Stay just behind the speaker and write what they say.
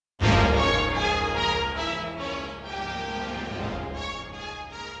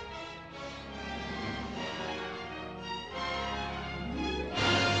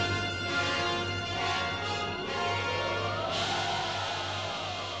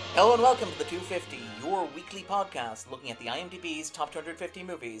Hello and welcome to the 250, your weekly podcast looking at the IMDb's top 250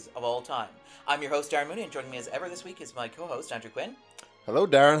 movies of all time. I'm your host, Darren Mooney, and joining me as ever this week is my co-host, Andrew Quinn. Hello,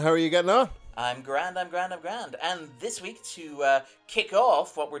 Darren. How are you getting on? I'm grand. And this week, to kick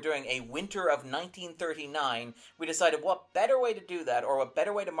off what we're doing, a winter of 1939, we decided what better way to do that, or what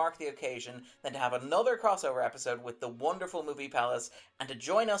better way to mark the occasion, than to have another crossover episode with the wonderful Movie Palace. And to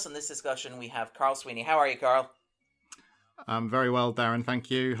join us in this discussion, we have Carl Sweeney. How are you, Carl? Very well, Darren, thank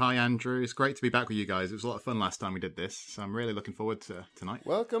you. Hi, Andrew. It's great to be back with you guys. It was a lot of fun last time we did this, so I'm really looking forward to tonight.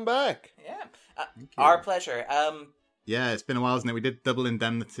 Welcome back. Yeah, our pleasure. Yeah, it's been a while, isn't it? We did Double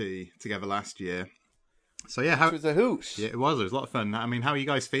Indemnity together last year. So yeah, It was a hoot. Yeah, it was a lot of fun. I mean, how are you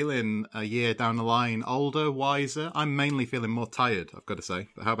guys feeling a year down the line? Older, wiser? I'm mainly feeling more tired, I've got to say.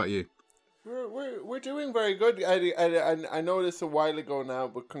 But how about you? We're doing very good. I know this a while ago now,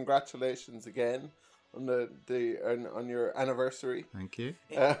 but congratulations again on on your anniversary. Thank you.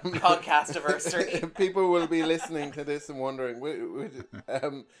 Podcast anniversary. People will be listening to this and wondering,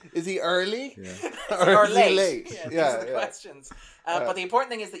 is he early? Yeah. or is he late? Yeah, these are the questions. But the important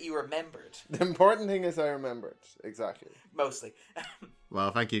thing is that you remembered. The important thing is I remembered. Exactly. Mostly.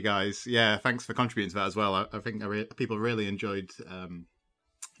 Well, thank you guys. Yeah, thanks for contributing to that as well. I think people really enjoyed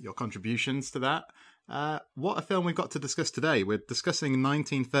your contributions to that. What a film we've got to discuss today. We're discussing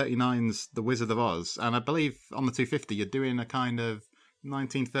 1939's The Wizard of Oz, and I believe on the 250 you're doing a kind of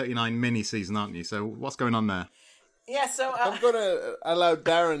 1939 mini-season, aren't you? So what's going on there? Yeah, so... I'm going to allow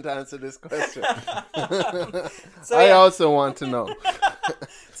Darren to answer this question. So, I also want to know.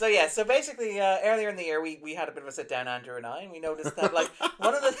 So basically, earlier in the year, we had a bit of a sit-down, Andrew and I, and we noticed that, like,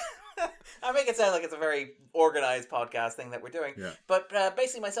 one of the... I make it sound like it's a very organised podcast thing that we're doing. Yeah. But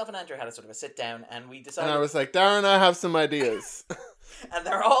basically, myself and Andrew had a sort of a sit-down, and we decided... And I was like, Darren, I have some ideas. And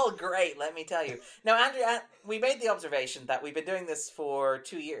they're all great, let me tell you. Now, Andrew, we made the observation that we've been doing this for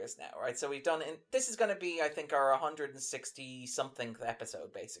 2 years now, right? So we've done... This is going to be, I think, our 160-something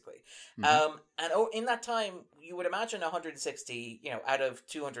episode, basically. Mm-hmm. And in that time, you would imagine 160, out of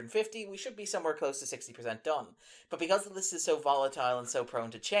 250, we should be somewhere close to 60% done. But because the list is so volatile and so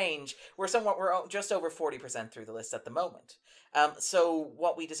prone to change, we're just over 40% through the list at the moment. So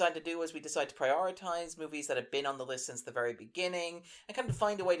what we decided to do is we decided to prioritize movies that have been on the list since the very beginning and kind of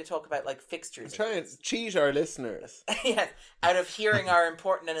find a way to talk about, like, fixtures. Try and cheat our listeners. Yeah, out of hearing our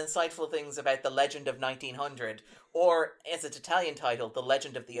important and insightful things about The Legend of 1900, or, as its Italian title, The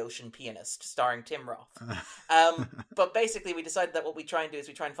Legend of the Ocean Pianist, starring Tim Roth. But basically, we decided that what we try and do is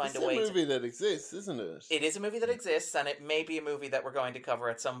we try and find a way to... It's a movie that exists, isn't it? It is a movie that exists, and it may be a movie that we're going to cover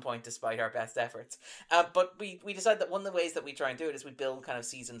at some point, despite our best efforts. But we decided that one of the ways that we try and do it is we build kind of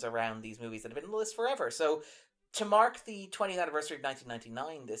seasons around these movies that have been on the list forever. So, to mark the 20th anniversary of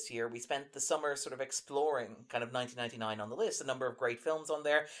 1999 this year, we spent the summer sort of exploring kind of 1999 on the list, a number of great films on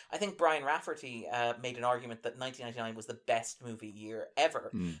there. I think Brian Rafferty made an argument that 1999 was the best movie year ever.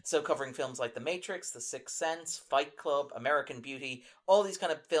 So covering films like The Matrix, The Sixth Sense, Fight Club, American Beauty, all these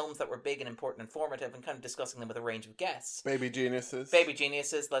kind of films that were big and important and formative, and kind of discussing them with a range of guests. Baby Geniuses.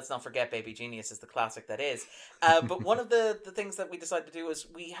 Let's not forget Baby Geniuses, the classic that is. But one of the things that we decided to do is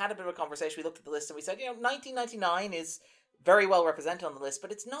we had a bit of a conversation. We looked at the list and we said, 1999 is very well represented on the list,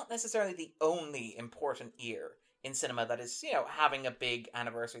 but it's not necessarily the only important year in cinema that is, having a big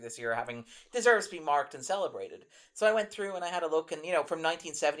anniversary this year, deserves to be marked and celebrated. So I went through and I had a look, and, from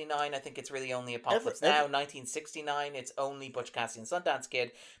 1979, I think it's really only Apocalypse Now. 1969, it's only Butch Cassidy and Sundance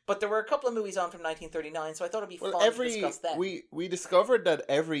Kid. But there were a couple of movies on from 1939, so I thought it'd be fun to discuss them. We discovered that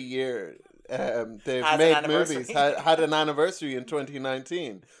every year they've made movies had an anniversary in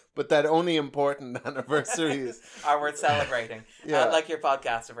 2019. But that only important anniversaries are worth celebrating, like your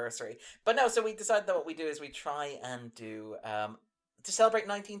podcast anniversary. But no, so we decided that what we do is we try and do to celebrate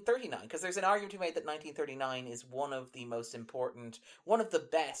 1939, because there's an argument to be made that 1939 is one of the most important, one of the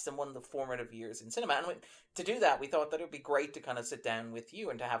best, and one of the formative years in cinema. And to do that, we thought that it would be great to kind of sit down with you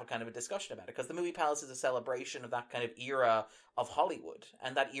and to have a kind of a discussion about it, because the Movie Palace is a celebration of that kind of era of Hollywood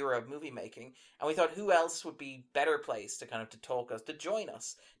and that era of movie making. And we thought, who else would be better placed to kind of to join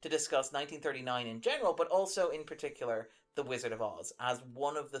us to discuss 1939 in general, but also in particular The Wizard of Oz as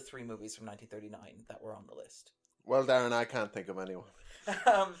one of the 3 movies from 1939 that were on the list. Well, Darren, I can't think of anyone.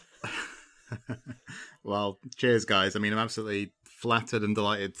 Well, cheers, guys. I mean, I'm absolutely flattered and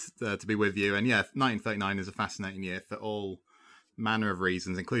delighted to be with you. And yeah, 1939 is a fascinating year for all manner of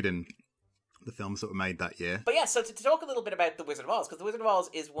reasons, including the films that were made that year. But yeah, so to talk a little bit about The Wizard of Oz, because The Wizard of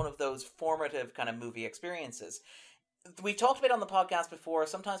Oz is one of those formative kind of movie experiences. we've talked about it on the podcast before.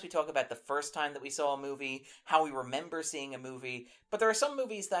 Sometimes we talk about the first time that we saw a movie, how we remember seeing a movie. But there are some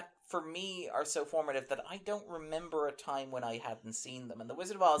movies that, for me, are so formative that I don't remember a time when I hadn't seen them. And The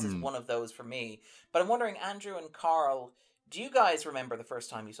Wizard of Oz is one of those for me. But I'm wondering, Andrew and Carl, do you guys remember the first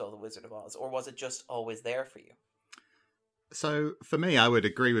time you saw The Wizard of Oz? Or was it just always there for you? So, for me, I would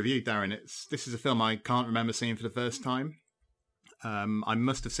agree with you, Darren. This is a film I can't remember seeing for the first time. I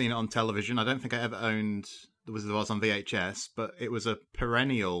must have seen it on television. I don't think I ever owned The Wizard of Oz on VHS, but it was a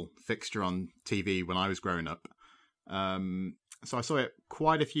perennial fixture on TV when I was growing up. So I saw it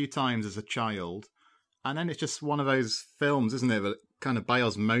quite a few times as a child. And then it's just one of those films, isn't it, that kind of by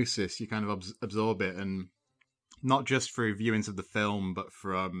osmosis, you kind of absorb it. And not just through viewings of the film, but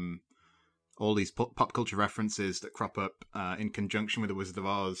from all these pop culture references that crop up in conjunction with The Wizard of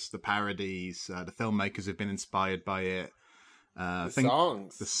Oz, the parodies, the filmmakers who've been inspired by it. The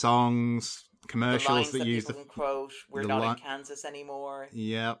songs, commercials that use the quote, "We're not in Kansas anymore."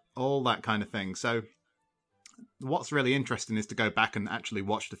 Yeah, all that kind of thing. So, what's really interesting is to go back and actually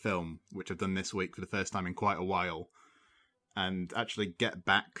watch the film, which I've done this week for the first time in quite a while, and actually get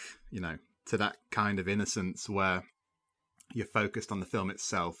back, to that kind of innocence where you're focused on the film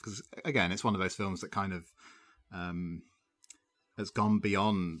itself. Because again, it's one of those films that kind of has gone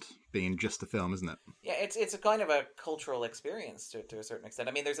beyond being just a film, isn't it? Yeah, it's a kind of a cultural experience to a certain extent.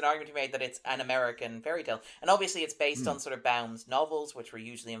 I mean, there's an argument to be made that it's an American fairy tale. And obviously it's based on sort of Baum's novels, which were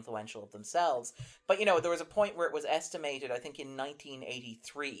hugely influential themselves. But, there was a point where it was estimated, I think in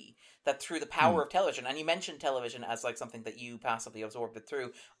 1983, that through the power of television, and you mentioned television as like something that you passively absorbed it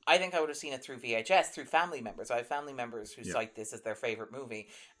through, I think I would have seen it through VHS, through family members. I have family members who cite this as their favourite movie.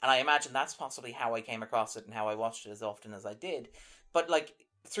 And I imagine that's possibly how I came across it and how I watched it as often as I did. But,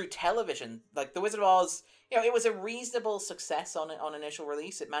 through television, The Wizard of Oz, it was a reasonable success on initial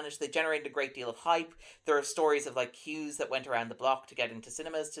release. They generated a great deal of hype. There are stories of queues that went around the block to get into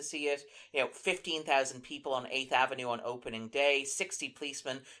cinemas to see it. 15,000 people on 8th Avenue on opening day, 60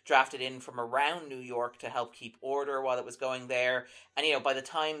 policemen drafted in from around New York to help keep order while it was going there. And by the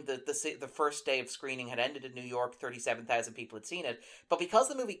time the first day of screening had ended in New York, 37,000 people had seen it. But because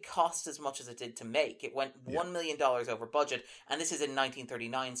the movie cost as much as it did to make, it went $1 million over budget, and this is in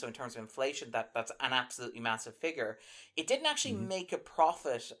 1939, so in terms of inflation, that's an absolutely massive figure. It didn't actually make a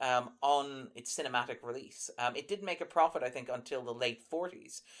profit on its cinematic release. It didn't make a profit, I think, until the late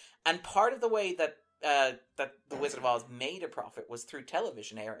 40s. And part of the way that The Wizard of Oz made a profit was through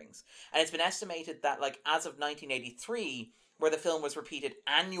television airings. And it's been estimated that, as of 1983, where the film was repeated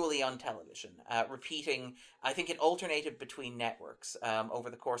annually on television, I think it alternated between networks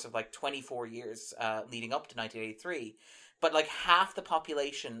over the course of 24 years leading up to 1983. But half the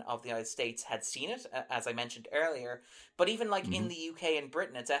population of the United States had seen it, as I mentioned earlier. But even in the UK and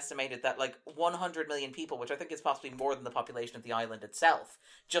Britain, it's estimated that 100 million people, which I think is possibly more than the population of the island itself,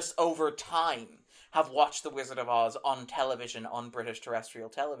 just over time have watched The Wizard of Oz on television, on British terrestrial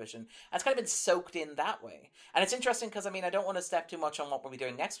television. And it's kind of been soaked in that way. And it's interesting because, I don't want to step too much on what we'll be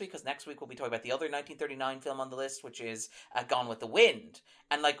doing next week, because next week we'll be talking about the other 1939 film on the list, which is Gone with the Wind.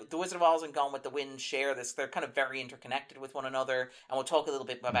 And The Wizard of Oz and Gone with the Wind share this. They're kind of very interconnected with one another. And we'll talk a little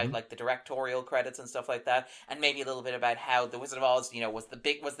bit about the directorial credits and stuff like that. And maybe a little bit about how The Wizard of Oz, was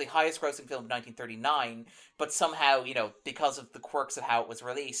the highest grossing film of 1939. But somehow, because of the quirks of how it was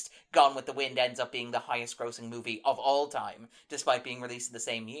released, Gone with the Wind ends up being the highest grossing movie of all time, despite being released in the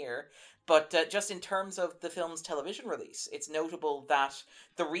same year. But just in terms of the film's television release, it's notable that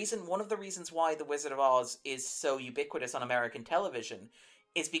one of the reasons why The Wizard of Oz is so ubiquitous on American television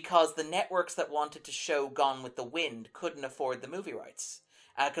is because the networks that wanted to show Gone with the Wind couldn't afford the movie rights.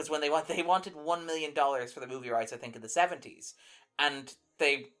 Because when they wanted $1 million for the movie rights, I think in the 70s, and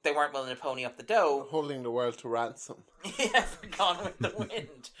they weren't willing to pony up the dough. Holding the world to ransom. Yeah, for Gone with the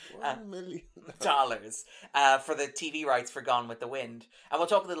Wind. $1 million. For the TV rights for Gone with the Wind. And we'll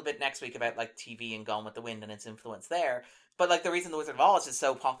talk a little bit next week about TV and Gone with the Wind and its influence there. But the reason The Wizard of Oz is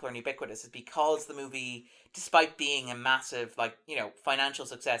so popular and ubiquitous is because the movie, despite being a massive, financial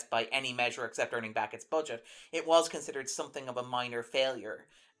success by any measure except earning back its budget, it was considered something of a minor failure.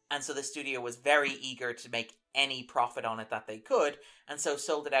 And so the studio was very eager to make any profit on it that they could, and so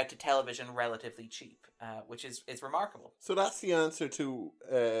sold it out to television relatively cheap, which is remarkable. So that's the answer to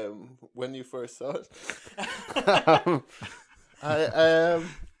when you first saw it.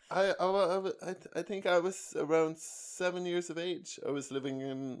 I think I was around 7 years of age. I was living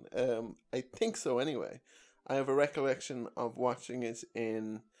in, I think so anyway. I have a recollection of watching it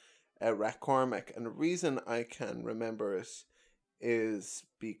in Rathcormac, and the reason I can remember it is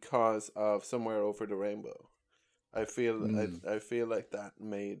because of Somewhere Over the Rainbow. I feel like that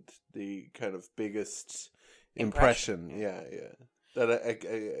made the kind of biggest impression. Yeah. That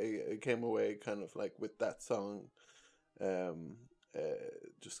I came away kind of like with that song,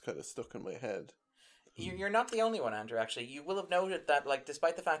 just kind of stuck in my head. You're not the only one, Andrew, actually. You will have noted that, like,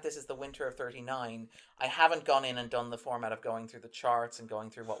 despite the fact this is the winter of 39, I haven't gone in and done the format of going through the charts and going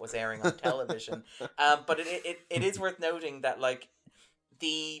through what was airing on television. But it is worth noting that, like,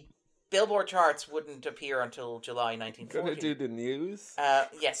 the Billboard charts wouldn't appear until July 1940. Gonna do the news?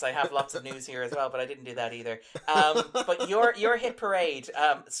 Yes, I have lots of news here as well, but I didn't do that either. But your hit parade,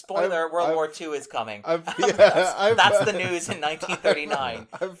 spoiler, World War II is coming. That's the news in 1939.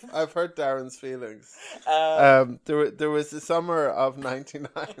 I've hurt Darren's feelings. There was the summer of 99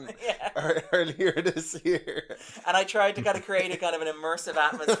 earlier this year. And I tried to kind of create a kind of an immersive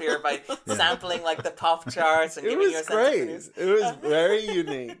atmosphere by sampling like the pop charts and giving you a sense of news. It was very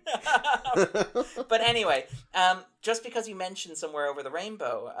unique. But anyway, just because you mentioned Somewhere Over the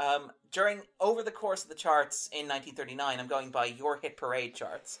Rainbow, over the course of the charts in 1939, I'm going by your hit parade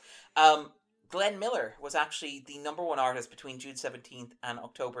charts, Glenn Miller was actually the number one artist between June 17th and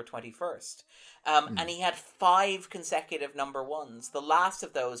October 21st. And he had 5 consecutive number ones. The last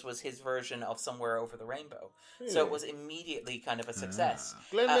of those was his version of Somewhere Over the Rainbow. Really? So it was immediately kind of a success.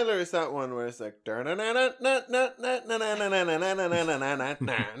 Glenn Miller is that one where it's like...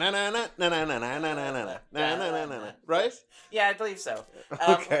 Right? Yeah, I believe so.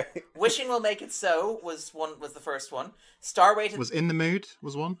 Okay. Wishing Will Make It So was the first one. Starway was In the Mood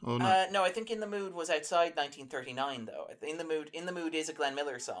was one or not? No, I think In the Mood was outside 1939 though. In the Mood is a Glenn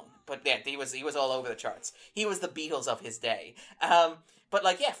Miller song, but yeah, he was all over the charts. He was the Beatles of his day. But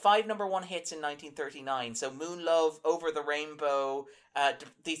 5 number one hits in 1939. So Moon Love, Over the Rainbow,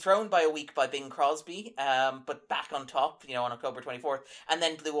 dethroned by a week by Bing Crosby, but back on top, on October 24th, and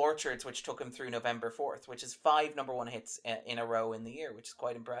then Blue Orchards, which took him through November 4th, which is 5 number one hits in a row in the year, which is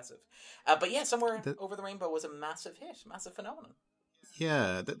quite impressive. But yeah, Somewhere Over the Rainbow was a massive hit, massive phenomenon.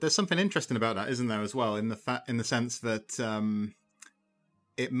 Yeah, there's something interesting about that, isn't there, as well, in the sense that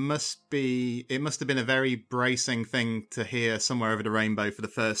it must have been a very bracing thing to hear Somewhere Over the Rainbow for the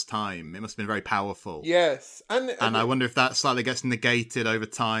first time. It must have been very powerful. Yes. And I wonder if that slightly gets negated over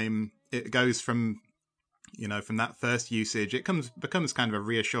time. It goes from that first usage, it becomes kind of a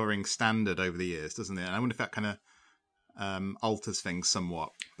reassuring standard over the years, doesn't it? And I wonder if that kind of alters things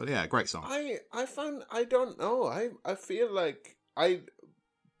somewhat. But yeah, great song. I don't know. I feel like I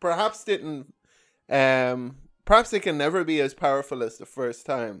perhaps didn't... Perhaps it can never be as powerful as the first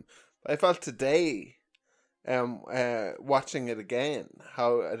time. I felt today, watching it again,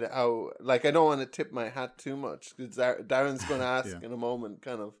 how like I don't want to tip my hat too much because Darren's going to ask in a moment,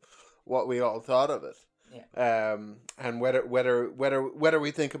 kind of what we all thought of it, and whether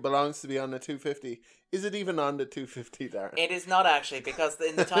we think it belongs to be on the 250. Is it even on the 250, Darren? It is not actually, because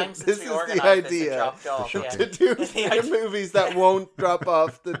in the time since we organised this, it dropped off. The movies that won't drop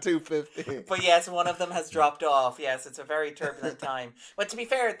off the 250. But yes, one of them has dropped off. Yes, it's a very turbulent time. But to be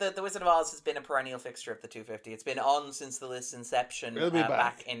fair, the Wizard of Oz has been a perennial fixture of the 250. It's been on since the list's inception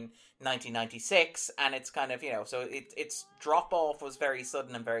back in 1996, and it's kind of, so its drop off was very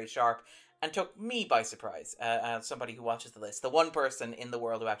sudden and very sharp. And took me by surprise, somebody who watches the list, the one person in the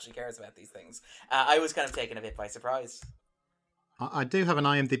world who actually cares about these things. I was kind of taken a bit by surprise. I do have an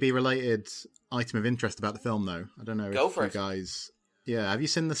IMDb-related item of interest about the film, though. I don't know if you guys... Yeah, have you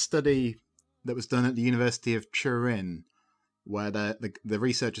seen the study that was done at the University of Turin, where the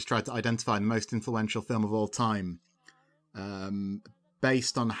researchers tried to identify the most influential film of all time,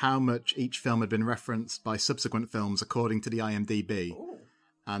 based on how much each film had been referenced by subsequent films according to the IMDb. Ooh.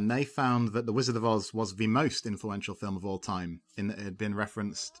 And they found that The Wizard of Oz was the most influential film of all time, in that it had been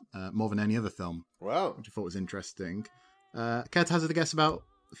referenced more than any other film. Wow. Which I thought was interesting. Care to hazard a guess about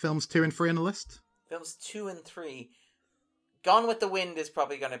films 2 and 3 on the list? Films 2 and 3. Gone with the Wind is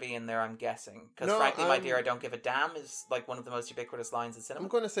probably going to be in there, I'm guessing. Because frankly, my dear, I don't give a damn is like one of the most ubiquitous lines in cinema. I'm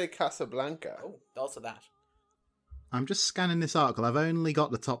going to say Casablanca. Oh, also that. I'm just scanning this article. I've only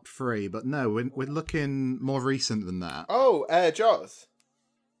got the top 3, but no, we're looking more recent than that. Oh, Jaws.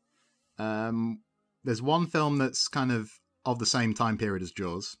 There's one film that's kind of the same time period as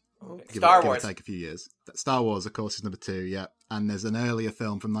Jaws. Okay. Give or take a few years. Star Wars, of course, is number 2, yeah. And there's an earlier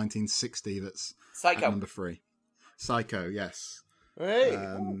film from 1960 that's Psycho. Number 3. Psycho, yes. Hey.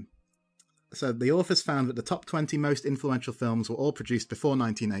 So the authors found that the top 20 most influential films were all produced before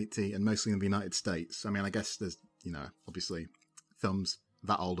 1980 and mostly in the United States. I mean, I guess there's, obviously films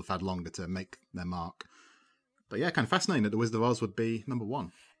that old have had longer to make their mark. But yeah, kind of fascinating that The Wizard of Oz would be number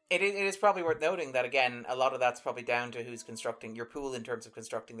 1. It is probably worth noting that, again, a lot of that's probably down to who's constructing your pool in terms of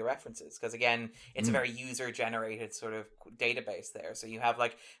constructing the references. Because, again, it's a very user-generated sort of database there. So you have,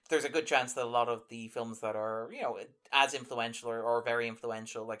 like, there's a good chance that a lot of the films that are, you know, as influential or very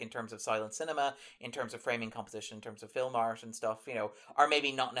influential, like in terms of silent cinema, in terms of framing composition, in terms of film art and stuff, you know, are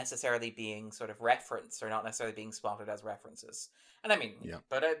maybe not necessarily being sort of referenced or not necessarily being spotted as references. And I mean,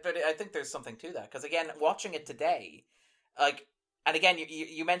 but I think there's something to that. Because, again, watching it today, like... And again,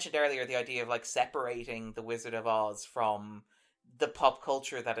 you mentioned earlier the idea of like separating the Wizard of Oz from the pop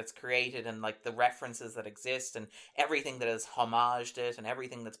culture that it's created and like the references that exist and everything that has homaged it and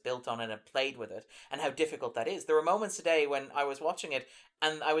everything that's built on it and played with it and how difficult that is. There were moments today when I was watching it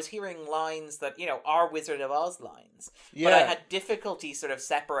and I was hearing lines that, you know, are Wizard of Oz lines. Yeah. But I had difficulty sort of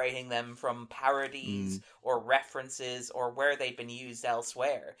separating them from parodies or references or where they've been used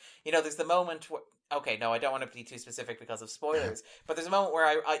elsewhere. You know, there's the moment okay, no, I don't want to be too specific because of spoilers, but there's a moment where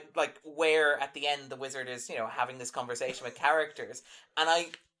I like, where at the end the wizard is, you know, having this conversation with characters, and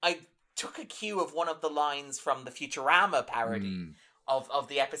I took a cue of one of the lines from the Futurama parody of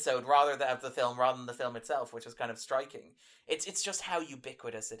the episode rather than the film itself, which was kind of striking. It's just how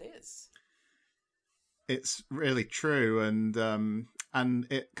ubiquitous it is. It's really true, and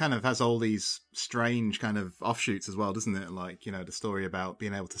it kind of has all these strange kind of offshoots as well, doesn't it? Like, you know, the story about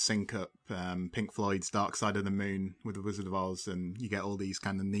being able to sync up Pink Floyd's Dark Side of the Moon with The Wizard of Oz, and you get all these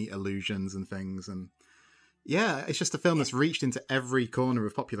kind of neat illusions and things. And yeah, it's just a film that's reached into every corner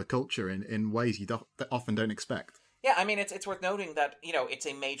of popular culture in ways you often don't expect. Yeah, I mean, it's worth noting that, you know, it's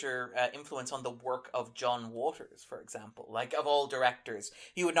a major influence on the work of John Waters, for example. Like, of all directors,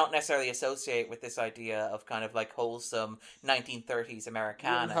 you would not necessarily associate with this idea of kind of, like, wholesome 1930s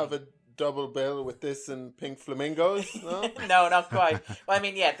Americana. You wouldn't have a double bill with this and Pink Flamingos, no? No, not quite. Well, I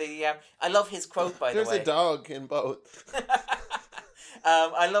mean, yeah, I love his quote, by the way. There's a dog in both.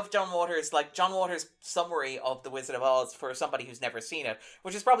 I love John Waters' summary of The Wizard of Oz for somebody who's never seen it,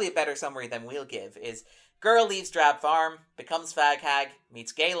 which is probably a better summary than we'll give, is... Girl leaves drab farm, becomes fag hag,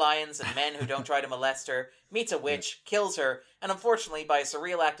 meets gay lions and men who don't try to molest her, meets a witch, kills her, and unfortunately, by a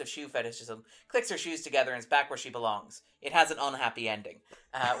surreal act of shoe fetishism, clicks her shoes together and is back where she belongs. It has an unhappy ending,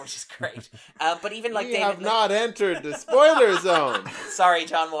 which is great. But even like we David have not entered the spoiler zone. Sorry,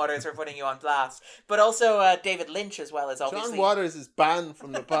 John Waters, for putting you on blast. But also David Lynch as well is obviously... John Waters is banned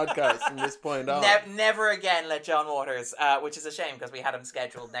from the podcast from this point on. Never again let John Waters, which is a shame because we had him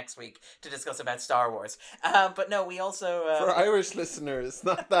scheduled next week to discuss about Star Wars. But no, we also... For Irish listeners,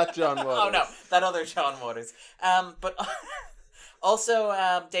 not that John Waters. Oh no, that other John Waters. But... Also,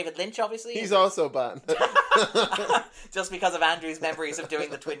 David Lynch, obviously. He's also banned. Just because of Andrew's memories of doing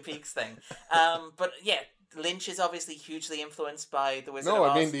the Twin Peaks thing. But yeah, Lynch is obviously hugely influenced by The Wizard of Oz.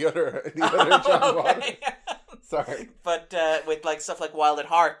 No, I mean the other John Waters. Sorry. But with like stuff like Wild at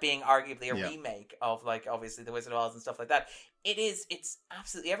Heart being arguably a remake of like obviously The Wizard of Oz and stuff like that. It's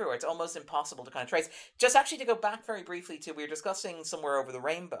absolutely everywhere. It's almost impossible to kind of trace. Just actually to go back very briefly to, we were discussing Somewhere Over the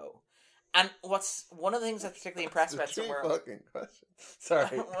Rainbow. And what's one of the things that's particularly impressive about Somewhere... fucking question.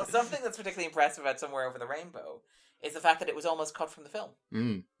 Sorry. Well, something that's particularly impressive about Somewhere Over the Rainbow is the fact that it was almost cut from the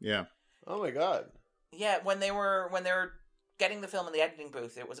film. Yeah. Oh my god. Yeah, when they were getting the film in the editing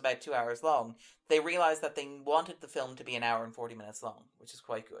booth, it was about 2 hours long. They realized that they wanted the film to be an hour and 40 minutes long, which is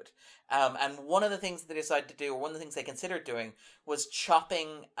quite good. And one of the things they decided to do, or one of the things they considered doing, was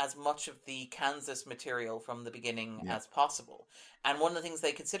chopping as much of the Kansas material from the beginning as possible. And one of the things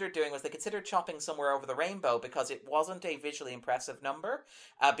they considered doing was they considered chopping Somewhere Over the Rainbow because it wasn't a visually impressive number,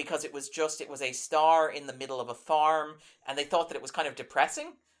 because it was a star in the middle of a farm, and they thought that it was kind of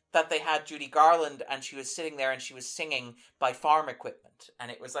depressing that they had Judy Garland and she was sitting there and she was singing by farm equipment. And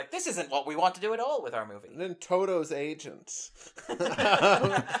it was like, this isn't what we want to do at all with our movie. And then Toto's agents.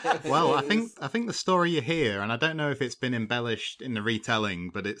 Well, I think the story you hear, and I don't know if it's been embellished in the retelling,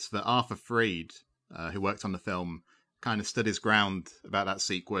 but it's that Arthur Freed, who worked on the film, kind of stood his ground about that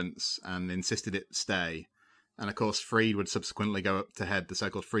sequence and insisted it stay. And of course, Freed would subsequently go up to head the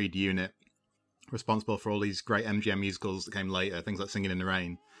so-called Freed unit, responsible for all these great MGM musicals that came later, things like Singing in the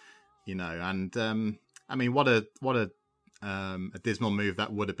Rain. You know, and I mean, what a dismal move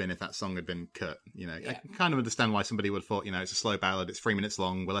that would have been if that song had been cut. You know, I can kind of understand why somebody would have thought, you know, it's a slow ballad, it's 3 minutes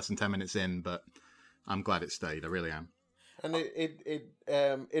long, we're less than 10 minutes in, but I'm glad it stayed. I really am. And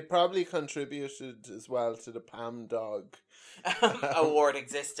it probably contributed as well to the Pam Dog award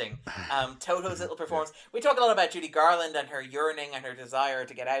existing. Toto's little performance. We talk a lot about Judy Garland and her yearning and her desire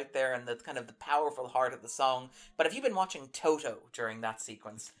to get out there and the kind of the powerful heart of the song. But have you been watching Toto during that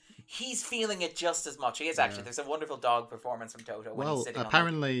sequence? He's feeling it just as much. He is actually. There's a wonderful dog performance from Toto. When he's sitting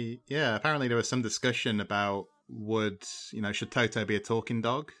apparently there was some discussion about should Toto be a talking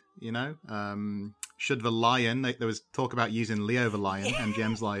dog? You know, should the lion? There was talk about using Leo the lion,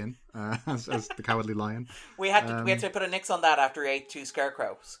 MGM's lion, as the cowardly lion. We had to put a nix on that after he ate 2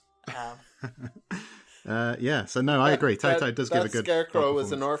 scarecrows. So no, I agree. Toto does give a good. That scarecrow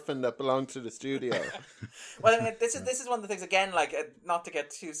was an orphan that belonged to the studio. Well, I mean, this is one of the things, again, like, not to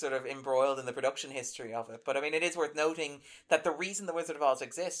get too sort of embroiled in the production history of it, but I mean, it is worth noting that the reason The Wizard of Oz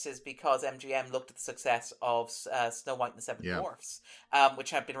exists is because MGM looked at the success of Snow White and the Seven Dwarfs,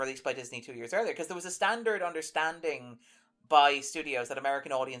 which had been released by Disney 2 years earlier, because there was a standard understanding by studios that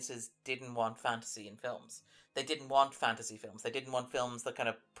American audiences didn't want fantasy in films. They didn't want fantasy films. They didn't want films that kind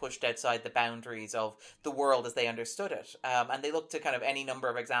of pushed outside the boundaries of the world as they understood it. And they looked to kind of any number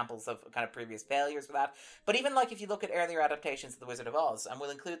of examples of kind of previous failures for that. But even like if you look at earlier adaptations of The Wizard of Oz, and we'll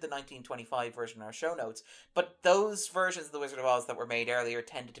include the 1925 version in our show notes, but those versions of The Wizard of Oz that were made earlier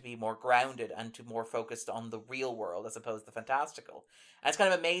tended to be more grounded and to more focused on the real world as opposed to fantastical. And it's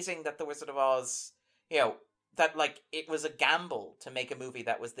kind of amazing that The Wizard of Oz, you know, that, like, it was a gamble to make a movie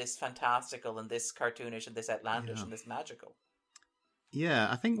that was this fantastical and this cartoonish and this outlandish and this magical. Yeah,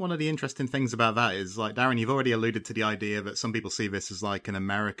 I think one of the interesting things about that is, like, Darren, you've already alluded to the idea that some people see this as like an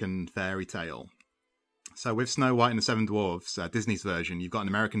American fairy tale. So with Snow White and the Seven Dwarfs, Disney's version, you've got an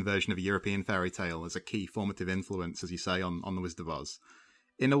American version of a European fairy tale as a key formative influence, as you say, on The Wizard of Oz,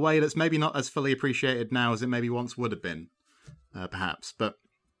 in a way that's maybe not as fully appreciated now as it maybe once would have been, perhaps. But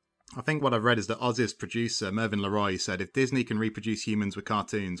I think what I've read is that Oz's producer, Mervyn LeRoy, said if Disney can reproduce humans with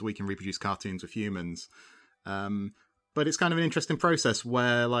cartoons, we can reproduce cartoons with humans. But it's kind of an interesting process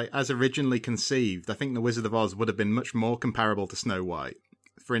where, like, as originally conceived, I think The Wizard of Oz would have been much more comparable to Snow White.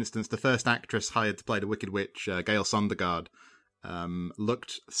 For instance, the first actress hired to play the Wicked Witch, Gail Sondergaard,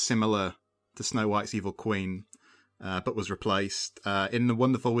 looked similar to Snow White's evil queen, but was replaced. In The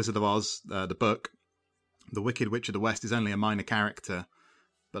Wonderful Wizard of Oz, the book, the Wicked Witch of the West is only a minor character.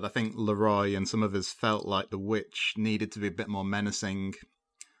 But I think Leroy and some others felt like the witch needed to be a bit more menacing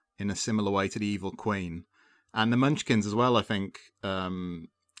in a similar way to the evil queen. And the Munchkins as well, I think,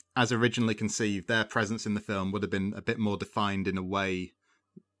 as originally conceived, their presence in the film would have been a bit more defined in a way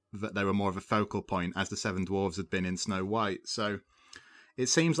that they were more of a focal point, as the Seven Dwarfs had been in Snow White. So it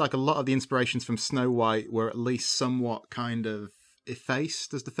seems like a lot of the inspirations from Snow White were at least somewhat kind of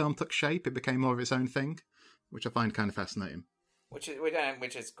effaced as the film took shape. It became more of its own thing, which I find kind of fascinating. Which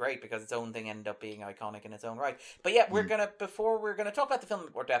is great because its own thing ended up being iconic in its own right. But yeah, we're gonna talk about the film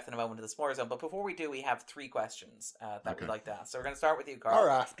in more depth in a moment in the spoiler zone. But before we do, we have 3 questions that we'd like to ask. So we're gonna start with you, Carl. Or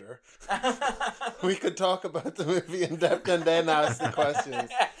after. We could talk about the movie in depth and then ask the questions.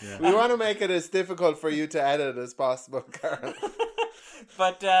 Yeah. We want to make it as difficult for you to edit as possible, Carl.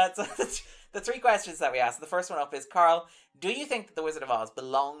 But so the 3 questions that we asked. The first one up is, Carl, do you think that The Wizard of Oz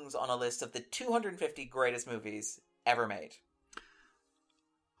belongs on a list of the 250 greatest movies ever made?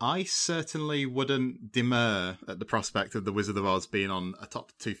 I certainly wouldn't demur at the prospect of The Wizard of Oz being on a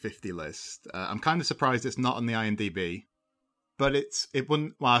top 250 list. I'm kind of surprised it's not on the IMDb, but it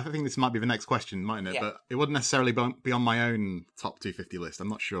wouldn't. Well, I think this might be the next question, mightn't it? Yeah. But it wouldn't necessarily be on my own top 250 list. I'm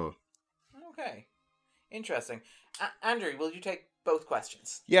not sure. Okay, interesting. Andrew, will you take both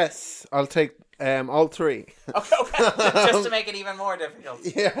questions? Yes, I'll take all 3. Okay. Just to make it even more difficult.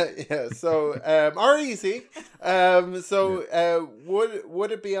 Yeah. So, or easy. Would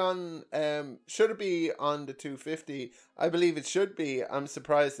it be on? Should it be on the 250? I believe it should be. I'm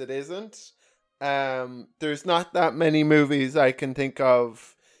surprised it isn't. There's not that many movies I can think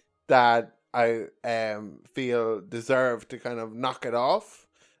of that I feel deserve to kind of knock it off.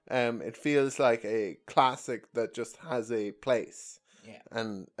 It feels like a classic that just has a place,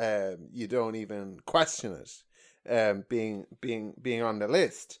 and you don't even question it being on the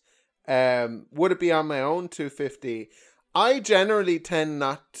list. Would it be on my own 250? I generally tend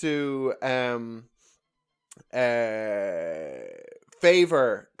not to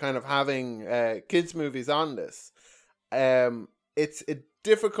favor kind of having kids movies on this. It's a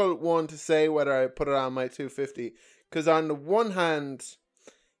difficult one to say whether I put it on my 250, because on the one hand,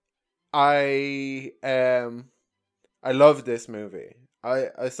 I love this movie.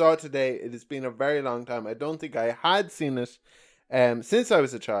 I saw it today. It has been a very long time. I don't think I had seen it since I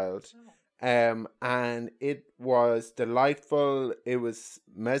was a child. And it was delightful. It was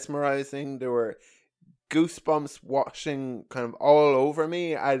mesmerizing. There were goosebumps washing kind of all over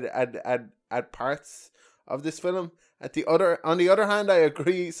me at parts of this film. On the other hand, I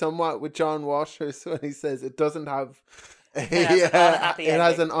agree somewhat with John Waters when he says it doesn't have it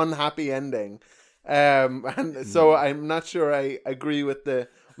has an unhappy ending. And so I'm not sure I agree with the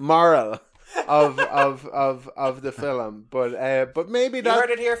moral of the film. But maybe that... You heard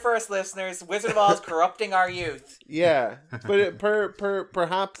it here first, listeners. Wizard of Oz corrupting our youth. Yeah, but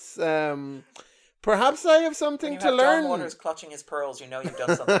perhaps I have something to learn. John Waters clutching his pearls, you know you've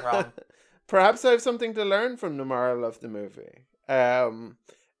done something wrong. Perhaps I have something to learn from the moral of the movie.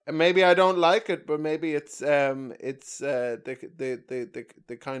 Maybe I don't like it, but maybe it's the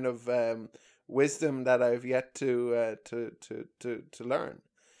kind of wisdom that I've yet to learn.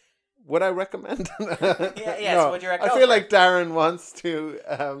 Would I recommend? Yes. No, Would you recommend? I feel like Darren wants to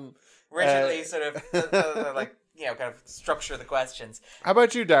rigidly sort of like kind of structure the questions. How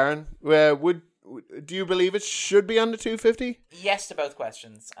about you, Darren? Do you believe it should be on the 250? Yes to both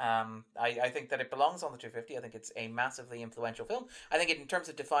questions. I think that it belongs on the 250. I think it's a massively influential film. I think in terms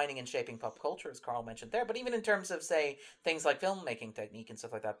of defining and shaping pop culture, as Carl mentioned there, but even in terms of, say, things like filmmaking technique and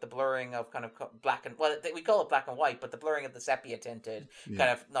stuff like that, the blurring of kind of black and... Well, we call it black and white, but the blurring of the sepia-tinted kind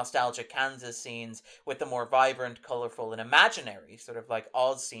of nostalgic Kansas scenes with the more vibrant, colourful and imaginary sort of like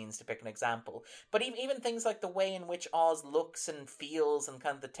Oz scenes, to pick an example. But even things like the way in which Oz looks and feels and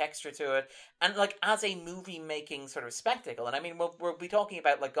kind of the texture to it, and like as a movie making sort of spectacle. And I mean, we'll be talking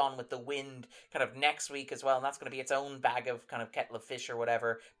about like Gone with the Wind kind of next week as well, and that's going to be its own bag of kind of kettle of fish or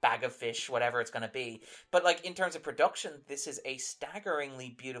whatever, bag of fish, whatever it's going to be. But like in terms of production, this is a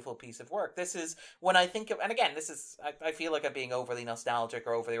staggeringly beautiful piece of work. This is when I think of, and again, this is, I feel like I'm being overly nostalgic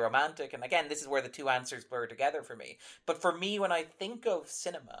or overly romantic, and again, this is where the two answers blur together for me. But for me, when I think of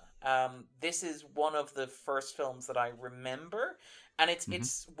cinema, this is one of the first films that I remember. And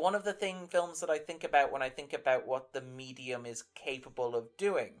it's one of the films that I think about when I think about what the medium is capable of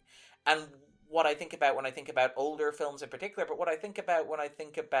doing. And what I think about when I think about older films in particular, but what I think about when I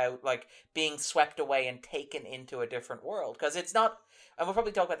think about like being swept away and taken into a different world. Because it's not, and we'll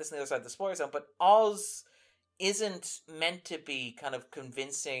probably talk about this on the other side of the spoiler zone, but Oz isn't meant to be kind of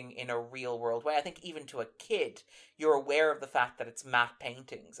convincing in a real world way. I think even to a kid, you're aware of the fact that it's matte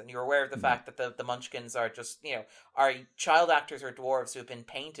paintings, and you're aware of the fact that the Munchkins are just, are child actors or dwarves who have been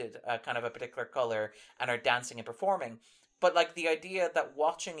painted kind of a particular color and are dancing and performing. But like the idea that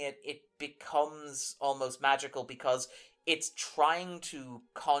watching it becomes almost magical because it's trying to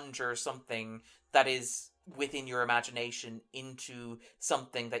conjure something that is within your imagination into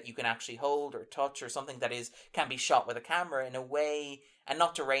something that you can actually hold or touch, or something that can be shot with a camera in a way, and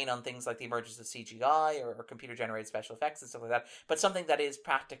not to rain on things like the emergence of CGI or computer generated special effects and stuff like that, but something that is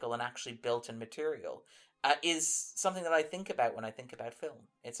practical and actually built in material, is something that I think about when I think about film.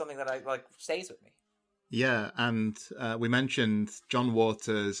 It's something that I like stays with me. Yeah, and we mentioned John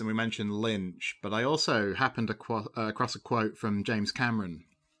Waters and we mentioned Lynch, but I also happened across a quote from James Cameron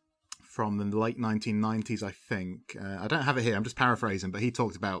from the late 1990s, I think. I don't have it here, I'm just paraphrasing, but he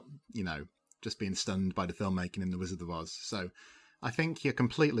talked about, just being stunned by the filmmaking in The Wizard of Oz. So I think you're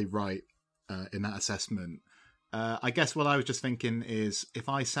completely right in that assessment. I guess what I was just thinking is, if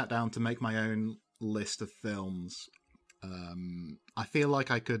I sat down to make my own list of films, I feel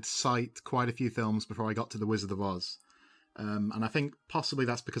like I could cite quite a few films before I got to The Wizard of Oz. And I think possibly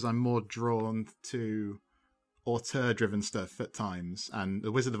that's because I'm more drawn to auteur-driven stuff at times, and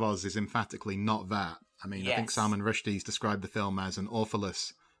The Wizard of Oz is emphatically not that. I mean, yes. I think Salman Rushdie's described the film as an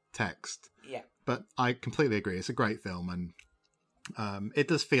authorless text. Yeah. But I completely agree. It's a great film, and it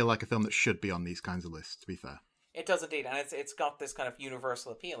does feel like a film that should be on these kinds of lists, to be fair. It does indeed, and it's got this kind of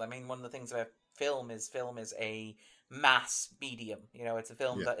universal appeal. I mean, one of the things about film is a mass medium. It's a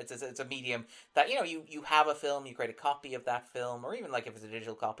film that it's a medium that you have a film, you create a copy of that film, or even like if it's a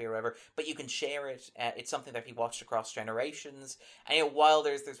digital copy or whatever, but you can share it. It's something that can be watched across generations. And while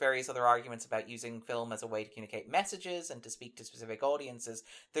there's various other arguments about using film as a way to communicate messages and to speak to specific audiences,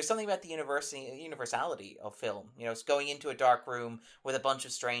 there's something about the universality of film. It's going into a dark room with a bunch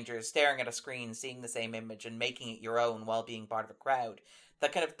of strangers, staring at a screen, seeing the same image and making it your own while being part of a crowd.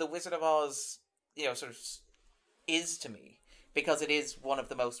 That kind of The Wizard of Oz, sort of is to me, because it is one of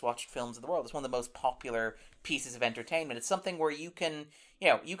the most watched films in the world. It's one of the most popular pieces of entertainment. It's something where you can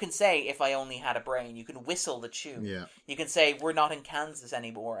say, if I only had a brain. You can whistle the tune. Yeah. You can say, we're not in Kansas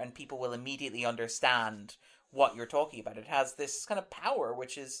anymore, and people will immediately understand what you're talking about. It has this kind of power,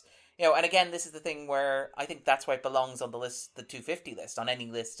 which is, and again, this is the thing where I think that's why it belongs on the list, the 250 list, on any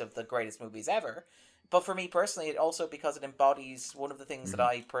list of the greatest movies ever. But for me personally, it also, because it embodies one of the things that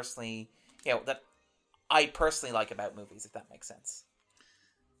I personally like about movies, if that makes sense.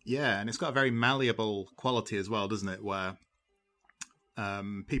 Yeah, and it's got a very malleable quality as well, doesn't it? Where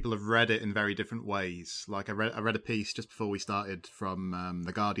people have read it in very different ways. Like I read a piece just before we started from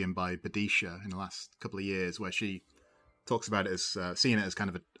The Guardian by Badisha in the last couple of years, where she talks about it as seeing it as kind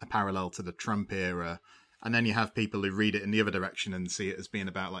of a parallel to the Trump era, And then you have people who read it in the other direction and see it as being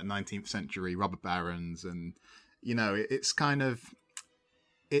about like 19th century robber barons. And, you know, it's kind of,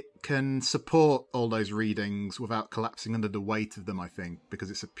 it can support all those readings without collapsing under the weight of them, I think,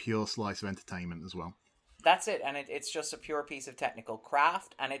 because it's a pure slice of entertainment as well. That's it, and it's just a pure piece of technical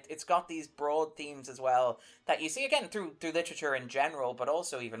craft, and it's got these broad themes as well that you see again through literature in general, but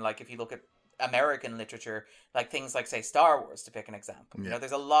also even like if you look at American literature, like things like, say, Star Wars, to pick an example. Yeah. You know,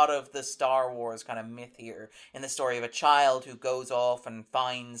 there's a lot of the Star Wars kind of myth here in the story of a child who goes off and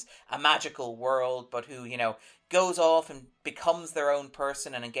finds a magical world, but who, you know, goes off and becomes their own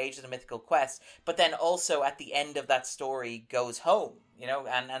person and engages in a mythical quest, but then also at the end of that story goes home, you know,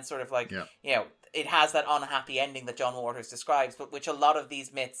 and sort of like, you know, it has that unhappy ending that John Waters describes, but which a lot of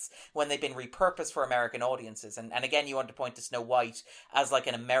these myths, when they've been repurposed for American audiences, and again, you want to point to Snow White as like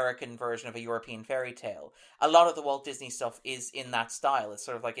an American version of a European fairy tale. A lot of the Walt Disney stuff is in that style. It's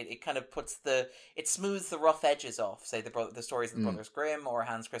sort of like it kind of puts it smooths the rough edges off, say the stories of the Brothers Grimm or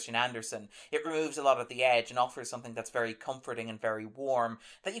Hans Christian Andersen. It removes a lot of the edge and offers something that's very comforting and very warm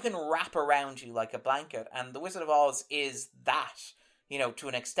that you can wrap around you like a blanket. And The Wizard of Oz is that, you know, to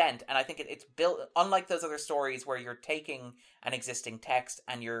an extent. And I think it's built, unlike those other stories where you're taking an existing text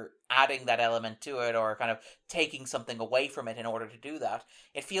and you're adding that element to it or kind of taking something away from it in order to do that.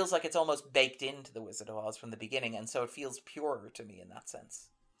 It feels like it's almost baked into The Wizard of Oz from the beginning, and so it feels purer to me in that sense.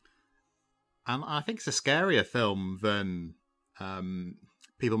 And I think it's a scarier film than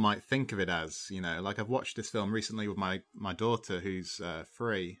people might think of it as. You know, like I've watched this film recently with my daughter who's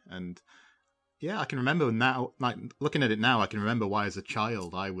 3, and yeah, I can remember now, like looking at it now, I can remember why as a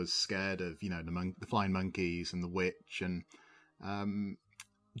child I was scared of, you know, the flying monkeys and the witch, and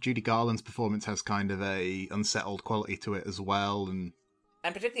Judy Garland's performance has kind of a unsettled quality to it as well, and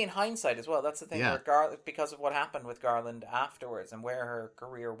particularly in hindsight as well. That's the thing, where because of what happened with Garland afterwards and where her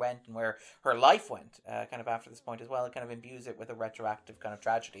career went and where her life went, kind of after this point as well, it kind of imbues it with a retroactive kind of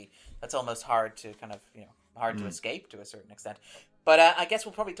tragedy that's almost hard to kind of, you know, hard to escape to a certain extent. But I guess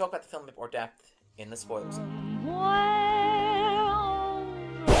we'll probably talk about the film in a bit more depth in the spoilers.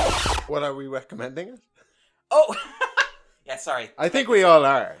 What are we recommending? Oh, yeah, sorry. I think we all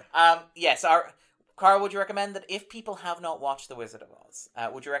are. Yes, Carl, would you recommend that if people have not watched The Wizard of Oz,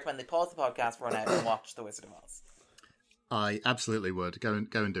 would you recommend they pause the podcast, run out, and watch The Wizard of Oz? I absolutely would. Go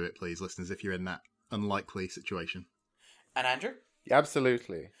and do it, please, listeners, if you're in that unlikely situation. And Andrew?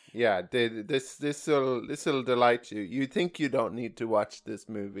 Absolutely. Yeah, this will delight you. You think you don't need to watch this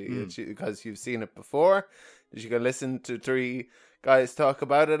movie because you've seen it before. You can listen to 3 guys talk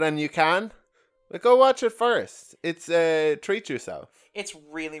about it, and you can. But go watch it first. It's treat yourself. It's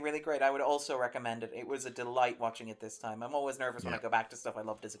really, really great. I would also recommend it. It was a delight watching it this time. I'm always nervous when I go back to stuff I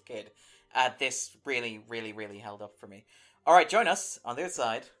loved as a kid. This really, really, really held up for me. All right, join us on the other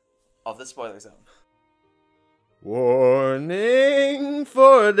side of the spoiler zone. Warning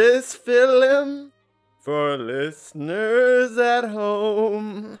for this film for listeners at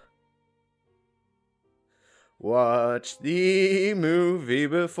home. Watch the movie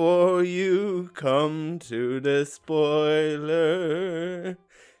before you come to the spoiler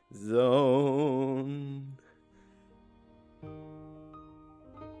zone.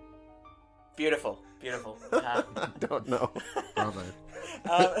 Beautiful. I don't know. Bravo.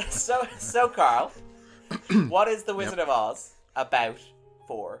 So Carl, what is The Wizard of Oz about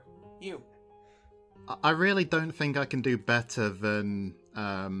for you? I really don't think I can do better than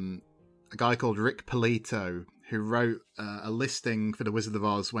a guy called Rick Polito, who wrote a listing for The Wizard of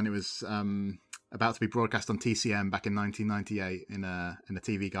Oz when it was about to be broadcast on TCM back in 1998 in a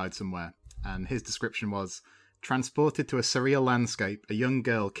TV guide somewhere. And his description was, transported to a surreal landscape, a young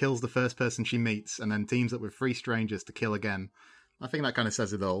girl kills the first person she meets and then teams up with 3 strangers to kill again. I think that kind of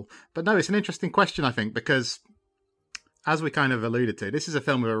says it all. But no, it's an interesting question, I think, because as we kind of alluded to, this is a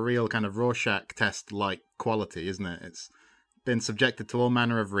film with a real kind of Rorschach test-like quality, isn't it? It's been subjected to all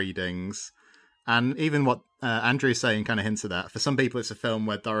manner of readings. And even what Andrew's saying kind of hints at that. For some people, it's a film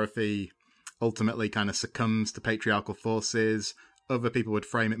where Dorothy ultimately kind of succumbs to patriarchal forces. Other people would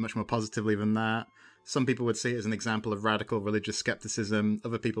frame it much more positively than that. Some people would see it as an example of radical religious skepticism.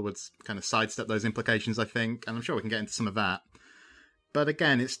 Other people would kind of sidestep those implications, I think. And I'm sure we can get into some of that. But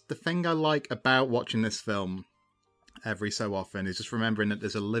again, it's the thing I like about watching this film every so often is just remembering that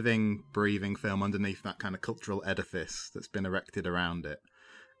there's a living, breathing film underneath that kind of cultural edifice that's been erected around it.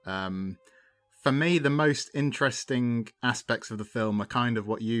 For me, the most interesting aspects of the film are kind of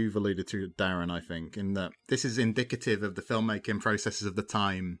what you've alluded to, Darren, I think, in that this is indicative of the filmmaking processes of the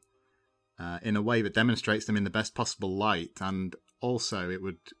time in a way that demonstrates them in the best possible light. And also, it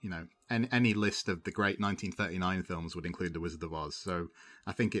would, you know, any list of the great 1939 films would include The Wizard of Oz. So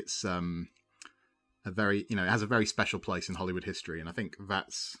I think it's a very, it has a very special place in Hollywood history, and I think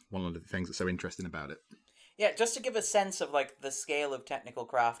that's one of the things that's so interesting about it. Yeah, just to give a sense of like the scale of technical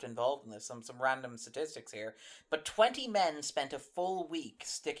craft involved in this, some random statistics here. But 20 men spent a full week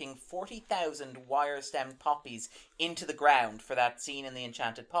sticking 40,000 wire-stemmed poppies into the ground for that scene in the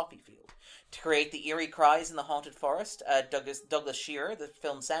Enchanted Poppy Field. To create the eerie cries in the haunted forest, Douglas Shearer, the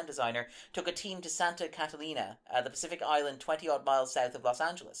film sound designer, took a team to Santa Catalina, the Pacific island 20-odd miles south of Los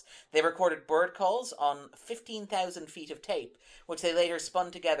Angeles. They recorded bird calls on 15,000 feet of tape, which they later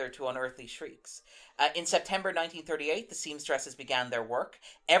spun together to unearthly shrieks. In September 1938, the seamstresses began their work.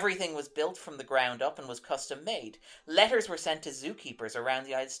 Everything was built from the ground up and was custom made. Letters were sent to zookeepers around the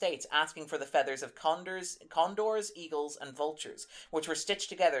United States asking for the feathers of condors, eagles, and vultures, which were stitched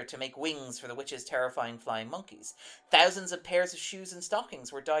together to make wings for the witch's terrifying flying monkeys. Thousands of pairs of shoes and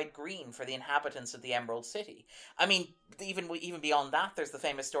stockings were dyed green for the inhabitants of the Emerald City. I mean, even beyond that, there's the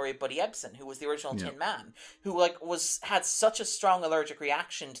famous story of Buddy Ebsen, who was the original Tin Man, who had such a strong allergic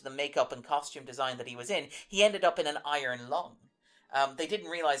reaction to the makeup and costume design that he was in, he ended up in an iron lung. They didn't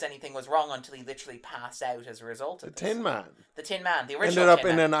realize anything was wrong until he literally passed out as a result of this. Tin Man. The Tin Man, the original ended up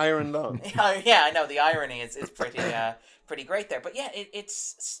Tin in Man. an iron lung. Yeah, I know, the irony is pretty great there. But yeah,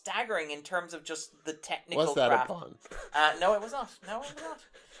 it's staggering in terms of just the technical Was that craft. a pun? No, it was not.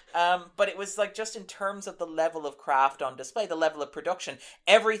 But it was like just in terms of the level of craft on display, the level of production,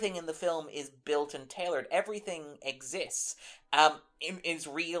 everything in the film is built and tailored. Everything exists, is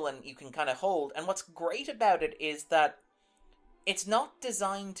real and you can kind of hold. And what's great about it is that it's not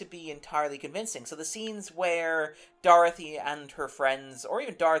designed to be entirely convincing. So the scenes where Dorothy and her friends, or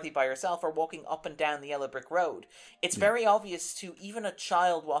even Dorothy by herself, are walking up and down the yellow brick road, it's very obvious to even a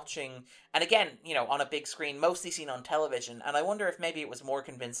child watching, and again, on a big screen, mostly seen on television. And I wonder if maybe it was more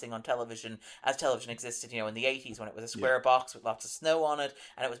convincing on television, as television existed, in the 80s, when it was a square box with lots of snow on it,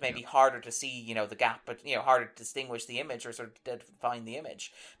 and it was maybe harder to see, the gap, but, harder to distinguish the image or sort of define the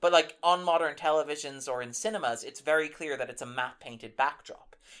image. But like on modern televisions or in cinemas, it's very clear that it's a matte painted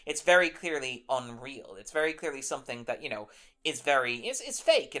backdrop. It's very clearly unreal. It's very clearly something that, is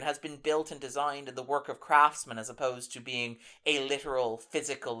fake and has been built and designed in the work of craftsmen as opposed to being a literal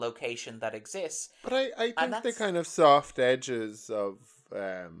physical location that exists. But I think the kind of soft edges of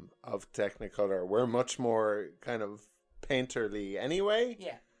Technicolor were much more kind of painterly anyway.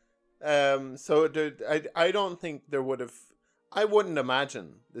 Yeah. So I don't think there would have. I wouldn't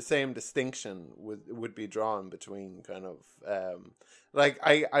imagine the same distinction would be drawn between kind of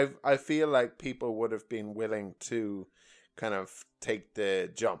I feel like people would have been willing to kind of take the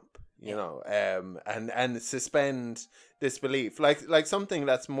jump, and suspend disbelief, like something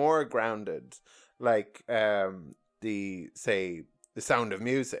that's more grounded, like the Sound of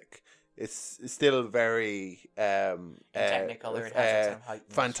Music. It's still very Technicolor, it has its own height,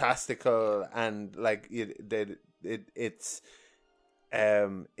 fantastical, and like it's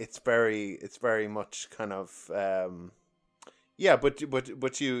very much kind of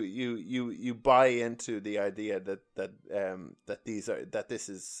but you buy into the idea that this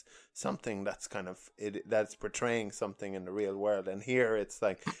is something that's kind of that's portraying something in the real world, and here it's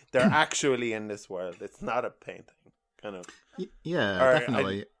like they're actually in this world. It's not a painting, kind of.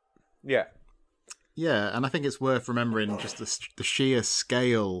 Definitely. Yeah, and I think it's worth remembering just the sheer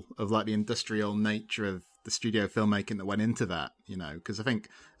scale of like the industrial nature of the studio filmmaking that went into that, because I think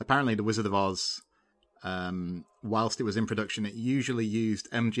apparently The Wizard of Oz, whilst it was in production, it usually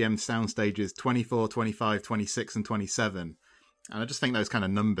used MGM sound stages 24, 25, 26 and 27. And I just think those kind of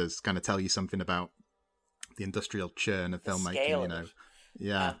numbers kind of tell you something about the industrial churn of filmmaking,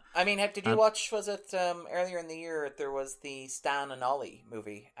 Yeah. Did you watch, was it earlier in the year, there was the Stan and Ollie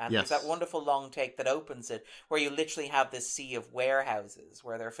movie, and yes. There's that wonderful long take that opens it, where you literally have this sea of warehouses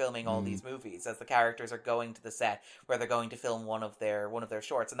where they're filming all these movies as the characters are going to the set where they're going to film one of their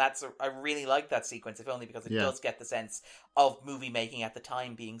shorts, and I really like that sequence, if only because it does get the sense of movie making at the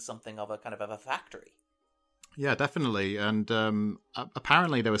time being something of a kind of a factory. Yeah, definitely. And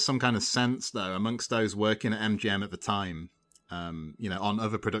apparently there was some kind of sense, though, amongst those working at MGM at the time, on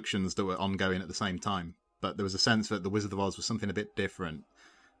other productions that were ongoing at the same time. But there was a sense that The Wizard of Oz was something a bit different.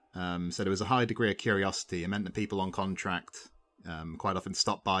 So there was a high degree of curiosity. It meant that people on contract quite often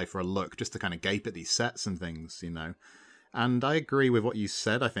stopped by for a look just to kind of gape at these sets and things, And I agree with what you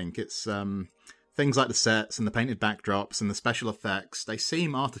said. I think it's things like the sets and the painted backdrops and the special effects, they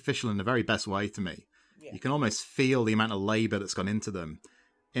seem artificial in the very best way to me. Yeah. You can almost feel the amount of labour that's gone into them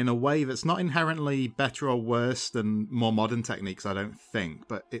in a way that's not inherently better or worse than more modern techniques, I don't think,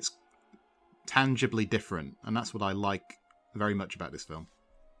 but it's tangibly different, and that's what I like very much about this film.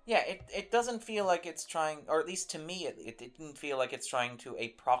 Yeah, it doesn't feel like it's trying, or at least to me, it didn't feel like it's trying to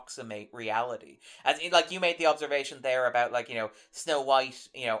approximate reality. Like you made the observation there about like, Snow White,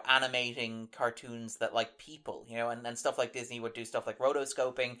 animating cartoons that like people, and stuff like Disney would do stuff like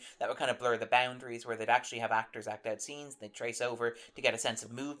rotoscoping that would kind of blur the boundaries where they'd actually have actors act out scenes, they'd trace over to get a sense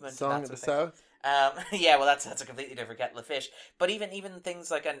of movement. Song of the South. Yeah, well, that's a completely different kettle of fish. But even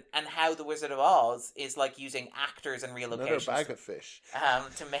things like and how the Wizard of Oz is like using actors and real locations. Another bag of fish.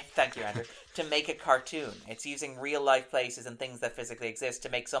 Thank you, Andrew. To make a cartoon, it's using real life places and things that physically exist to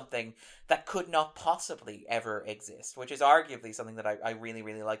make something that could not possibly ever exist, which is arguably something that I really,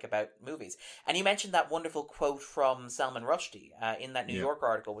 really like about movies. And you mentioned that wonderful quote from Salman Rushdie in that New York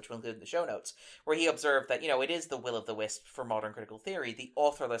article, which we'll include in the show notes, where he observed that it is the will of the wisp for modern critical theory, the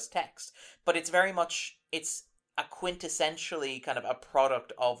authorless text, but it's very much it's a quintessentially kind of a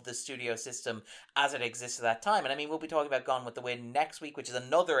product of the studio system as it exists at that time. And I mean, we'll be talking about Gone with the Wind next week, which is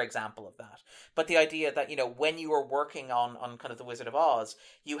another example of that. But the idea that, when you were working on kind of The Wizard of Oz,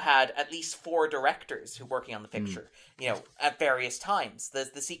 you had at least 4 directors who were working on the picture, at various times.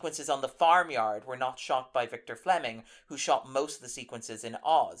 The sequences on the farmyard were not shot by Victor Fleming, who shot most of the sequences in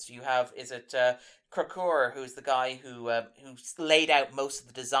Oz. You have, Cukor, who's the guy who laid out most of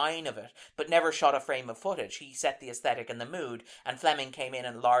the design of it, but never shot a frame of footage. He set the aesthetic and the mood, and Fleming came in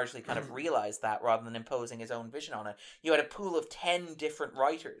and largely kind of realized that rather than imposing his own vision on it. You had a pool of 10 different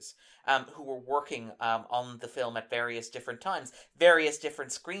writers who were working on the film at various different times, various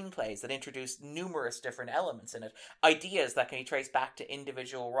different screenplays that introduced numerous different elements in it, ideas that can be traced back to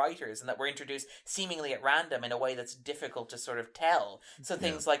individual writers and that were introduced seemingly at random in a way that's difficult to sort of tell. So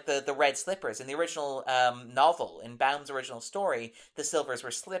things like the red slippers in the original novel, in Baum's original story, the silvers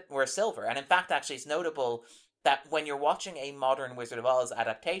were silver. And in fact, actually, it's notable that when you're watching a modern Wizard of Oz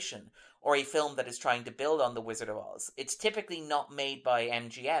adaptation, or a film that is trying to build on the Wizard of Oz, it's typically not made by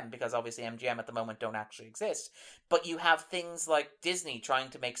MGM, because obviously MGM at the moment don't actually exist. But you have things like Disney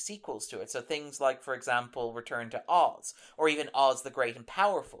trying to make sequels to it. So things like, for example, Return to Oz, or even Oz the Great and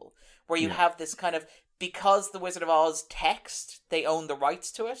Powerful, where you have this kind of, because the Wizard of Oz text, they own the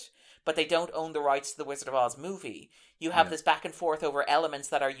rights to it, but they don't own the rights to the Wizard of Oz movie. You have this back and forth over elements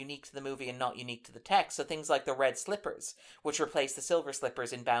that are unique to the movie and not unique to the text. So things like the red slippers, which replace the silver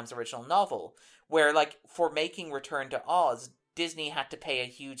slippers in Baum's original novel, where, like, for making Return to Oz, Disney had to pay a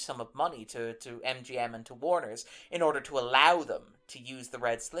huge sum of money to MGM and to Warner's in order to allow them to use the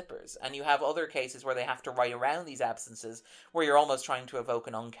red slippers. And you have other cases where they have to write around these absences, where you're almost trying to evoke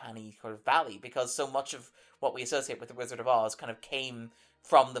an uncanny sort of valley, because so much of what we associate with the Wizard of Oz kind of came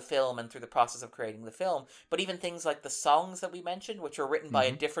from the film and through the process of creating the film. But even things like the songs that we mentioned, which were written by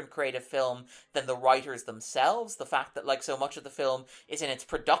a different creative film than the writers themselves, the fact that like so much of the film is in its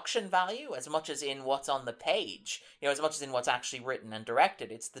production value as much as in what's on the page, as much as in what's actually written and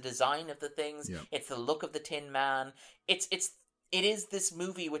directed. It's the design of the things, it's the look of the Tin Man, it is this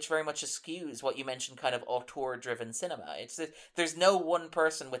movie which very much eschews what you mentioned, kind of auteur-driven cinema. There's no one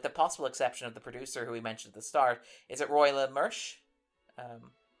person, with the possible exception of the producer who we mentioned at the start. Is it Roy LaMerche?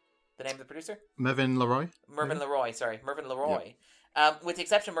 The name of the producer? Mervyn LeRoy. Mervyn LeRoy. With the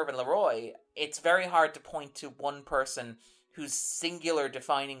exception of Mervyn LeRoy, it's very hard to point to one person whose singular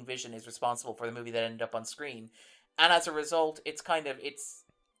defining vision is responsible for the movie that ended up on screen. And as a result, it's kind of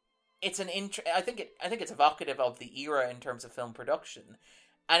I think it's evocative of the era in terms of film production,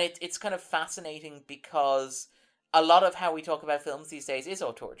 and it's kind of fascinating because a lot of how we talk about films these days is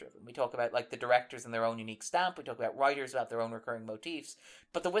auteur-driven. We talk about like the directors and their own unique stamp. We talk about writers about their own recurring motifs.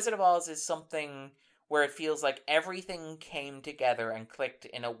 But The Wizard of Oz is something where it feels like everything came together and clicked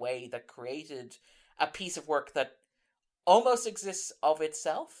in a way that created a piece of work that almost exists of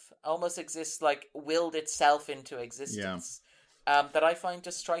itself, almost exists, like willed itself into existence. That I find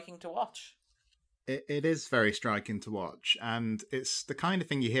just striking to watch. It is very striking to watch, and it's the kind of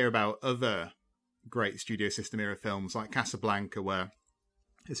thing you hear about other great studio system era films like Casablanca, where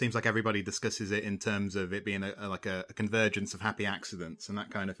it seems like everybody discusses it in terms of it being a convergence of happy accidents and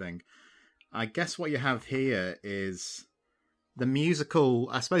that kind of thing. I guess what you have here is the musical,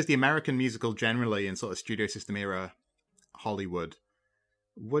 I suppose the American musical generally in sort of studio system era Hollywood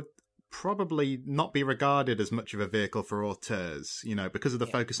would probably not be regarded as much of a vehicle for auteurs, because of the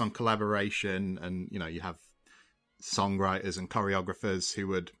focus on collaboration, and you have songwriters and choreographers who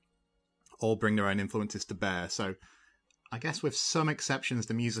would all bring their own influences to bear. So I guess with some exceptions,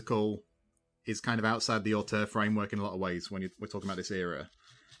 the musical is kind of outside the auteur framework in a lot of ways when we're talking about this era.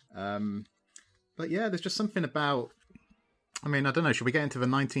 But yeah, there's just something about, I don't know, should we get into the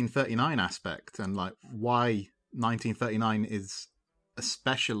 1939 aspect and like why 1939 is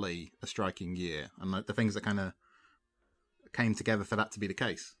especially a striking year and like the things that kind of came together for that to be the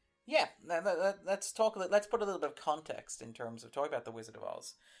case? Yeah, let's talk. Let's put a little bit of context in terms of talking about The Wizard of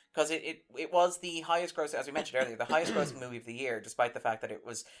Oz, because it was the highest grossing, as we mentioned earlier, the highest grossing movie of the year, despite the fact that it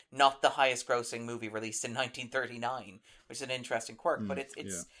was not the highest grossing movie released in 1939, which is an interesting quirk. But it's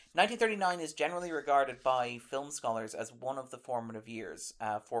 1939 is generally regarded by film scholars as one of the formative years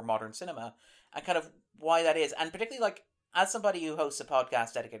for modern cinema, and kind of why that is, and particularly like as somebody who hosts a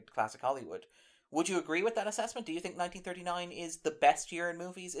podcast dedicated to classic Hollywood. Would you agree with that assessment? Do you think 1939 is the best year in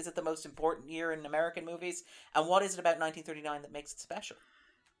movies? Is it the most important year in American movies? And what is it about 1939 that makes it special?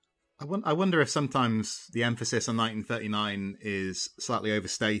 I wonder if sometimes the emphasis on 1939 is slightly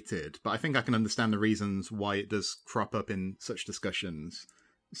overstated, but I think I can understand the reasons why it does crop up in such discussions.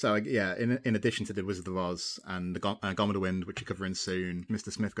 So, yeah, in addition to The Wizard of Oz and Gone with the Wind, which you're covering soon, Mr.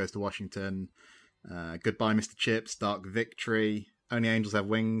 Smith Goes to Washington, Goodbye, Mr. Chips, Dark Victory, Only Angels Have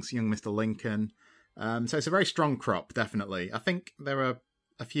Wings, Young Mr. Lincoln. So it's a very strong crop, definitely. I think there are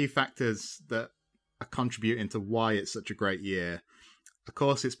a few factors that are contributing to why it's such a great year. Of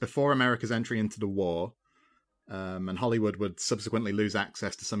course, it's before America's entry into the war, and Hollywood would subsequently lose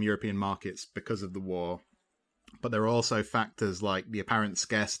access to some European markets because of the war. But there are also factors like the apparent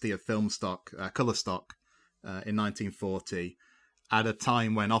scarcity of film stock, colour stock, in 1940, at a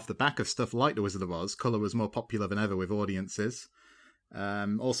time when, off the back of stuff like The Wizard of Oz, colour was more popular than ever with audiences.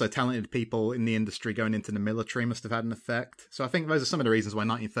 Also, talented people in the industry going into the military must have had an effect. So I think those are some of the reasons why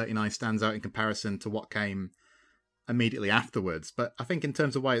 1939 stands out in comparison to what came immediately afterwards. But I think in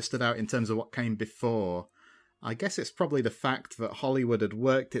terms of why it stood out in terms of what came before, I guess it's probably the fact that Hollywood had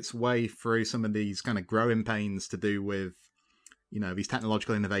worked its way through some of these kind of growing pains to do with, these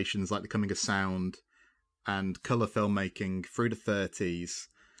technological innovations like the coming of sound and colour filmmaking through the 30s.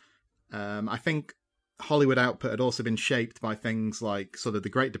 I think Hollywood output had also been shaped by things like sort of the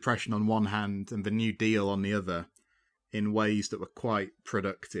Great Depression on one hand and the New Deal on the other in ways that were quite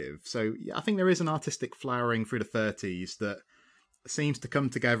productive. So yeah, I think there is an artistic flowering through the 30s that seems to come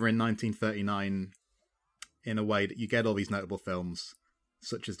together in 1939 in a way that you get all these notable films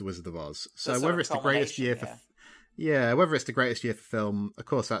such as The Wizard of Oz. So whether it's the greatest year for whether it's the greatest year for film, of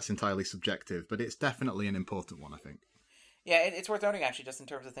course that's entirely subjective, but it's definitely an important one, I think. Yeah, it's worth noting, actually, just in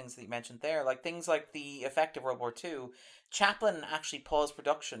terms of things that you mentioned there, like things like the effect of World War II. Chaplin actually paused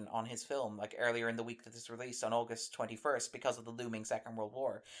production on his film, like earlier in the week that this released, on August 21st, because of the looming Second World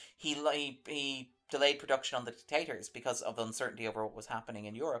War. He delayed production on The Dictators because of the uncertainty over what was happening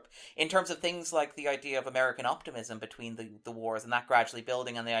in Europe. In terms of things like the idea of American optimism between the wars and that gradually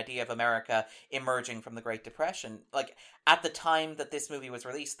building, and the idea of America emerging from the Great Depression, like at the time that this movie was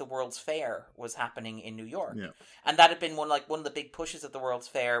released, the World's Fair was happening in New York. Yeah. And that had been one of the big pushes of the World's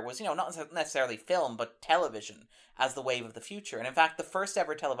Fair was, not necessarily film, but television as the wave of the future. And in fact, the first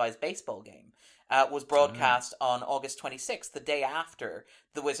ever televised baseball game was broadcast on August 26th, the day after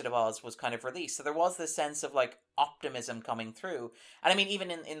The Wizard of Oz was kind of released. So there was this sense of like optimism coming through. And I mean,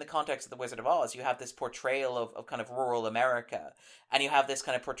 even in the context of The Wizard of Oz, you have this portrayal of kind of rural America, and you have this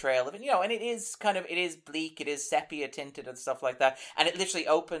kind of portrayal of, and it is bleak, it is sepia tinted and stuff like that. And it literally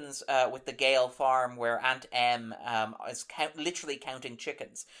opens with the Gale farm where Aunt Em is literally counting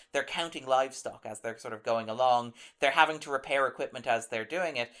chickens. They're counting livestock as they're sort of going along. They're having to repair equipment as they're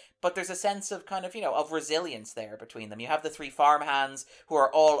doing it. But there's a sense of kind of, of resilience there between them. You have the three farmhands who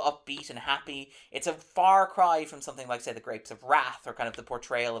are all upbeat and happy. It's a far cry from something like, say, The Grapes of Wrath, or kind of the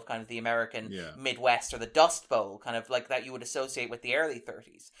portrayal of kind of the American Midwest, or the Dust Bowl, kind of like that you would associate with the early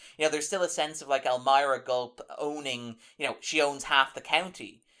 30s. There's still a sense of like Elmira Gulp owning, she owns half the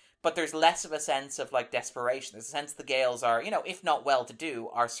county. But there's less of a sense of like desperation. There's a sense the Gales are, if not well-to-do,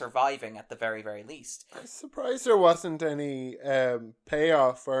 are surviving at the very, very least. I'm surprised there wasn't any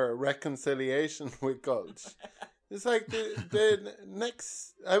payoff or reconciliation with Gulch. It's like the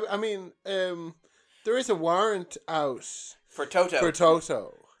next... I mean, there is a warrant out... For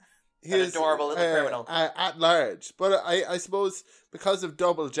Toto. He's an adorable little criminal. At large. But I suppose because of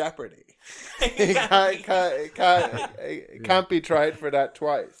double jeopardy, he can't be tried for that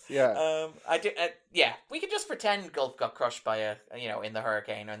twice. Yeah. We could just pretend Gulf got crushed by in the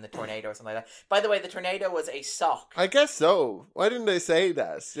hurricane or in the tornado or something like that. By the way, the tornado was a sock. I guess so. Why didn't they say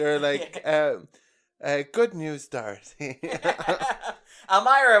that? You're like, good news, Dorothy.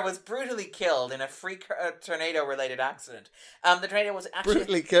 Elmira was brutally killed in a freak tornado-related accident. The tornado was actually...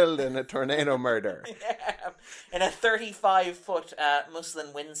 Brutally killed in a tornado murder. In a 35-foot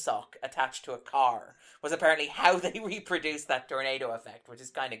muslin windsock attached to a car was apparently how they reproduced that tornado effect, which is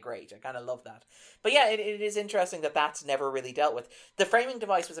kind of great. I kind of love that. But yeah, it is interesting that that's never really dealt with. The framing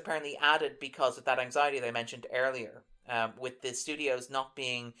device was apparently added because of that anxiety they mentioned earlier. with the studios not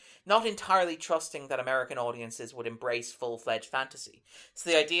entirely trusting that American audiences would embrace full-fledged fantasy. So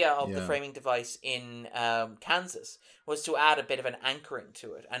the idea of the framing device in Kansas was to add a bit of an anchoring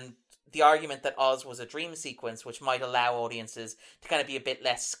to it, and the argument that Oz was a dream sequence, which might allow audiences to kind of be a bit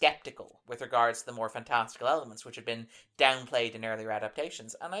less skeptical with regards to the more fantastical elements, which had been downplayed in earlier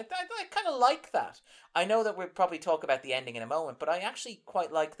adaptations. And I kind of like that. I know that we'll probably talk about the ending in a moment, but I actually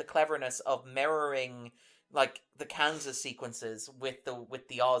quite like the cleverness of mirroring like the Kansas sequences with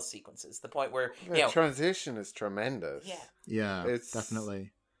the Oz sequences. The point where the transition is tremendous. Yeah, it's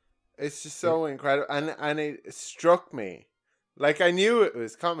definitely. It's just so incredible, and it struck me. Like, I knew it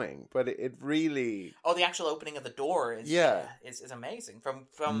was coming, but it really... Oh, the actual opening of the door is amazing.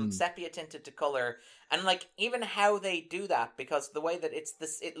 From sepia tinted to colour. And, like, even how they do that, because the way that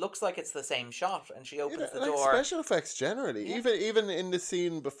it looks like it's the same shot, and she opens the door. Special effects generally, even in the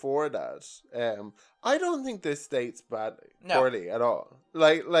scene before that, I don't think this dates poorly at all.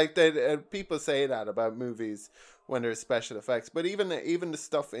 Like people say that about movies when there's special effects, but even the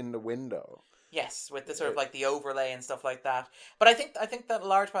stuff in the window... Yes, with the sort of like the overlay and stuff like that. But I think that a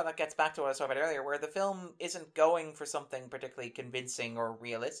large part of that gets back to what I was talking about earlier, where the film isn't going for something particularly convincing or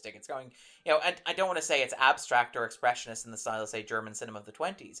realistic. It's going, I don't want to say it's abstract or expressionist in the style of, say, German cinema of the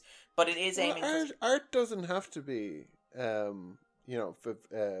 20s, but it is aiming art doesn't have to be,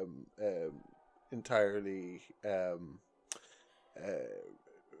 entirely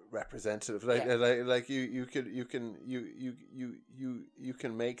representative. Like you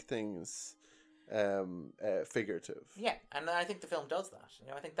can make things figurative. Yeah, and I think the film does that.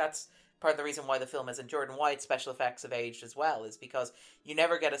 I think that's part of the reason why the film has endured and why its special effects have aged as well, is because you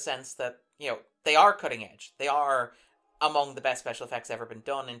never get a sense that, they are cutting edge. They are among the best special effects ever been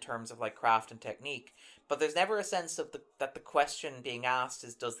done in terms of like craft and technique. But there's never a sense of that the question being asked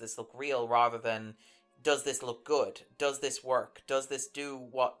is, does this look real, rather than, does this look good? Does this work? Does this do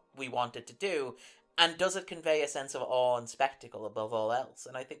what we want it to do? And does it convey a sense of awe and spectacle above all else?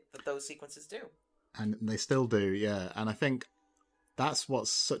 And I think that those sequences do. And they still do, yeah. And I think that's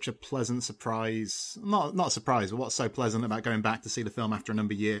what's such a pleasant surprise. Not a surprise, but what's so pleasant about going back to see the film after a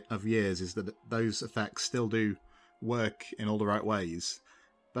number of years is that those effects still do work in all the right ways.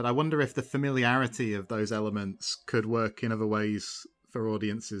 But I wonder if the familiarity of those elements could work in other ways for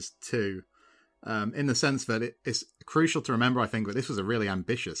audiences too. In the sense that it's crucial to remember, I think, that this was a really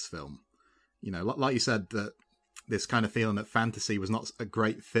ambitious film. Like you said, that this kind of feeling that fantasy was not a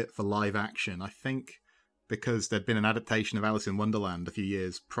great fit for live action. I think because there'd been an adaptation of Alice in Wonderland a few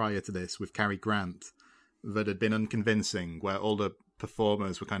years prior to this with Cary Grant that had been unconvincing, where all the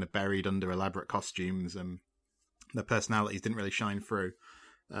performers were kind of buried under elaborate costumes and their personalities didn't really shine through.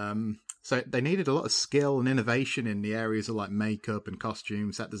 So they needed a lot of skill and innovation in the areas of like makeup and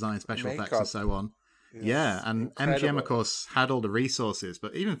costume, set design, special effects and so on. Yeah, and incredible. MGM, of course, had all the resources,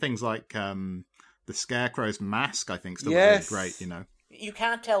 but even things like the Scarecrow's mask, I think, still really great, You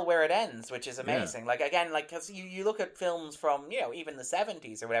can't tell where it ends, which is amazing. Yeah. Because you look at films from, even the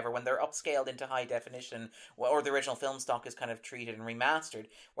 70s or whatever, when they're upscaled into high definition, or the original film stock is kind of treated and remastered,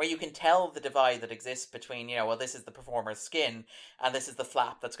 where you can tell the divide that exists between, this is the performer's skin, and this is the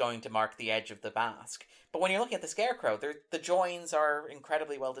flap that's going to mark the edge of the mask. But when you're looking at the Scarecrow, the joins are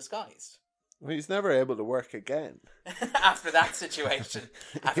incredibly well disguised. Well, he's never able to work again. After that situation.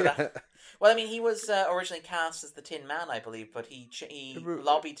 That. Well, I mean, he was originally cast as the Tin Man, I believe, but he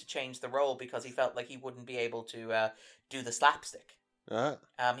lobbied to change the role because he felt like he wouldn't be able to do the slapstick.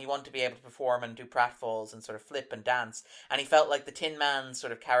 He wanted to be able to perform and do pratfalls and sort of flip and dance, and he felt like the Tin Man's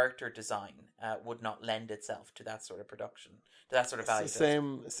sort of character design would not lend itself to that sort of production, to that sort of value. It's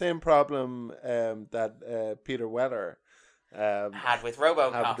the same problem that Peter Weller had with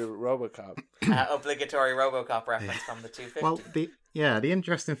RoboCop. Obligatory RoboCop reference from the 250. Well, the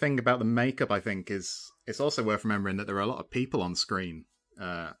interesting thing about the makeup, I think, is it's also worth remembering that there are a lot of people on screen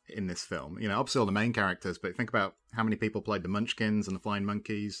in this film. Obviously all the main characters, but think about how many people played the Munchkins and the Flying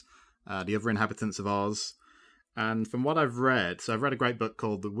Monkeys, the other inhabitants of Oz. And from what I've read, so I've read a great book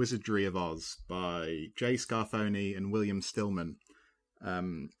called The Wizardry of Oz by Jay Scarfoni and William Stillman,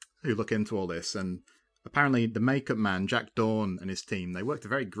 who look into all this. And apparently the makeup man, Jack Dawn, and his team, they worked a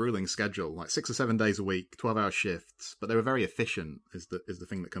very grueling schedule, like 6 or 7 days a week, 12-hour shifts, but they were very efficient, is the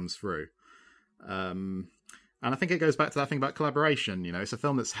thing that comes through. And I think it goes back to that thing about collaboration. It's a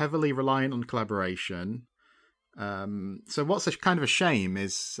film that's heavily reliant on collaboration. So what's kind of a shame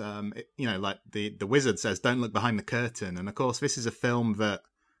is, like the wizard says, don't look behind the curtain. And of course, this is a film that,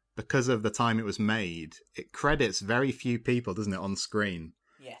 because of the time it was made, it credits very few people, doesn't it, on screen?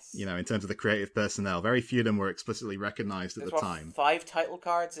 Yes. You know, in terms of the creative personnel, very few of them were explicitly recognised at the time. 5 title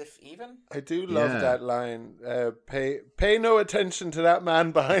cards, if even. I do love that line. Pay no attention to that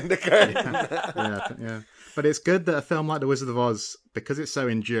man behind the curtain. yeah. But it's good that a film like The Wizard of Oz, because it's so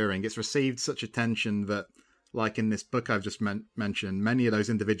enduring, it's received such attention that, like in this book I've just mentioned, many of those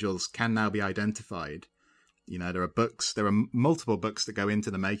individuals can now be identified. You know, there are multiple books that go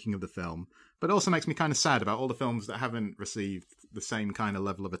into the making of the film, but it also makes me kind of sad about all the films that haven't received the same kind of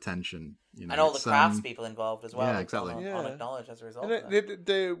level of attention. You know, and all the craftspeople involved as well. Yeah, exactly. Unacknowledged as a result of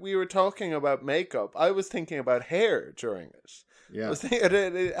that. We were talking about makeup. I was thinking about hair during it. Yeah.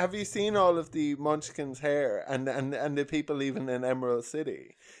 Have you seen all of the Munchkins' hair and the people even in Emerald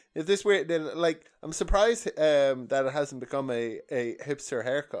City? Is this weird? Like, I'm surprised that it hasn't become a hipster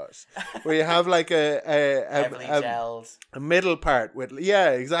haircut, where you have like a middle part with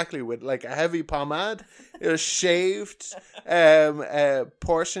with like a heavy pomade, shaved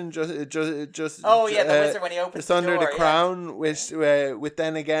portion just the wizard when he opens just under the crown, with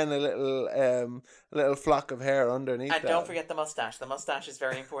then again a little flock of hair underneath. And don't forget the mustache. The mustache is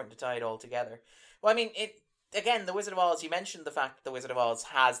very important to tie it all together. Well, I mean, again, The Wizard of Oz, you mentioned the fact that The Wizard of Oz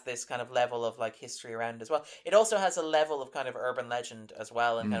has this kind of level of like history around it as well. It also has a level of kind of urban legend as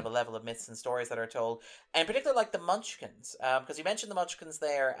well, and kind of a level of myths and stories that are told. And in particular, like the Munchkins, because you mentioned the Munchkins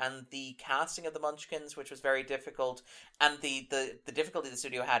there, and the casting of the Munchkins, which was very difficult, and the difficulty the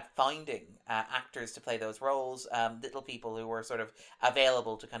studio had finding actors to play those roles, little people who were sort of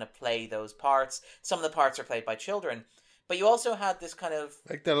available to kind of play those parts. Some of the parts are played by children. But you also had this kind of...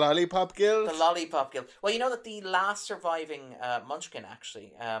 Like the Lollipop Guild? The Lollipop Guild. Well, you know that the last surviving Munchkin,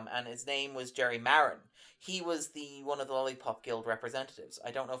 actually, and his name was Jerry Marin, he was one of the Lollipop Guild representatives.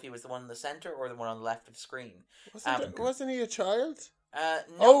 I don't know if he was the one in the centre or the one on the left of the screen. Wasn't he a child? No.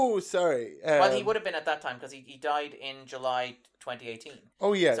 Oh, sorry. Well, he would have been at that time, because he died in July 2018.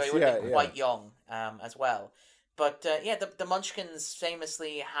 Oh, yes. So he would have been quite young as well. But the Munchkins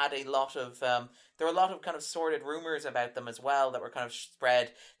famously had a lot of... there were a lot of kind of sordid rumours about them as well that were kind of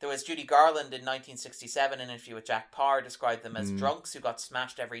spread. There was Judy Garland in 1967 in an interview with Jack Parr described them as drunks who got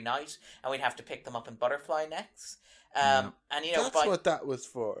smashed every night, and we'd have to pick them up in butterfly nets. And that's what that was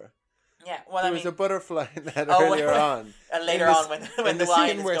for. Yeah, well, there was a butterfly net earlier on. And later on, when the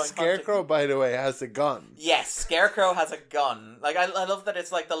lion scene where Scarecrow, by the way, has a gun. Yes, Scarecrow has a gun. Like, I love that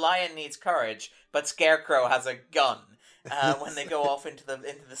it's like the lion needs courage, but Scarecrow has a gun when they go off into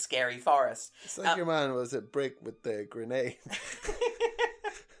the scary forest. It's like your man was a brick with the grenade. in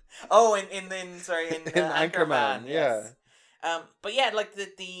Anchorman, yes. But yeah, like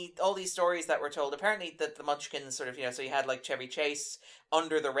the all these stories that were told, apparently that the Munchkins sort of, so you had like Chevy Chase,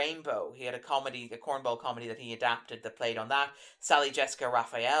 Under the Rainbow. He had a cornball comedy that he adapted that played on that. Sally Jessica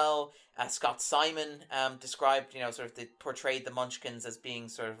Raphael, Scott Simon described, portrayed the Munchkins as being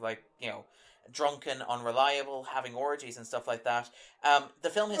sort of like, drunken, unreliable, having orgies and stuff like that. The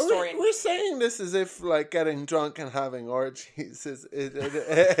film historian... We're saying this as if like getting drunk and having orgies is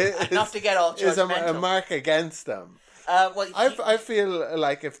not to get all judgmental. Is a mark against them. I feel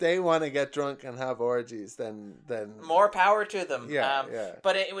like if they want to get drunk and have orgies, then more power to them. Yeah.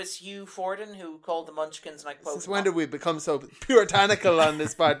 But it was Hugh Forden who called the Munchkins, and I quote, "Since when did we become so puritanical on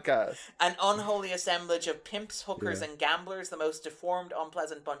this podcast? An unholy assemblage of pimps, hookers, and gamblers, the most deformed,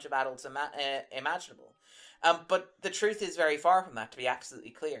 unpleasant bunch of adults imaginable." But the truth is very far from that, to be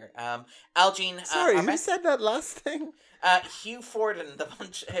absolutely clear. Algene... Sorry, who said that last thing? Hugh Forden, the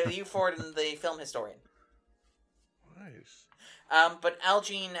film historian. But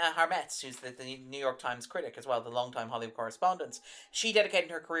Algene Harmetz, who's the New York Times critic as well, the longtime Hollywood correspondent, she dedicated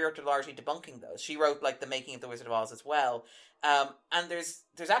her career to largely debunking those. She wrote like The Making of the Wizard of Oz as well. And there's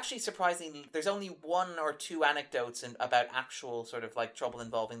actually surprisingly, there's only 1 or 2 anecdotes about actual sort of like trouble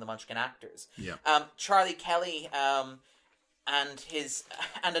involving the Munchkin actors. Yeah. Charlie Kelly and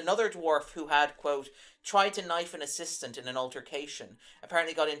another dwarf who had, quote, tried to knife an assistant in an altercation,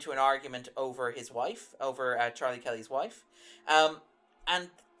 apparently got into an argument over his wife, over Charlie Kelly's wife. And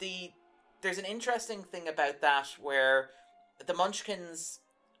there's an interesting thing about that where the Munchkins,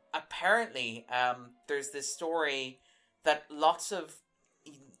 apparently, there's this story that lots of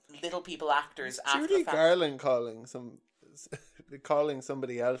little people actors after Judy the fact... Garland calling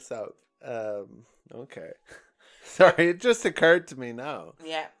somebody else out. Okay. Sorry, it just occurred to me now.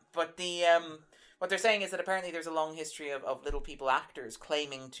 Yeah, but what they're saying is that apparently there's a long history of little people actors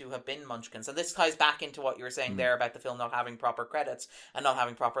claiming to have been Munchkins, and this ties back into what you were saying there about the film not having proper credits and not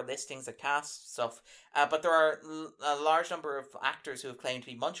having proper listings of cast stuff. But there are a large number of actors who have claimed to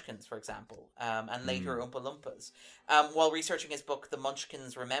be Munchkins, for example, and later Oompa Loompas. While researching his book, The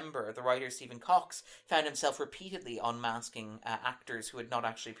Munchkins Remember, the writer Stephen Cox found himself repeatedly unmasking actors who had not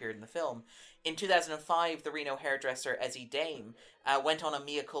actually appeared in the film. In 2005, the Reno hairdresser Ezzy Dame went on a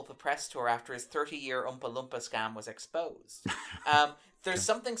mea culpa press tour after his 30-year Oompa Loompa scam was exposed. There's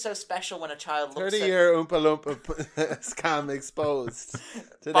something so special when a child looks 30-year Oompa Loompa scam exposed.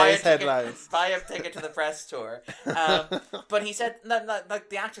 Today's headlines. Buy a ticket to the press tour. But he said,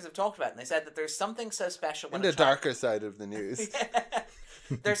 like the actors have talked about it, and they said that there's something so special when darker side of the news.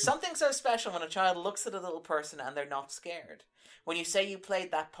 There's something so special when a child looks at a little person and they're not scared. When you say you played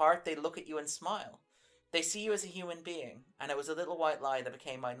that part, they look at you and smile. They see you as a human being, and it was a little white lie that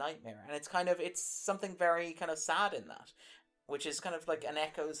became my nightmare. And it's something very kind of sad in that, which is kind of like an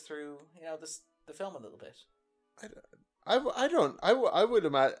echoes through, the film a little bit. I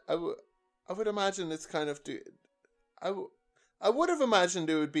would imagine it's kind of I would have imagined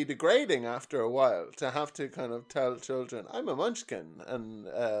it would be degrading after a while to have to kind of tell children I'm a Munchkin, and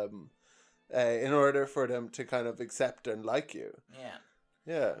in order for them to kind of accept and like you.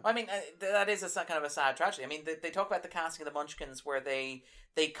 Yeah. I mean, that is kind of a sad tragedy. I mean, they talk about the casting of the Munchkins where they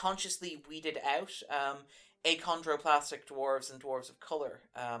consciously weeded out achondroplastic dwarves and dwarves of colour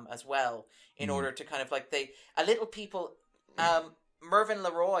as well, in order to kind of Mervyn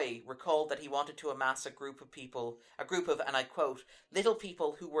LeRoy recalled that he wanted to amass a group of, and I quote, little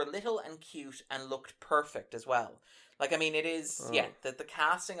people who were little and cute and looked perfect as well. Like, I mean, it is, the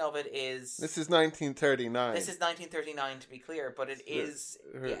casting of it is... This is 1939. This is 1939, to be clear, but it is,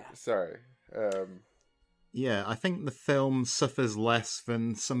 Sorry. Yeah, I think the film suffers less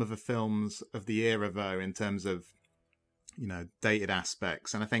than some of the films of the era, though, in terms of, dated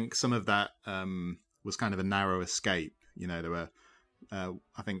aspects. And I think some of that was kind of a narrow escape. There were,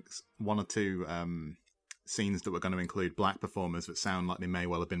 I think, one or two scenes that were going to include black performers that sound like they may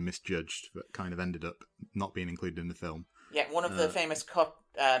well have been misjudged, but kind of ended up not being included in the film. Yeah, one of the famous cut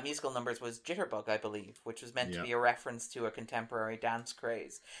musical numbers was Jitterbug, I believe, which was meant to be a reference to a contemporary dance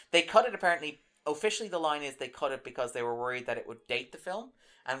craze. They cut it, apparently, officially the line is they cut it because they were worried that it would date the film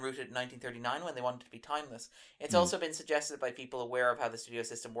and root it in 1939 when they wanted it to be timeless. It's also been suggested by people aware of how the studio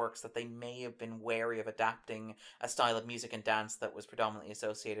system works that they may have been wary of adapting a style of music and dance that was predominantly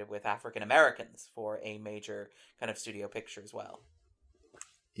associated with African Americans for a major kind of studio picture as well.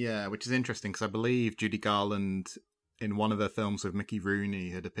 Yeah, which is interesting because I believe Judy Garland in one of her films with Mickey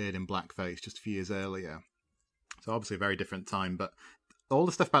Rooney had appeared in blackface just a few years earlier. So obviously a very different time, but all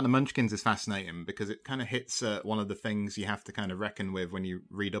the stuff about the Munchkins is fascinating because it kind of hits one of the things you have to kind of reckon with when you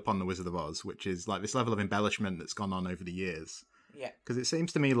read up on The Wizard of Oz, which is like this level of embellishment that's gone on over the years. Yeah. Because it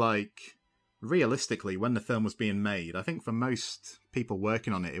seems to me like, realistically, when the film was being made, I think for most people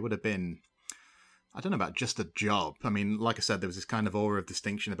working on it, it would have been, I don't know about just a job. I mean, like I said, there was this kind of aura of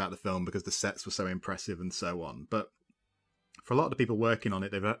distinction about the film because the sets were so impressive and so on. But for a lot of the people working on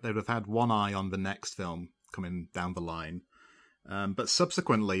it, they would have had one eye on the next film coming down the line. But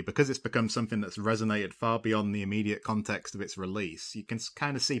subsequently, because it's become something that's resonated far beyond the immediate context of its release, you can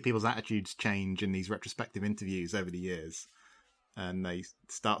kind of see people's attitudes change in these retrospective interviews over the years. And they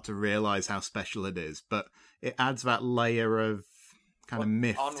start to realise how special it is. But it adds that layer of kind of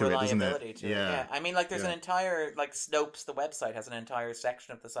myth to it, doesn't it? Yeah. I mean, like, there's an entire, like, Snopes, the website, has an entire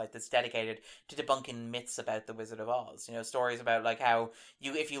section of the site that's dedicated to debunking myths about the Wizard of Oz. Stories about, like, how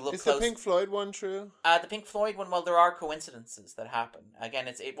if you look close... Is the Pink Floyd one true? The Pink Floyd one, well, there are coincidences that happen. Again,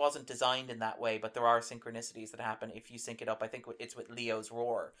 it wasn't designed in that way, but there are synchronicities that happen if you sync it up. I think it's with Leo's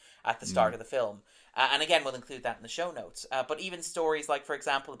roar at the start of the film. And again, we'll include that in the show notes. But even stories like, for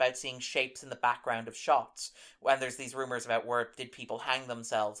example, about seeing shapes in the background of shots, when there's these rumours about where did people hang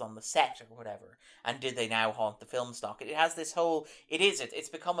themselves on the set or whatever, and did they now haunt the film stock? It has this whole... It's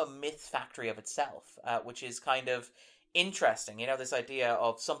become a myth factory of itself, which is kind of interesting. This idea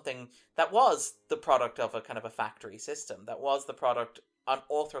of something that was the product of a kind of a factory system, that was the product on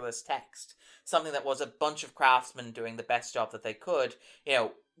authorless text, something that was a bunch of craftsmen doing the best job that they could,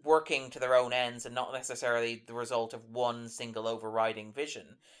 working to their own ends and not necessarily the result of one single overriding vision,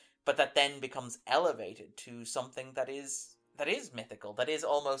 but that then becomes elevated to something that is mythical, that is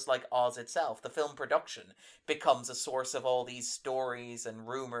almost like Oz itself. The film production becomes a source of all these stories and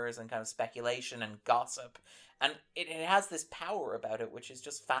rumors and kind of speculation and gossip. And it has this power about it, which is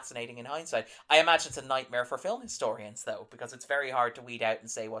just fascinating in hindsight. I imagine it's a nightmare for film historians, though, because it's very hard to weed out and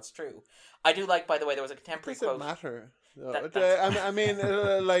say what's true. I do like, by the way, there was a contemporary quote... Does it matter?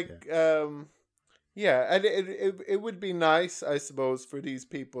 Yeah, and it would be nice, I suppose, for these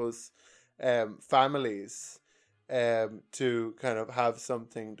people's families to kind of have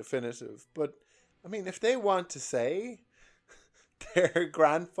something definitive. But I mean, if they want to say their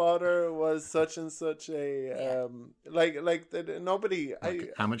grandfather was such and such a nobody.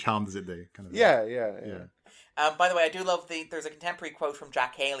 How much harm does it do? Kind of. Yeah. By the way, I do love there's a contemporary quote from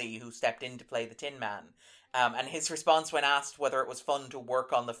Jack Haley, who stepped in to play the Tin Man. And his response when asked whether it was fun to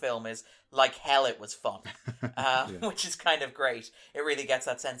work on the film is, like hell it was fun. Which is kind of great. It really gets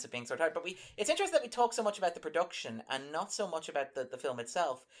that sense of being sort of hard. But it's interesting that we talk so much about the production and not so much about the film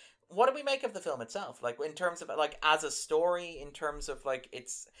itself. What do we make of the film itself? Like, in terms of, like, as a story, in terms of, like,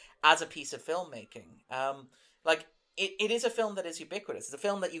 it's as a piece of filmmaking. It is a film that is ubiquitous. It's a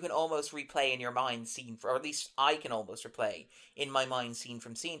film that you can almost replay in your mind scene, or at least I can almost replay in my mind scene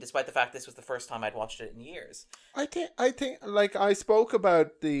from scene, despite the fact this was the first time I'd watched it in years. I think, like, I spoke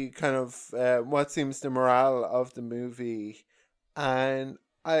about the kind of what seems the morale of the movie, and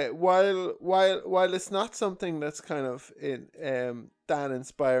while it's not something that's kind of that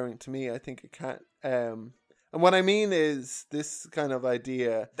inspiring to me, I think it can. And what I mean is this kind of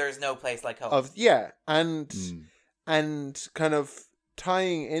idea. There's no place like home. And kind of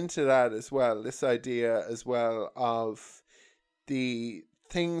tying into that as well, this idea as well of the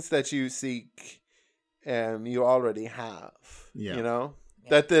things that you seek, you already have. Yeah. You know,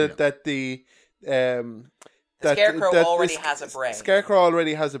 that the Scarecrow already has a brain. Scarecrow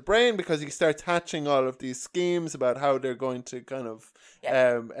already has a brain because he starts hatching all of these schemes about how they're going to kind of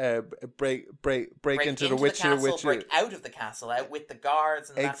break into the Witcher, break out of the castle, out with the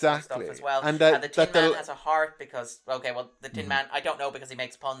guards and that sort of stuff as well. And the Tin Man has a heart because the Tin Man, I don't know, because he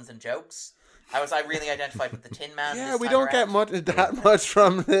makes puns and jokes. I really identified with the Tin Man. Yeah, we don't get that much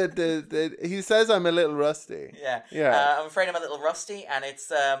from the he says I'm a little rusty. Yeah. I'm afraid I'm a little rusty, and it's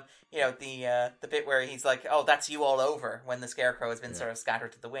the bit where he's like, "Oh, that's you all over," when the Scarecrow has been sort of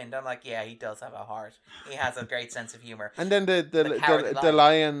scattered to the wind. I'm like, yeah, he does have a heart. He has a great sense of humor. And then the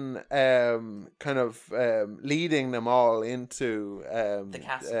lion kind of leading them all into the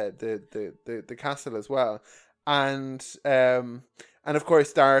castle, the castle as well, and of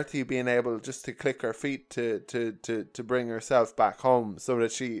course, Dorothy being able just to click her feet to bring herself back home, so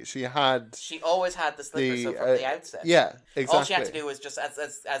that she always had the slippers from the outset. Yeah, exactly. All she had to do was just,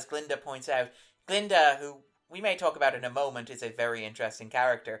 as Glinda points out, Glinda, who we may talk about in a moment, is a very interesting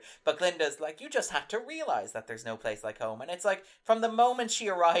character. But Glinda's like, you just had to realise that there's no place like home. And it's like, from the moment she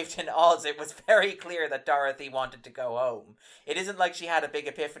arrived in Oz, it was very clear that Dorothy wanted to go home. It isn't like she had a big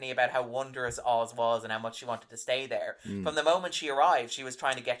epiphany about how wondrous Oz was and how much she wanted to stay there. From the moment she arrived, she was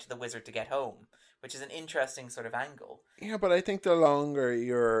trying to get to the wizard to get home, which is an interesting sort of angle. Yeah, but I think the longer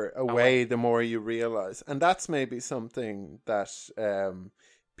you're away, the more you realise. And that's maybe something that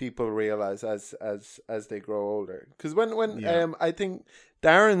people realize as they grow older, because when I think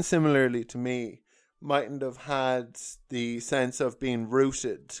Darren, similarly to me, mightn't have had the sense of being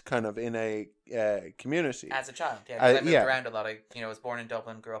rooted kind of in a community as a child. I moved around a lot. I was born in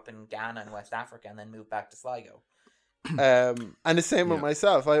Dublin, grew up in Ghana and West Africa, and then moved back to Sligo. And the same with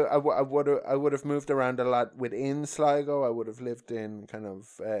myself. I would have moved around a lot within Sligo. I would have lived in kind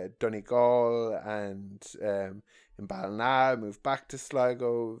of Donegal and in Ballina, moved back to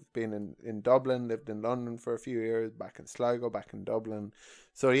Sligo, been in Dublin, lived in London for a few years, back in Sligo, back in Dublin.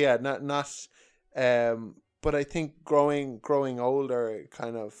 So yeah, not but I think growing older,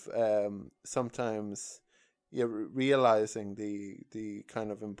 kind of sometimes realizing the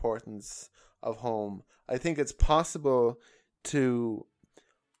kind of importance of home. I think it's possible to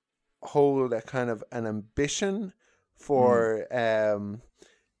hold a kind of an ambition for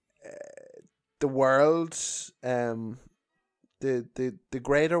the world, the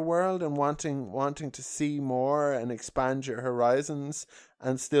greater world, and wanting to see more and expand your horizons,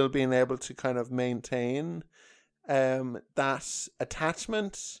 and still being able to kind of maintain that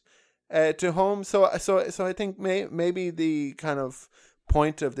attachment to home. So I think maybe the kind of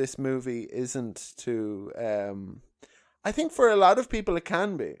point of this movie isn't to I think for a lot of people it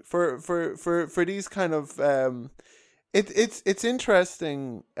can be for these kind of it's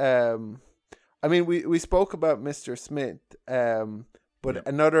interesting. I mean, we spoke about Mr. Smith, but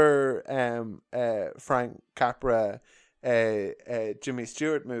another Frank Capra Jimmy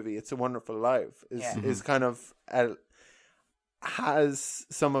Stewart movie, It's a Wonderful Life, is kind of has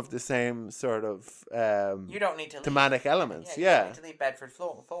some of the same sort of you don't need to thematic elements. You don't need to leave Bedford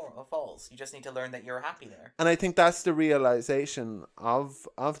Falls. You just need to learn that you're happy there. And I think that's the realization of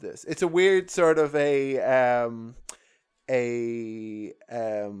this. It's a weird sort of a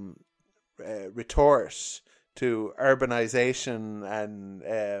retort to urbanization and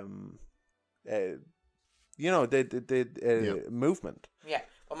movement. Yeah.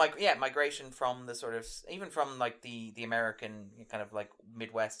 Well, migration from the sort of, even from like the American kind of like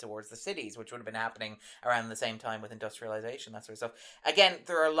Midwest towards the cities, which would have been happening around the same time with industrialization, that sort of stuff. Again,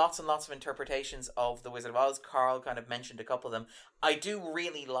 there are lots and lots of interpretations of The Wizard of Oz. Carl kind of mentioned a couple of them. I do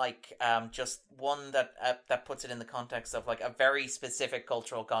really like just one that puts it in the context of like a very specific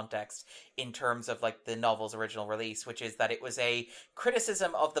cultural context in terms of like the novel's original release, which is that it was a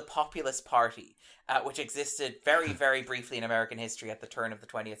criticism of the Populist Party, which existed very, very briefly in American history at the turn of the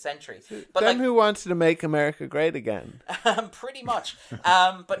 20th century. But them who wanted to make America great again. Pretty much.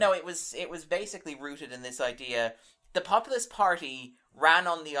 But no, it was basically rooted in this idea. The Populist Party ran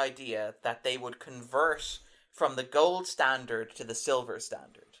on the idea that they would convert from the gold standard to the silver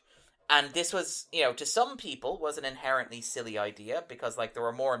standard. And this was, to some people was an inherently silly idea because like there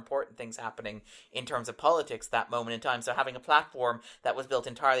were more important things happening in terms of politics that moment in time. So having a platform that was built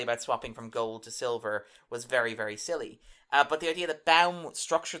entirely about swapping from gold to silver was very, very silly. But the idea that Baum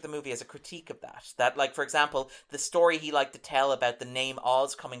structured the movie as a critique of that. That, like, for example, the story he liked to tell about the name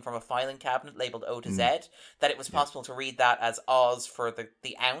Oz coming from a filing cabinet labelled O to Z, that it was possible to read that as Oz for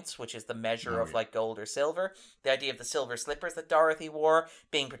the ounce, which is the measure of, like, gold or silver. The idea of the silver slippers that Dorothy wore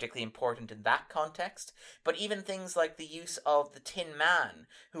being particularly important in that context. But even things like the use of the Tin Man,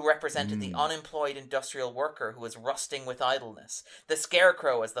 who represented the unemployed industrial worker who was rusting with idleness. The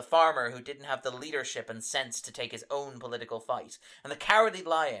Scarecrow as the farmer who didn't have the leadership and sense to take his own political fight, and the Cowardly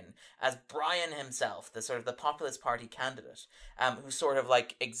Lion as Brian himself, the sort of the Populist Party candidate, who sort of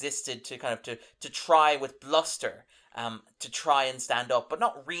like existed to kind of to try with bluster, to try and stand up, but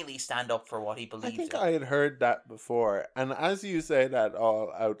not really stand up for what he believed. I think in. I had heard that before, and as you say that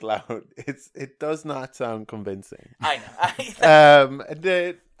all out loud, it does not sound convincing. I know.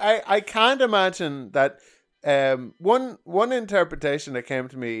 I can't imagine that. One interpretation that came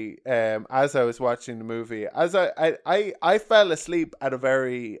to me as I was watching the movie, as I fell asleep at a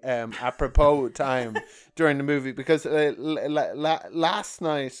very apropos time during the movie because last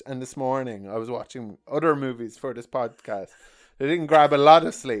night and this morning I was watching other movies for this podcast. I didn't grab a lot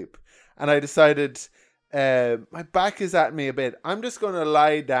of sleep, and I decided my back is at me a bit. I'm just going to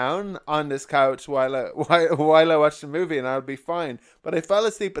lie down on this couch while I watch the movie, and I'll be fine. But I fell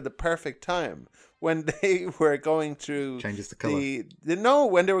asleep at the perfect time. When they were going through changes the color.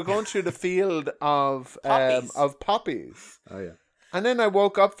 When they were going through the field of poppies. Oh yeah. And then I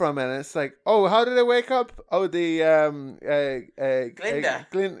woke up from it, and it's like, oh, how did I wake up? Oh, Glinda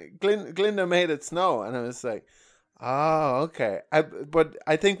made it snow, and I was like, oh, okay. But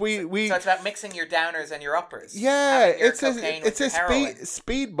I think we so it's about mixing your downers and your uppers. Yeah, it's a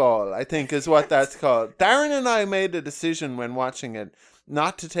speedball, I think is what that's called. Darren and I made a decision when watching it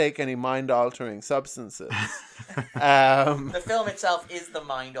not to take any mind-altering substances. The film itself is the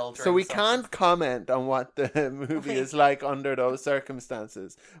mind-altering so we substance. can't comment on what the movie is like under those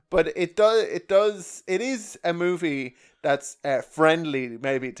circumstances. But it is a movie that's friendly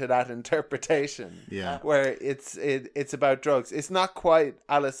maybe to that interpretation. Yeah. Where it's about drugs. It's not quite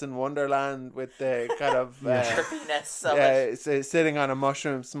Alice in Wonderland with the kind of trippiness of it. Sitting on a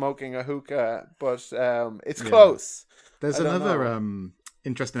mushroom smoking a hookah, but it's close. There's another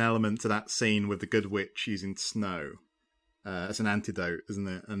interesting element to that scene with the Good Witch using snow as an antidote, isn't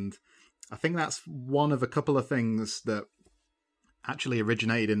it? And I think that's one of a couple of things that actually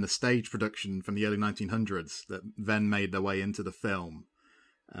originated in the stage production from the early 1900s that then made their way into the film.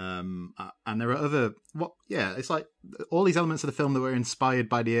 And there are it's like all these elements of the film that were inspired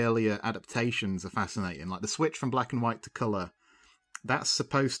by the earlier adaptations are fascinating. Like the switch from black and white to colour. That's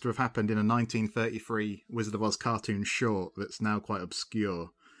supposed to have happened in a 1933 Wizard of Oz cartoon short that's now quite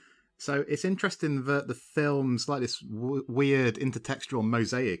obscure. So it's interesting that the film's like this weird intertextual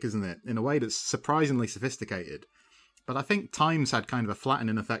mosaic, isn't it? In a way that's surprisingly sophisticated. But I think Times had kind of a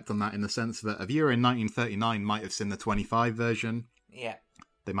flattening effect on that in the sense that a viewer in 1939 might have seen the 25 version. Yeah.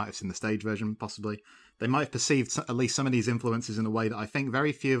 They might have seen the stage version, possibly. They might have perceived at least some of these influences in a way that I think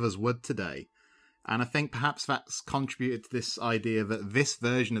very few of us would today. And I think perhaps that's contributed to this idea that this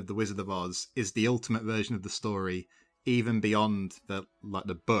version of The Wizard of Oz is the ultimate version of the story, even beyond the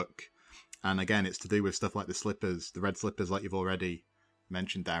book. And again, it's to do with stuff like the slippers, the red slippers, like you've already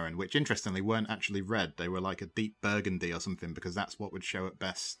mentioned, Darren, which interestingly weren't actually red. They were like a deep burgundy or something, because that's what would show at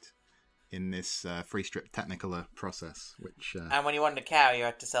best in this free strip Technicolor process. Which and when you wanted a cow, you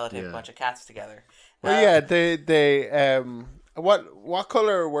had to sellotape a bunch of cats together. Well, yeah, they What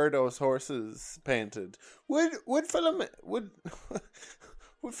color were those horses painted? Would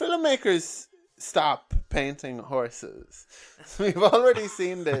filmmakers stop painting horses? We've already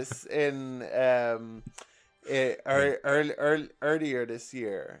seen this in Earlier this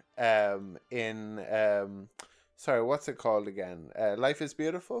year, sorry, what's it called again? Life is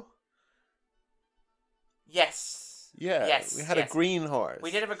Beautiful? Yes. Yeah, yes, we had a green horse. We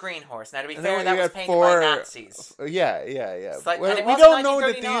did have a green horse. Now, to be And fair, then that was painted by Nazis. Yeah. Like, well, we don't know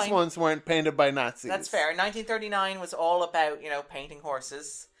that these ones weren't painted by Nazis. That's fair. 1939 was all about, painting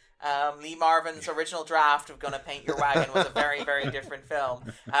horses. Lee Marvin's original draft of Gonna Paint Your Wagon was a very, very different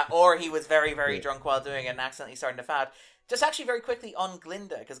film. Or he was very, very drunk while doing it and accidentally starting to fad. Just actually very quickly on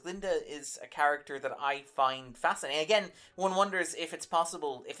Glinda, because Glinda is a character that I find fascinating. Again, one wonders if it's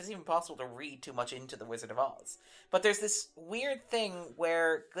even possible to read too much into The Wizard of Oz. But there's this weird thing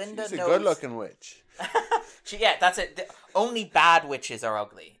where Glinda She's a good-looking witch. That's it. Only bad witches are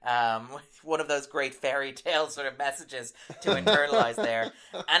ugly. One of those great fairy tale sort of messages to internalize there.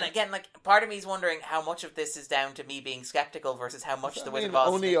 And again, like, part of me is wondering how much of this is down to me being skeptical versus how much The Wizard of Oz...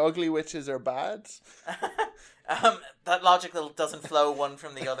 Only ugly witches are bad? That logic doesn't flow one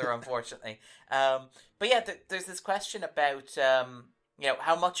from the other, unfortunately. But yeah, there's this question about...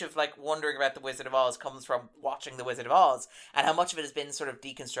 how much of, like, wondering about The Wizard of Oz comes from watching The Wizard of Oz, and how much of it has been sort of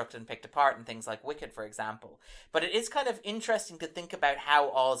deconstructed and picked apart in things like Wicked, for example. But it is kind of interesting to think about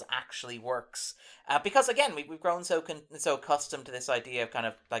how Oz actually works. Because, again, we've grown so accustomed to this idea of kind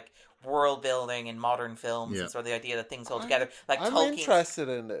of, like, world building in modern films, and sort of the idea that things hold together. Like, I'm interested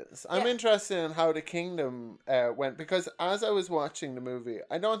in this. I'm interested in how the kingdom went, because as I was watching the movie,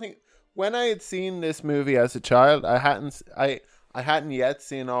 I don't think... When I had seen this movie as a child, I hadn't yet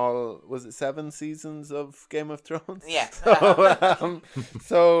seen all, was it 7 seasons of Game of Thrones? Yeah.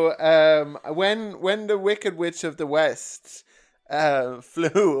 When the Wicked Witch of the West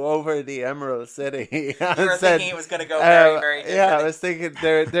flew over the Emerald City, you were thinking it was going to go very, very differently. Yeah, I was thinking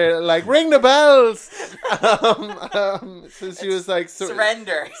they're like, ring the bells. So she was like,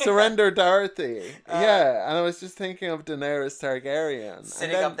 surrender, Dorothy. Yeah, and I was just thinking of Daenerys Targaryen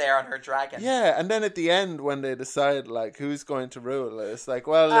sitting up there on her dragon. Yeah, and then at the end when they decide like who's going to rule, it's like,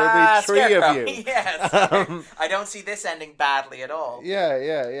 well, there'll be 3 of you. Yes, I don't see this ending badly at all.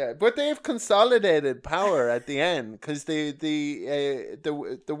 Yeah. But they've consolidated power at the end, because the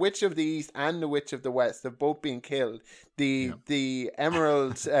Witch of the East and the Witch of the West have both been killed. The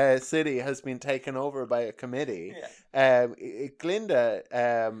Emerald City has been taken over by a committee. Yeah. Glinda,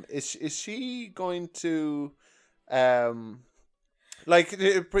 is she going to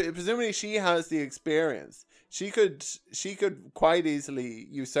presumably she has the experience. She could quite easily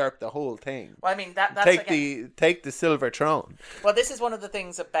usurp the whole thing. Well, I mean that's take the silver throne. Well, this is one of the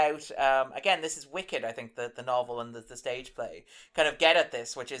things about again, this is Wicked. I think the novel and the stage play kind of get at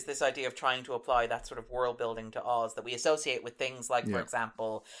this, which is this idea of trying to apply that sort of world building to Oz that we associate with things like, for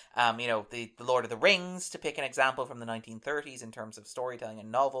example, the Lord of the Rings, to pick an example from the 1930s in terms of storytelling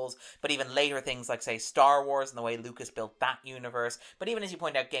and novels, but even later things like, say, Star Wars and the way Lucas built that universe. But even as you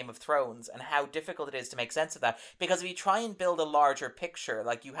point out, Game of Thrones, and how difficult it is to make sense of that, because if you try and build a larger picture,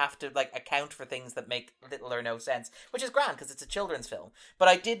 like, you have to like account for things that make little or no sense, which is grand because it's a children's film. But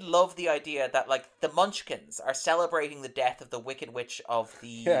I did love the idea that, like, the Munchkins are celebrating the death of the Wicked Witch of the...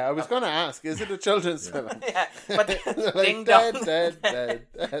 Yeah, I was going to ask, is it a children's film? Yeah, but ding dong, dead,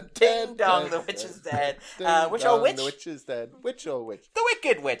 ding dong, the witch is dead. Which old witch? The witch is dead. Which old witch? The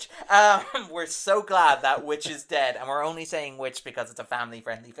Wicked Witch. We're so glad that witch is dead, and we're only saying witch because it's a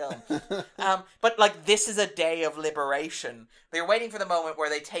family-friendly film. But, like, this is a day of liberation. They're waiting for the moment where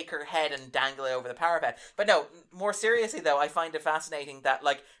they take her head and dangle it over the parapet. But no, more seriously though, I find it fascinating that,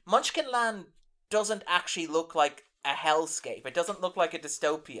 like, Munchkinland doesn't actually look like a hellscape. It doesn't look like a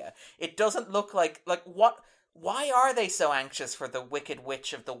dystopia. It doesn't look like what... Why are they so anxious for the Wicked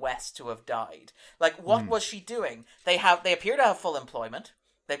Witch of the West to have died? Like, what was she doing? They appear to have full employment.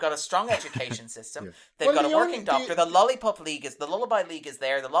 They've got a strong education system. They've got a working doctor. The Lullaby League is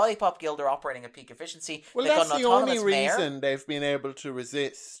there. The Lollipop Guild are operating at peak efficiency. Well, They've that's got an the only autonomous mayor. reason they've been able to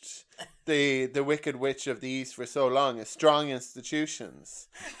resist the Wicked Witch of the East for so long, is strong institutions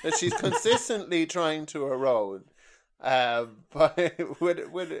that she's consistently trying to erode. But with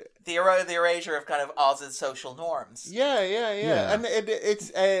the erasure of kind of Oz's social norms. Yeah. And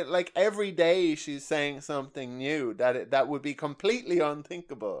it's like every day she's saying something new that would be completely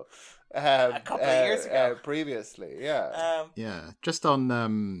unthinkable a couple of years ago previously. Just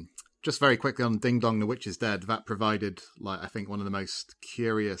on just very quickly on Ding Dong the Witch is Dead, that provided, like, I think one of the most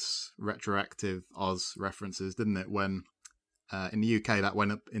curious retroactive Oz references, didn't it, when in the UK that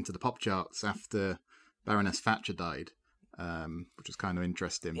went up into the pop charts after Baroness Thatcher died, which was kind of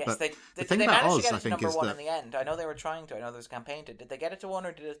interesting. Yes, but they thing about managed Oz, to get it I to think, number is one that in the end. I know they were trying to. I know there was a campaign to. Did they get it to 1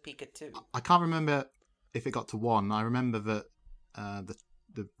 or did it peak at 2? I can't remember if it got to 1. I remember that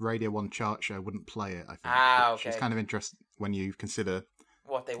the Radio 1 chart show wouldn't play it, I think. Okay. Which is kind of interesting when you consider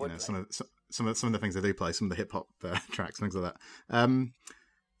what they would play. Some of the things they do play, some of the hip-hop tracks, things like that.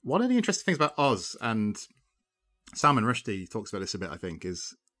 One of the interesting things about Oz, and Salman Rushdie talks about this a bit, I think,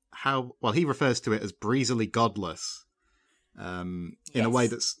 is how, well, he refers to it as breezily godless. In a way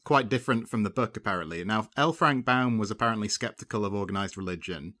that's quite different from the book, apparently. Now, L. Frank Baum was apparently skeptical of organised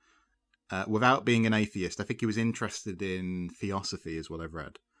religion without being an atheist. I think he was interested in theosophy, is what I've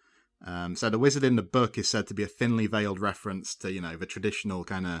read. So the wizard in the book is said to be a thinly veiled reference to, the traditional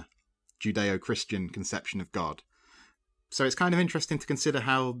kind of Judeo-Christian conception of God. So it's kind of interesting to consider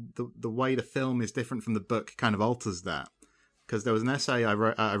how the way the film is different from the book kind of alters that. Because there was an essay I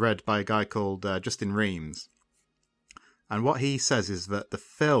read by a guy called Justin Reams. And what he says is that the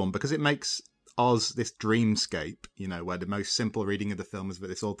film, because it makes Oz this dreamscape, where the most simple reading of the film is that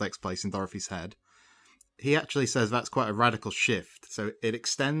this all takes place in Dorothy's head, he actually says that's quite a radical shift. So it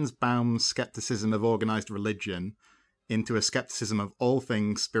extends Baum's skepticism of organised religion into a skepticism of all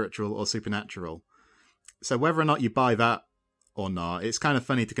things spiritual or supernatural. So whether or not you buy that or not, it's kind of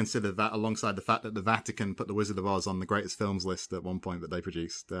funny to consider that alongside the fact that the Vatican put The Wizard of Oz on the greatest films list at one point that they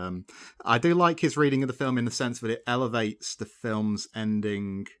produced. I do like his reading of the film in the sense that it elevates the film's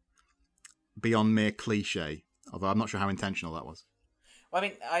ending beyond mere cliche, although I'm not sure how intentional that was. Well, I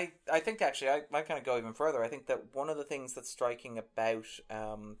mean, I think actually, I kind of go even further. I think that one of the things that's striking about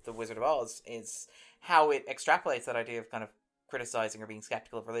The Wizard of Oz is how it extrapolates that idea of kind of criticizing or being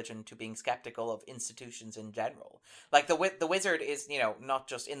skeptical of religion to being skeptical of institutions in general. Like the wizard is, not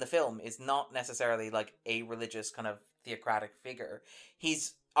just in the film, is not necessarily like a religious kind of theocratic figure.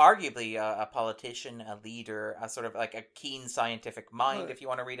 He's arguably a politician, a leader, a sort of like a keen scientific mind, if you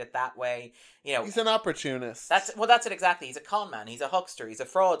want to read it that way. He's an opportunist. That's it exactly. He's a con man. He's a huckster. He's a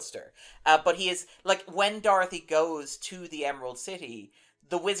fraudster. But he is, like, when Dorothy goes to the Emerald City,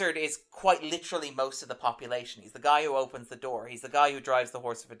 the wizard is quite literally most of the population. He's the guy who opens the door. He's the guy who drives the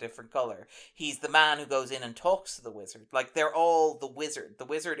horse of a different color. He's the man who goes in and talks to the wizard. Like, they're all the wizard. The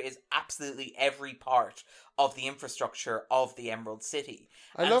wizard is absolutely every part of the infrastructure of the Emerald City.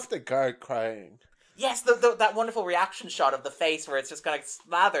 I love the guard crying. Yes, that wonderful reaction shot of the face where it's just kind of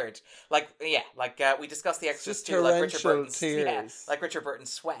slathered. We discussed The Exorcist too, like Richard Burton's tears. Yeah, like Richard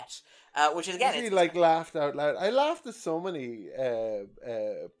Burton's sweat. Which is, again, he laughed out loud. I laughed at so many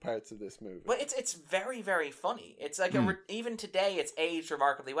parts of this movie. Well, it's very, very funny. It's like even today, it's aged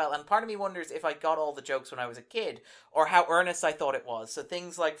remarkably well. And part of me wonders if I got all the jokes when I was a kid, or how earnest I thought it was. So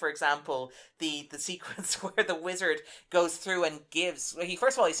things like, for example, the sequence where the wizard goes through and gives.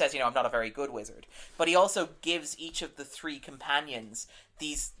 First of all, he says, I'm not a very good wizard, but he also gives each of the three companions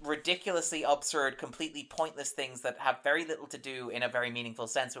these ridiculously absurd, completely pointless things that have very little to do in a very meaningful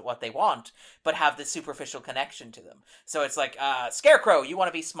sense with what they want, but have this superficial connection to them. So it's like, Scarecrow, you want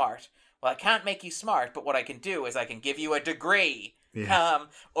to be smart. Well, I can't make you smart, but what I can do is I can give you a degree. Yeah.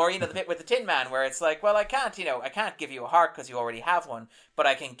 Or the bit with the Tin Man where it's like, well, I can't give you a heart because you already have one, but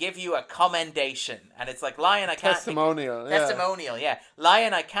I can give you a commendation. And it's like, Lion, I can't... Testimonial, yeah.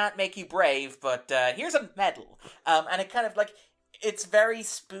 Lion, I can't make you brave, but here's a medal. And it kind of like... It's very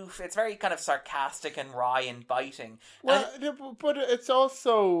it's very kind of sarcastic and wry and biting. Well, but it's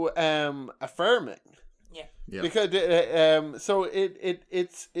also affirming. Yeah. Because so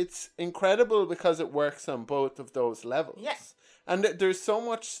it's incredible because it works on both of those levels. Yeah. And there's so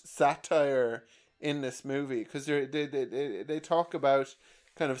much satire in this movie because they talk about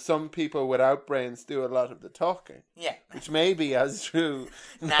kind of some people without brains do a lot of the talking. Yeah. Which may be as true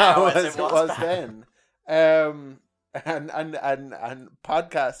now as it was then. And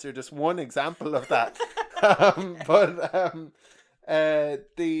podcasts are just one example of that.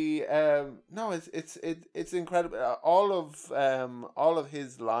 It's incredible. All of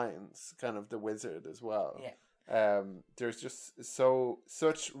his lines, kind of the wizard as well. Yeah. There's just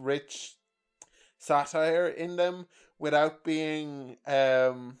such rich satire in them without being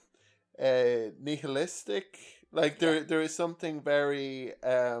nihilistic. Like there is something very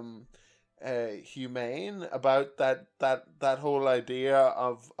humane about that whole idea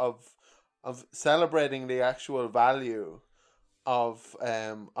of celebrating the actual value of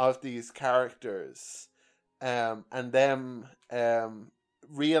these characters and them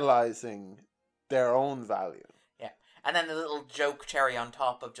realizing their own value. Yeah, And then the little joke cherry on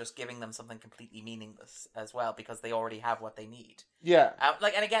top of just giving them something completely meaningless as well, because they already have what they need. Yeah.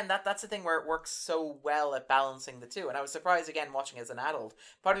 And again, that's the thing where it works so well at balancing the two. And I was surprised, again, watching as an adult.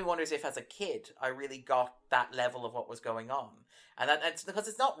 Part of me wonders if, as a kid, I really got that level of what was going on. And that's because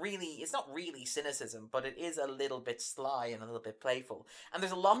it's not really cynicism, but it is a little bit sly and a little bit playful. And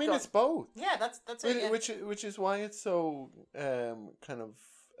there's a lot. It's both. Yeah, that's it. Which is why it's so kind of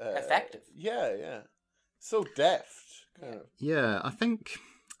effective. Yeah. So deft. Kind of. Yeah, I think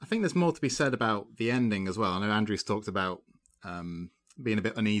there's more to be said about the ending as well. I know Andrew's talked about being a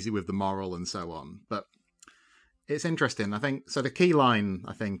bit uneasy with the moral and so on, but it's interesting. I think so. The key line,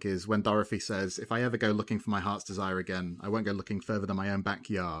 I think, is when Dorothy says, "If I ever go looking for my heart's desire again, I won't go looking further than my own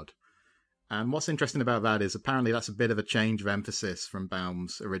backyard." And what's interesting about that is apparently that's a bit of a change of emphasis from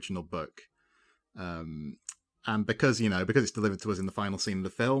Baum's original book, and because it's delivered to us in the final scene of the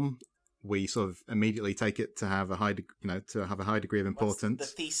film, we sort of immediately take it to have a high degree of importance.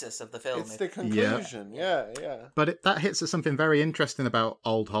 What's the thesis of the film? It's the conclusion. Yeah. But that hits at something very interesting about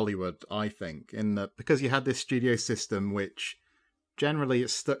old Hollywood, I think, in that because you had this studio system, which generally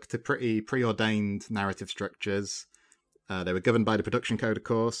is stuck to pretty preordained narrative structures. They were governed by the production code, of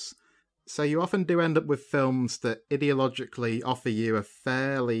course. So you often do end up with films that ideologically offer you a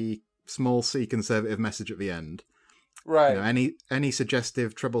fairly small C conservative message at the end. Right. Any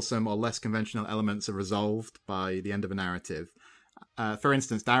suggestive, troublesome, or less conventional elements are resolved by the end of a narrative. For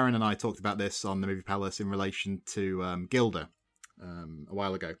instance, Darren and I talked about this on the Movie Palace in relation to Gilda a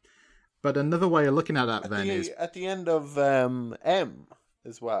while ago. But another way of looking at that is at the end of M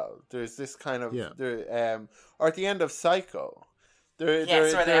as well. There's this kind of or at the end of Psycho. Where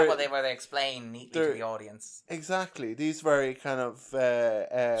they explain neatly to the audience. Exactly. These very kind of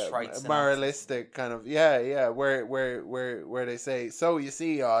moralistic kind of where they say, so you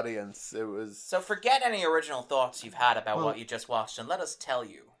see, audience, it was. So forget any original thoughts you've had about what you just watched, and let us tell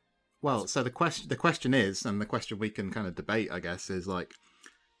you. Well, so the question is, and the question we can kind of debate, I guess, is like,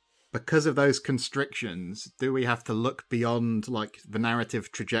 because of those constrictions, do we have to look beyond like the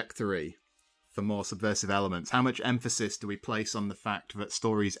narrative trajectory for more subversive elements? How much emphasis do we place on the fact that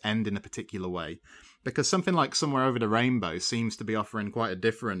stories end in a particular way? Because something like Somewhere Over the Rainbow seems to be offering quite a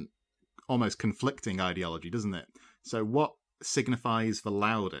different, almost conflicting ideology, doesn't it? So what signifies the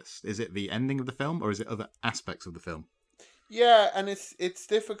loudest? Is it the ending of the film, or is it other aspects of the film? Yeah, and it's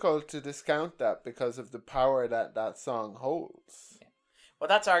difficult to discount that because of the power that song holds. Well,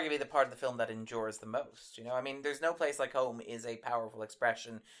 that's arguably the part of the film that endures the most. There's No Place Like Home is a powerful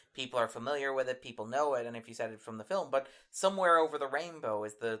expression. People are familiar with it. People know it. And if you said it from the film, but Somewhere Over the Rainbow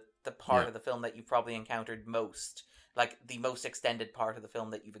is the part of the film that you've probably encountered most. Like the most extended part of the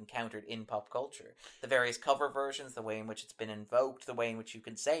film that you've encountered in pop culture. The various cover versions, the way in which it's been invoked, the way in which you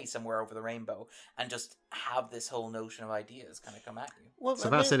can say Somewhere Over the Rainbow and just have this whole notion of ideas kind of come at you. Well,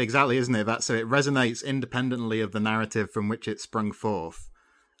 so that's it exactly, isn't it? So it resonates independently of the narrative from which it sprung forth.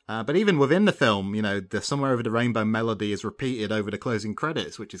 But even within the film, the Somewhere Over the Rainbow melody is repeated over the closing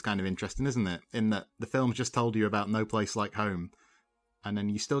credits, which is kind of interesting, isn't it? In that the film just told you about No Place Like Home, and then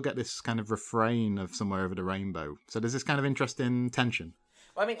you still get this kind of refrain of Somewhere Over the Rainbow. So there's this kind of interesting tension.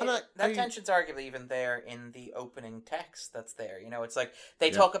 Well, that tension's arguably even there in the opening text that's there. It's like they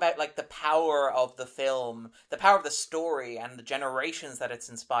talk about like the power of the film, the power of the story and the generations that it's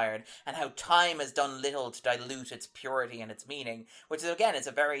inspired, and how time has done little to dilute its purity and its meaning, which is, again, it's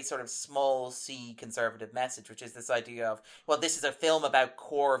a very sort of small C conservative message, which is this idea of, well, this is a film about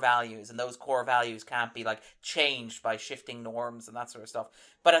core values, and those core values can't be like changed by shifting norms and that sort of stuff.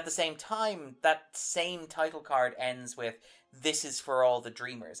 But at the same time, that same title card ends with, this is for all the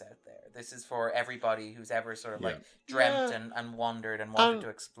dreamers out there. This is for everybody who's ever sort of dreamt and wandered and wanted to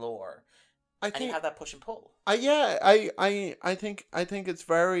explore. And you have that push and pull. I think it's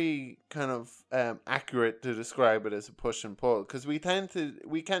very kind of accurate to describe it as a push and pull, because we tend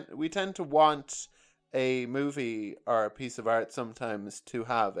to want a movie or a piece of art sometimes to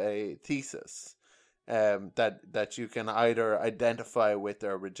have a thesis that you can either identify with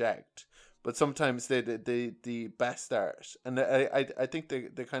or reject. But sometimes the best art, and I think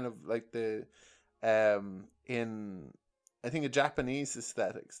the kind of like the in Japanese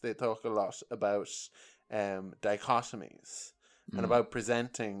aesthetics, they talk a lot about dichotomies and about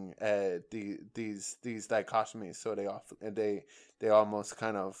presenting these dichotomies, so they almost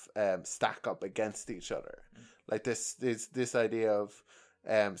kind of stack up against each other, like this idea of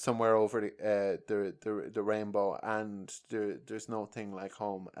Somewhere Over the Rainbow and there's no thing like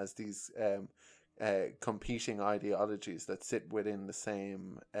home as these competing ideologies that sit within the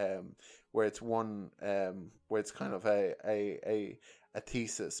same where it's one where it's kind of a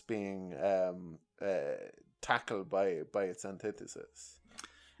thesis being tackle by its antithesis.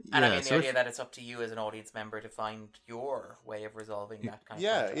 And I mean, the idea that it's up to you as an audience member to find your way of resolving that kind of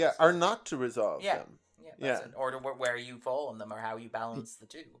contrast. Yeah, or not to resolve them. Or where you fall on them, or how you balance the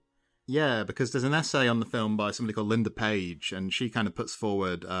two. Yeah, because there's an essay on the film by somebody called Linda Page, and she kind of puts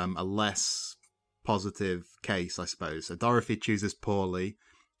forward a less positive case, I suppose. So Dorothy chooses poorly.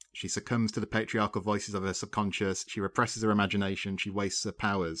 She succumbs to the patriarchal voices of her subconscious. She represses her imagination. She wastes her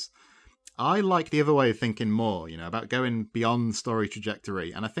powers. I like the other way of thinking more, about going beyond story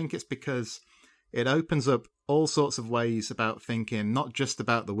trajectory. And I think it's because it opens up all sorts of ways about thinking, not just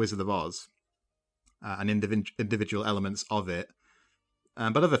about The Wizard of Oz and individual elements of it,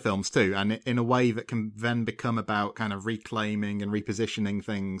 but other films too. And in a way that can then become about kind of reclaiming and repositioning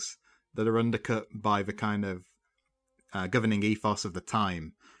things that are undercut by the kind of governing ethos of the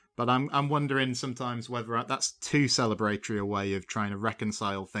time. But I'm wondering sometimes whether that's too celebratory a way of trying to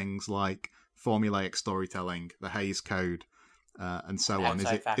reconcile things like formulaic storytelling, the Hays Code, and so on.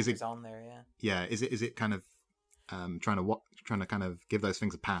 Is it on there? Yeah. Yeah. Is it kind of trying to kind of give those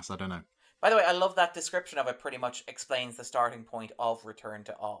things a pass? I don't know. By the way, I love that description of it. Pretty much explains the starting point of Return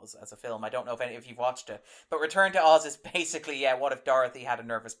to Oz as a film. I don't know if you've watched it, but Return to Oz is basically, what if Dorothy had a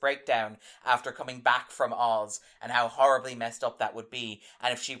nervous breakdown after coming back from Oz, and how horribly messed up that would be.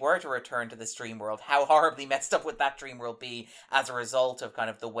 And if she were to return to this dream world, how horribly messed up would that dream world be as a result of kind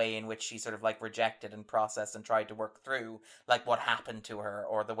of the way in which she sort of like rejected and processed and tried to work through like what happened to her,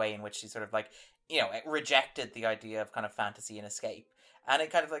 or the way in which she sort of like, rejected the idea of kind of fantasy and escape. And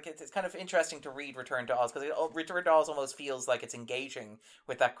it kind of like it's kind of interesting to read Return to Oz, because Return to Oz almost feels like it's engaging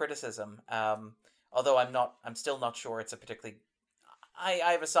with that criticism. Although I'm still not sure it's a particularly.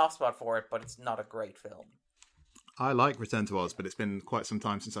 I have a soft spot for it, but it's not a great film. I like Return to Oz, but it's been quite some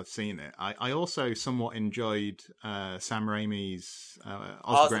time since I've seen it. I also somewhat enjoyed Sam Raimi's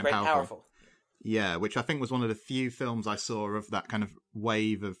Oz the Great and Powerful. Yeah, which I think was one of the few films I saw of that kind of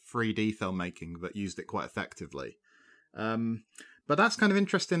wave of 3D filmmaking that used it quite effectively. But that's kind of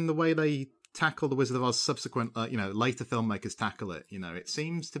interesting, the way they tackle The Wizard of Oz subsequent, later filmmakers tackle it. It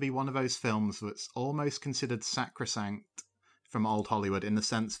seems to be one of those films that's almost considered sacrosanct from old Hollywood, in the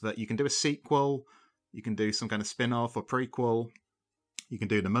sense that you can do a sequel, you can do some kind of spin-off or prequel, you can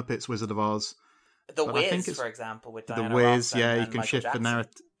do The Muppets Wizard of Oz. The Wiz, for example, with Diana The Wiz, Ross and you can Michael shift Jackson. the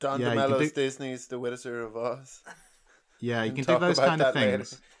narrative. Don DeMello's Disney's The Wizard of Oz. Yeah, you can do those kind of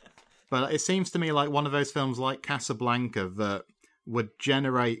things. Later. But it seems to me like one of those films like Casablanca that would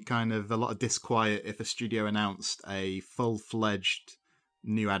generate kind of a lot of disquiet if a studio announced a full-fledged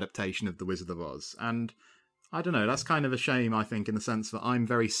new adaptation of The Wizard of Oz. And I don't know, that's kind of a shame, I think, in the sense that I'm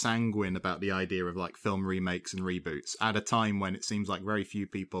very sanguine about the idea of like film remakes and reboots at a time when it seems like very few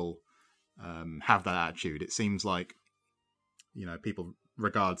people have that attitude. It seems like, people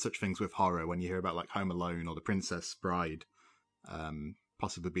regard such things with horror when you hear about like Home Alone or The Princess Bride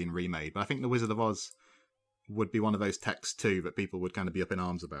possibly being remade. But I think The Wizard of Oz would be one of those texts too that people would kind of be up in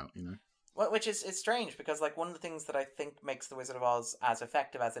arms about, Which is strange, because like one of the things that I think makes The Wizard of Oz as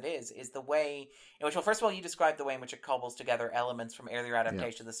effective as it is the way in which, well, first of all, you describe the way in which it cobbles together elements from earlier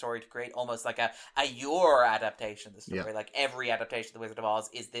adaptations of the story to create almost like a your adaptation of the story. Yeah. Like every adaptation of The Wizard of Oz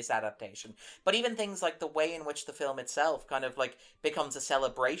is this adaptation. But even things like the way in which the film itself kind of like becomes a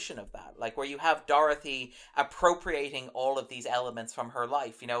celebration of that, like where you have Dorothy appropriating all of these elements from her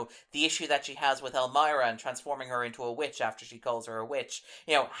life. The issue that she has with Elmira and transforming her into a witch after she calls her a witch.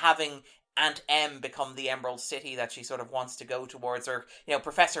 Having Aunt M become the Emerald City that she sort of wants to go towards, or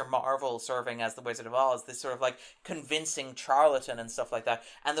Professor Marvel serving as the Wizard of Oz, this sort of like convincing charlatan and stuff like that,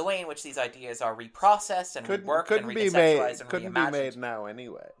 and the way in which these ideas are reprocessed and reworked and reconceptualized and couldn't reimagined. Be made now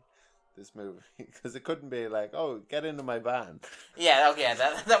anyway. This movie, because it couldn't be like, get into my van. Yeah, okay,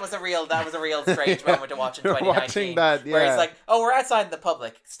 that was a real strange moment to watch in 2019. Watching that, yeah. Where it's like, we're outside in the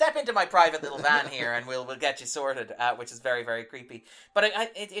public. Step into my private little van here, and we'll get you sorted. Which is very, very creepy. But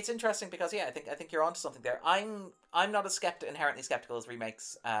it's interesting because I think you're onto something there. I'm not as inherently skeptical as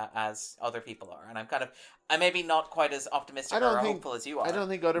remakes as other people are, and I'm maybe not quite as optimistic or hopeful as you are. I don't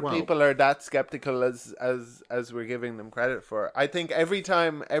think other people are that skeptical as we're giving them credit for. I think every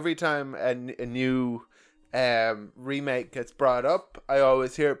time a new remake gets brought up, I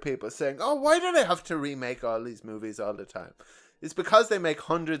always hear people saying, why do they have to remake all these movies all the time? It's because they make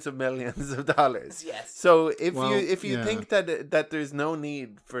hundreds of millions of dollars. Yes. So if you think that there's no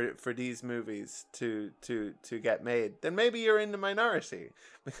need for these movies to get made, then maybe you're in the minority,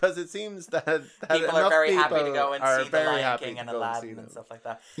 because it seems that people are very happy to go and see The Lion King and Aladdin and stuff like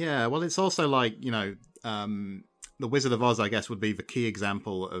that. Yeah, well, it's also like The Wizard of Oz, I guess, would be the key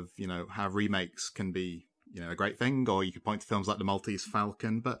example of how remakes can be a great thing, or you could point to films like The Maltese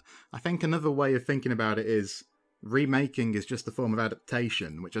Falcon. But I think another way of thinking about it is remaking is just a form of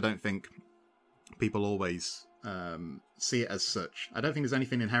adaptation, which I don't think people always see it as such. I don't think there's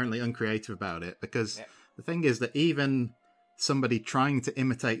anything inherently uncreative about it, because the thing is that even somebody trying to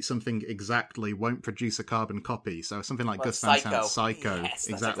imitate something exactly won't produce a carbon copy. So something like Gus Van Sant's Psycho. Yes, that's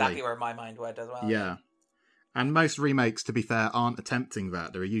exactly where my mind went as well. Yeah. And most remakes, to be fair, aren't attempting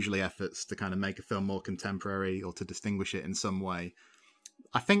that. There are usually efforts to kind of make a film more contemporary or to distinguish it in some way.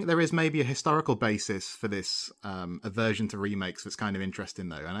 I think there is maybe a historical basis for this aversion to remakes that's kind of interesting,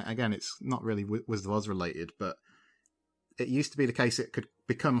 though. And again, it's not really Wizard of Oz related, but it used to be the case it could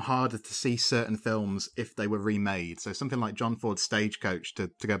become harder to see certain films if they were remade. So something like John Ford's Stagecoach, to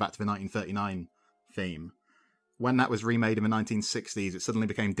go back to the 1939 theme, when that was remade in the 1960s, it suddenly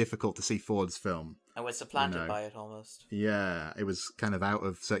became difficult to see Ford's film. And was supplanted by it almost. Yeah, it was kind of out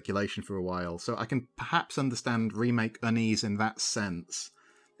of circulation for a while. So I can perhaps understand remake unease in that sense.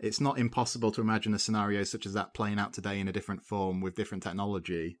 It's not impossible to imagine a scenario such as that playing out today in a different form with different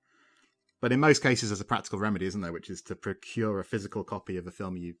technology. But in most cases, there's a practical remedy, isn't there, which is to procure a physical copy of a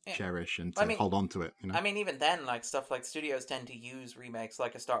film you cherish and to hold on to it. I mean, even then, like stuff like studios tend to use remakes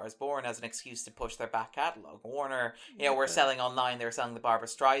like A Star Is Born as an excuse to push their back catalogue. Warner, were selling online. They were selling the Barbra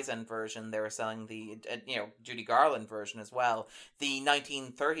Streisand version. They were selling the, Judy Garland version as well. The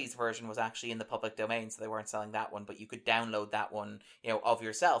 1930s version was actually in the public domain, so they weren't selling that one, but you could download that one, of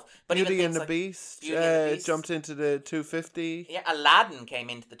yourself. But Beauty and the Beast jumped into the 250. Yeah, Aladdin came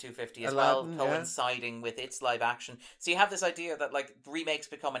into the 250 as well. Coinciding with its live action. So you have this idea that like remakes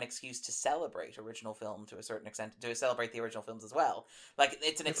become an excuse to celebrate original film to a certain extent, to celebrate the original films as well. Like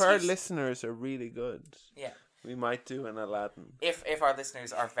it's an excuse. If our listeners are really good, we might do an Aladdin. If our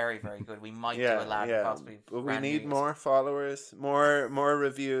listeners are very, very good, we might do Aladdin possibly. But we need more followers, more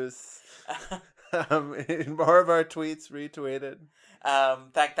reviews. More of our tweets retweeted.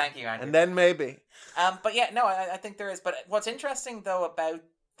 Thank you, Andrew. And then maybe. But yeah, no, I think there is. But what's interesting though about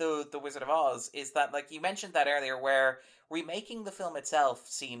the Wizard of Oz is that, like you mentioned that earlier, where remaking the film itself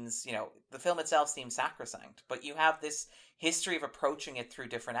seems, sacrosanct, but you have this history of approaching it through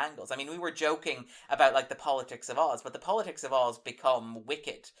different angles. I mean, we were joking about like the politics of Oz, but the politics of Oz become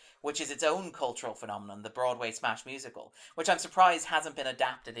Wicked, which is its own cultural phenomenon, the Broadway smash musical, which I'm surprised hasn't been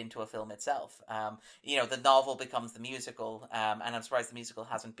adapted into a film itself. The novel becomes the musical, and I'm surprised the musical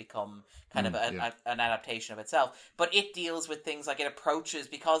hasn't become kind of an adaptation of itself. But it deals with things like it approaches,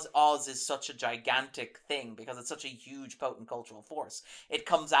 because Oz is such a gigantic thing, because it's such a huge, potent cultural force, it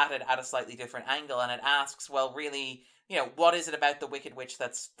comes at it at a slightly different angle, and it asks, well, really, what is it about the Wicked Witch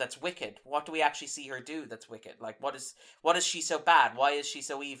that's wicked? What do we actually see her do that's wicked? Like, what is she so bad? Why is she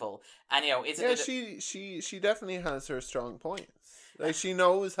so evil? And she definitely has her strong points. Like she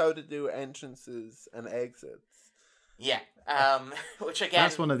knows how to do entrances and exits. Yeah. Which again,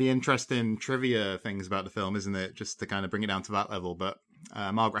 that's one of the interesting trivia things about the film, isn't it? Just to kind of bring it down to that level, but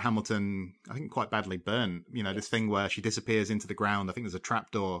Margaret Hamilton, I think, quite badly burnt. This thing where she disappears into the ground. I think there's a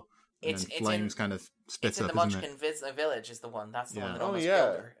trapdoor. And flames kind of spit up, in the Munchkin Village is the one. That's the one that almost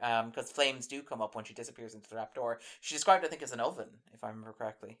killed her. Because flames do come up when she disappears into the trapdoor. She described it, I think, as an oven, if I remember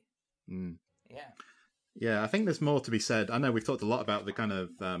correctly. Mm. Yeah. Yeah, I think there's more to be said. I know we've talked a lot about the kind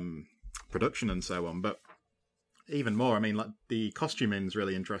of production and so on, but even more, I mean, like the costuming is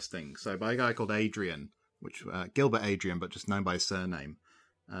really interesting. So by a guy called Adrian, which Gilbert Adrian, but just known by his surname,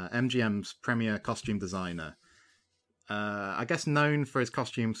 MGM's premier costume designer. I guess known for his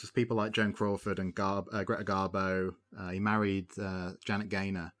costumes was people like Joan Crawford and Greta Garbo. He married Janet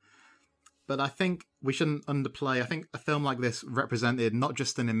Gaynor. But I think we shouldn't underplay. I think a film like this represented not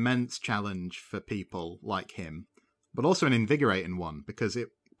just an immense challenge for people like him, but also an invigorating one, because it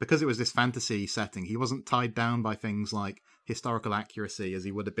was this fantasy setting. He wasn't tied down by things like historical accuracy as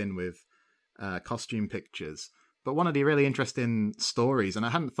he would have been with costume pictures. But one of the really interesting stories, and I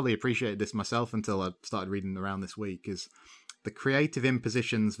hadn't fully appreciated this myself until I started reading around this week, is the creative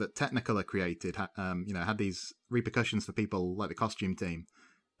impositions that Technicolor created had these repercussions for people like the costume team,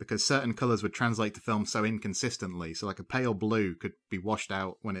 because certain colours would translate to film so inconsistently. So like a pale blue could be washed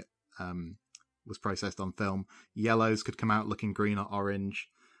out when it was processed on film. Yellows could come out looking green or orange.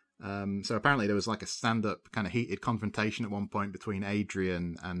 So apparently there was like a stand-up kind of heated confrontation at one point between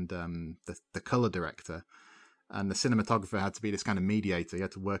Adrian and the colour director. And the cinematographer had to be this kind of mediator. He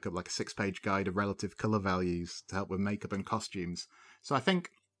had to work up like a 6-page guide of relative colour values to help with makeup and costumes. So I think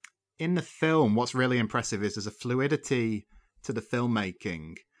in the film, what's really impressive is there's a fluidity to the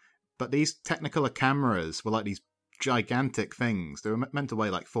filmmaking. But these Technicolor cameras were like these gigantic things. They were meant to weigh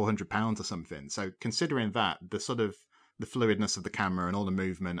like 400 pounds or something. So considering that, the the fluidness of the camera and all the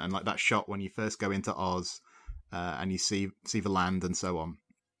movement, and like that shot when you first go into Oz and you see the land and so on.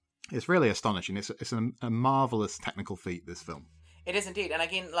 It's really astonishing. It's a marvelous technical feat, this film. It is indeed. And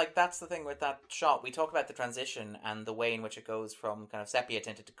again, like, that's the thing with that shot. We talk about the transition and the way in which it goes from kind of sepia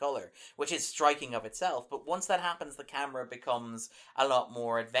tinted to colour, which is striking of itself. But once that happens, the camera becomes a lot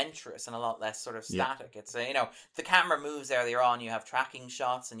more adventurous and a lot less sort of static. It's, the camera moves earlier on. You have tracking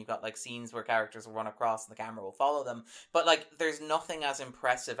shots and you've got, like, scenes where characters will run across and the camera will follow them. But, like, there's nothing as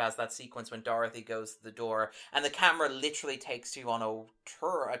impressive as that sequence when Dorothy goes to the door and the camera literally takes you on a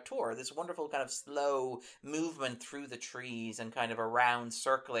tour. This wonderful kind of slow movement through the trees and kind of around,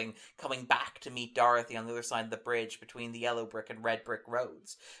 circling, coming back to meet Dorothy on the other side of the bridge between the yellow brick and red brick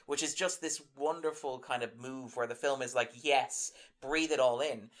roads, which is just this wonderful kind of move where the film is like, yes, breathe it all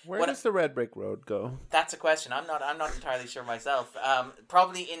in. Where does the red brick road go? That's a question. I'm not entirely sure myself.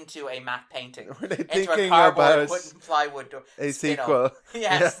 Probably into a matte painting. Were they into thinking a cardboard about wooden plywood a sequel?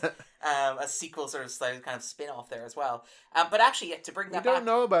 Yes. Yeah. A sequel sort of kind of spin-off there as well. But actually, to bring that back... We don't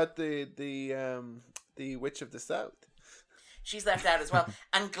know about the Witch of the South. She's left out as well.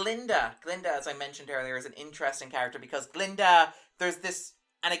 And Glinda, as I mentioned earlier, is an interesting character because Glinda, there's this...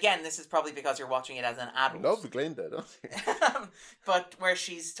 And again, this is probably because you're watching it as an adult. I love Glinda, don't you? But where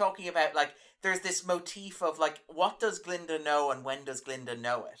she's talking about, like, there's this motif of, like, what does Glinda know and when does Glinda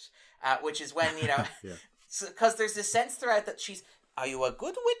know it? Which is when, because there's this sense throughout that she's... Are you a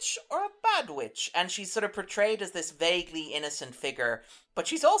good witch or a bad witch? And she's sort of portrayed as this vaguely innocent figure, but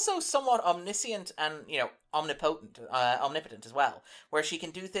she's also somewhat omniscient and, omnipotent as well, where she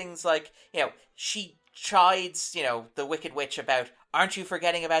can do things like, she chides, the Wicked Witch about, aren't you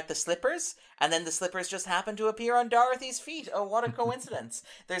forgetting about the slippers? And then the slippers just happen to appear on Dorothy's feet. Oh, what a coincidence.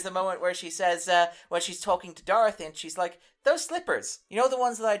 There's a moment where she says, when she's talking to Dorothy, and she's like, those slippers, the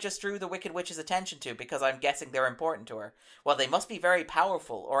ones that I just drew the Wicked Witch's attention to because I'm guessing they're important to her. Well, they must be very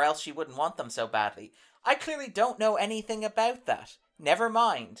powerful, or else she wouldn't want them so badly. I clearly don't know anything about that. Never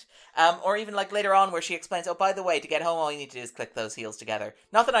mind. Or even like later on where she explains, oh, by the way, to get home, all you need to do is click those heels together.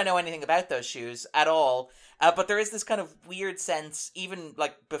 Not that I know anything about those shoes at all, but there is this kind of weird sense, even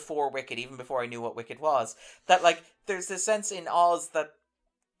like before Wicked, even before I knew what Wicked was, that like there's this sense in Oz that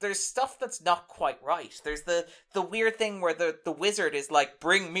there's stuff that's not quite right. There's the weird thing where the wizard is like,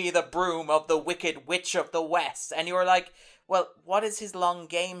 bring me the broom of the Wicked Witch of the West. And you're like, well, what is his long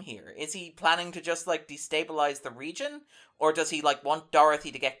game here? Is he planning to just like destabilize the region? Or does he like want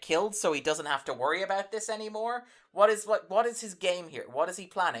Dorothy to get killed so he doesn't have to worry about this anymore? What is his game here? What is he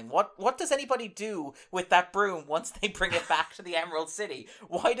planning? What does anybody do with that broom once they bring it back to the Emerald City?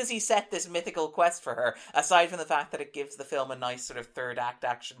 Why does he set this mythical quest for her, aside from the fact that it gives the film a nice sort of third act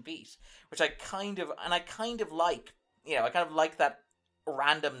action beat, which I kind of like. I kind of like that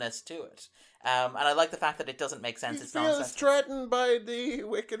randomness to it. And I like the fact that it doesn't make sense. He It's feels nonsense. threatened by the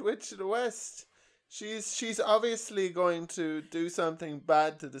Wicked Witch of the West. She's obviously going to do something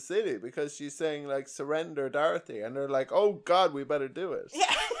bad to the city because she's saying like surrender Dorothy, and they're like, oh God, we better do it. Yeah.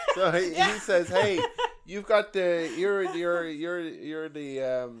 So he says, hey, you've got you're the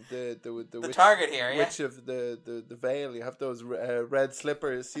witch, target here, yeah. Witch of the Veil. You have those red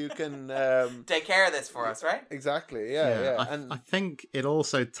slippers. You can take care of this for us, right? Exactly. Yeah. I think it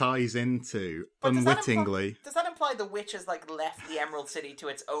also ties into But unwittingly. Does that imply the witch has like left the Emerald City to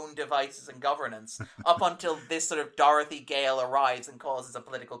its own devices and governance up until this sort of Dorothy Gale arrives and causes a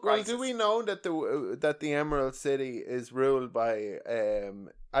political crisis? Well, do we know that the Emerald City is ruled by?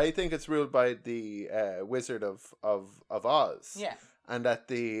 I think it's ruled by the Wizard of Oz. Yeah. And that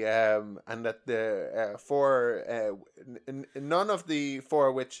none of the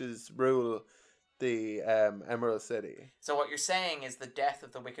four witches rule the Emerald City. So what you're saying is the death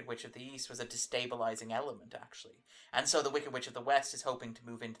of the Wicked Witch of the East was a destabilizing element, actually, and so the Wicked Witch of the West is hoping to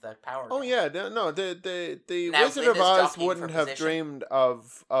move into that power. Oh gap. yeah, no, the Now, Wizard of Glinda's Oz jockeying wouldn't for have position. dreamed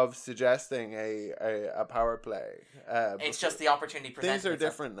of suggesting a power play. It's just the opportunity presented. Things are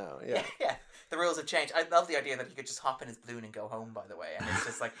itself. different now. Yeah. Yeah. The rules have changed. I love the idea that he could just hop in his balloon and go home, by the way. And it's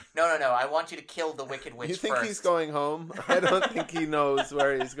just like, no, I want you to kill the Wicked Witch first. You think he's going home? I don't think he knows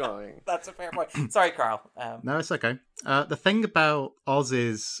where he's going. That's a fair point. Sorry, Carl. No, it's okay. The thing about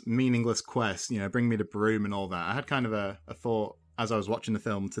Oz's meaningless quest, bring me the broom and all that, I had kind of a thought as I was watching the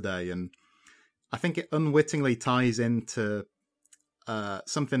film today, and I think it unwittingly ties into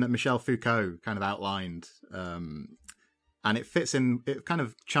something that Michel Foucault kind of outlined. And it fits in, it kind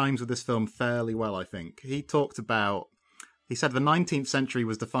of chimes with this film fairly well, I think. He said the 19th century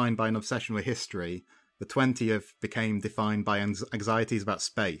was defined by an obsession with history. The 20th became defined by anxieties about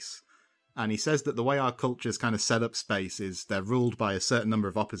space. And he says that the way our cultures kind of set up space is they're ruled by a certain number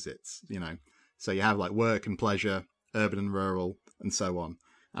of opposites, So you have like work and pleasure, urban and rural, and so on.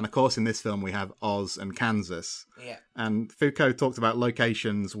 And of course, in this film, we have Oz and Kansas. Yeah. And Foucault talked about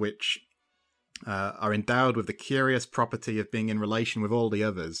locations which are endowed with the curious property of being in relation with all the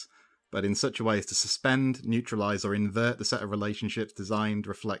others, but in such a way as to suspend, neutralize, or invert the set of relationships designed,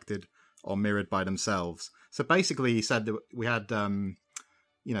 reflected, or mirrored by themselves. So basically, he said that we had,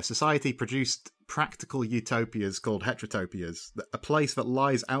 society produced practical utopias called heterotopias, a place that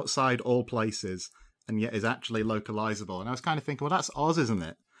lies outside all places and yet is actually localizable. And I was kind of thinking, well, that's Oz, isn't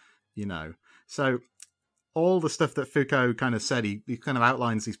it? So all the stuff that Foucault kind of said, he kind of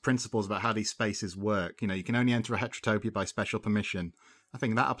outlines these principles about how these spaces work. You can only enter a heterotopia by special permission. I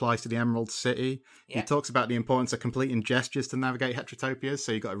think that applies to the Emerald City. Yeah. He talks about the importance of completing gestures to navigate heterotopias.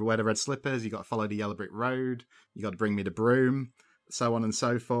 So you've got to wear the red slippers, you've got to follow the yellow brick road, you've got to bring me the broom, so on and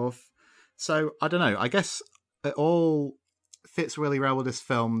so forth. So, I don't know, I guess it all fits really well with this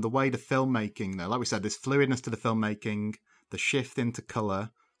film. The way the filmmaking, though, like we said, this fluidness to the filmmaking, the shift into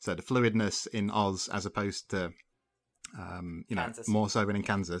colour, so the fluidness in Oz as opposed to more so than in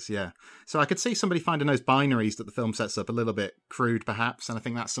Kansas, yeah. So I could see somebody finding those binaries that the film sets up a little bit crude, perhaps, and I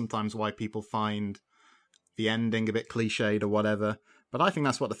think that's sometimes why people find the ending a bit cliched or whatever. But I think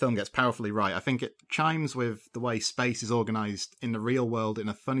that's what the film gets powerfully right. I think it chimes with the way space is organised in the real world in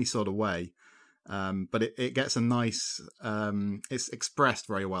a funny sort of way, but it gets a nice... it's expressed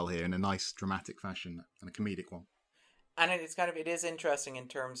very well here in a nice dramatic fashion and a comedic one. And it is interesting in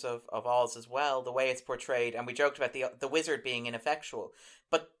terms of Oz as well, the way it's portrayed. And we joked about the wizard being ineffectual,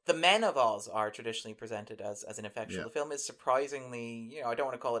 but the men of Oz are traditionally presented as ineffectual. Yeah. The film is surprisingly, I don't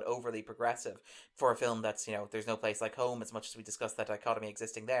want to call it overly progressive for a film that's, there's no place like home, as much as we discussed that dichotomy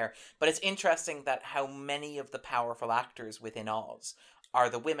existing there. But it's interesting that how many of the powerful actors within Oz are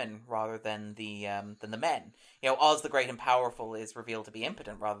the women rather than the men. Oz the Great and Powerful is revealed to be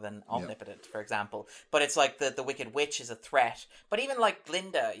impotent rather than omnipotent, for example. But it's like the Wicked Witch is a threat. But even like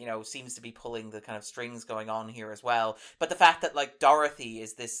Glinda, seems to be pulling the kind of strings going on here as well. But the fact that like Dorothy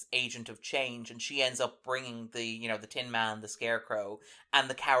is this agent of change and she ends up bringing the Tin Man, the Scarecrow, and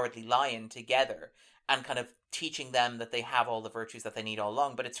the Cowardly Lion together and kind of teaching them that they have all the virtues that they need all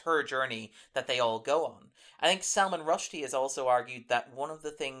along, but it's her journey that they all go on. I think Salman Rushdie has also argued that one of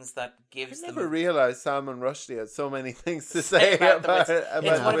the things that gives I never realised Salman Rushdie had so many things to say about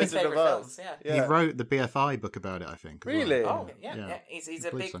it's one of his favourite films. Yeah. He wrote the BFI book about it, I think. Really? Well. Oh, yeah. He's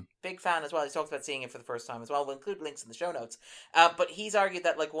a big fan as well. He talks about seeing it for the first time as well. We'll include links in the show notes. But he's argued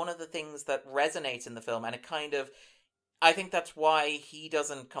that like one of the things that resonates in the film, and it kind of, I think that's why he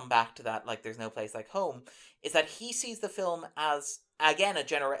doesn't come back to that, like There's No Place Like Home, is that he sees the film as, again, a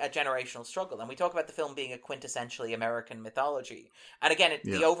generational struggle. And we talk about the film being a quintessentially American mythology. And again,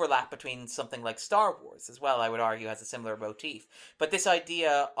 the overlap between something like Star Wars as well, I would argue, has a similar motif. But this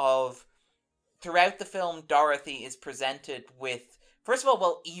idea of, throughout the film, Dorothy is presented with, first of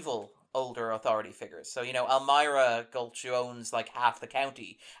all, evil older authority figures. So, Elmira Gulch, who owns like half the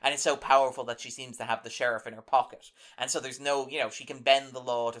county, and is so powerful that she seems to have the sheriff in her pocket. And so there's no, she can bend the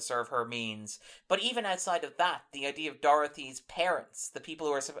law to serve her means. But even outside of that, the idea of Dorothy's parents, the people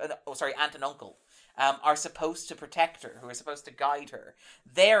who are, aunt and uncle, are supposed to protect her, who are supposed to guide her,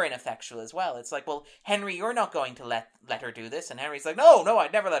 they're ineffectual as well. It's like, well, Henry, you're not going to let her do this. And Henry's like, no,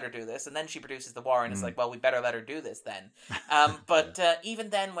 I'd never let her do this. And then she produces the war, and it's like, well, we better let her do this then. But even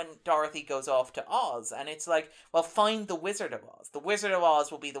then, when Dorothy goes off to Oz, and it's like, well, find the Wizard of Oz. The Wizard of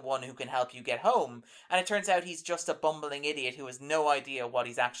Oz will be the one who can help you get home. And it turns out he's just a bumbling idiot who has no idea what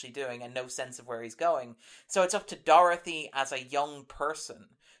he's actually doing and no sense of where he's going. So it's up to Dorothy as a young person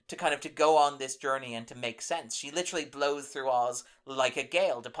to go on this journey and to make sense. She literally blows through Oz like a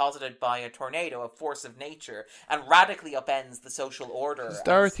gale, deposited by a tornado, a force of nature, and radically upends the social order. It's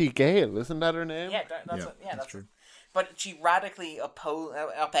Dorothy Gale, isn't that her name? Yeah, that's true. But she radically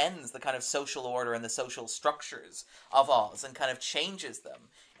upends the kind of social order and the social structures of Oz and kind of changes them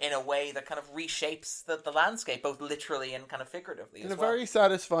in a way that kind of reshapes the landscape, both literally and kind of figuratively. In a very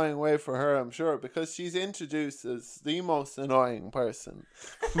satisfying way for her, I'm sure, because she's introduced as the most annoying person,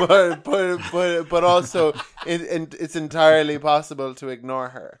 but also it's entirely possible to ignore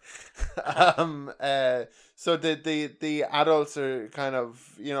her. So the adults are kind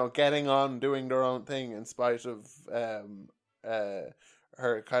of getting on doing their own thing in spite of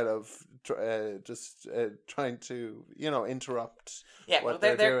her kind of trying to interrupt. Yeah, well,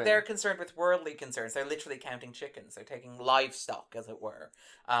 they're concerned with worldly concerns. They're literally counting chickens. They're taking livestock, as it were,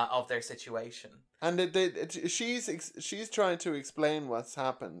 of their situation. And she's trying to explain what's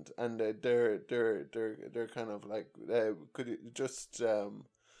happened, and they're kind of like could you just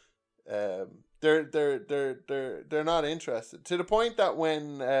they're not interested, to the point that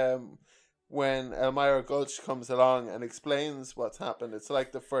when when Elmira Gulch comes along and explains what's happened. It's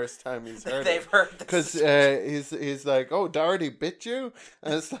like the first time he's heard They've heard because he's like, "Oh, Dorothy bit you,"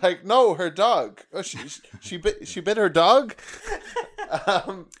 and it's like, "No, her dog. Oh, she bit her dog."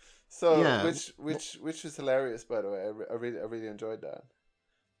 Which was hilarious, by the way. I really enjoyed that.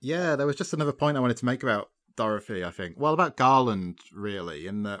 Yeah, there was just another point I wanted to make about Dorothy, I think. Well, about Garland, really,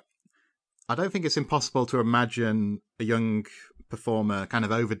 in that I don't think it's impossible to imagine a young performer kind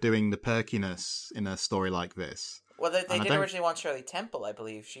of overdoing the perkiness in a story like this. Well, they did originally want Shirley Temple, I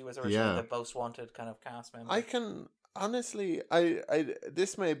believe. She was originally the most wanted kind of cast member. I can honestly,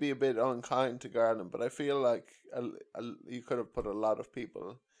 this may be a bit unkind to Garland, but I feel like you could have put a lot of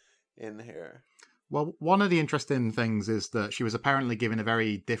people in here. Well, one of the interesting things is that she was apparently given a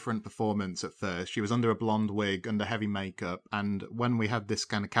very different performance at first. She was under a blonde wig, under heavy makeup, and when we had this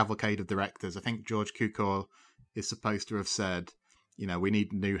kind of cavalcade of directors, I think George Cukor is supposed to have said, we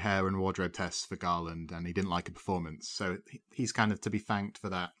need new hair and wardrobe tests for Garland, and he didn't like a performance. So he's kind of to be thanked for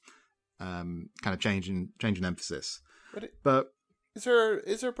that kind of change in emphasis. But is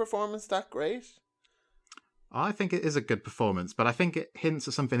her performance that great? I think it is a good performance, but I think it hints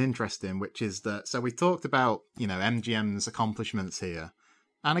at something interesting, which is that, so we talked about, MGM's accomplishments here.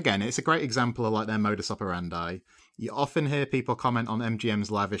 And again, it's a great example of like their modus operandi. You often hear people comment on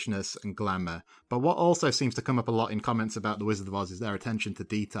MGM's lavishness and glamour, but what also seems to come up a lot in comments about The Wizard of Oz is their attention to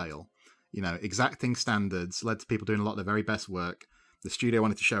detail. Exacting standards led to people doing a lot of their very best work. The studio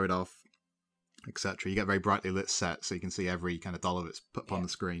wanted to show it off, etc. You get very brightly lit sets, so you can see every kind of dollar that's put up on the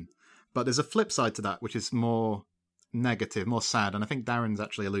screen. But there's a flip side to that, which is more negative, more sad, and I think Darren's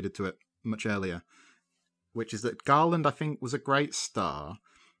actually alluded to it much earlier, which is that Garland, I think, was a great star.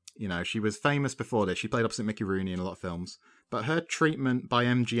 She was famous before this. She played opposite Mickey Rooney in a lot of films. But her treatment by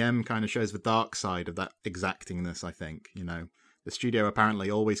MGM kind of shows the dark side of that exactingness, I think. The studio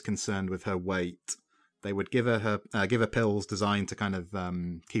apparently always concerned with her weight. They would give her pills designed to kind of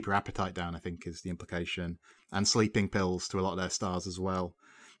keep her appetite down, I think is the implication, and sleeping pills to a lot of their stars as well.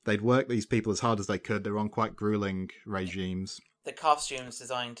 They'd work these people as hard as they could. They were on quite grueling regimes. The costumes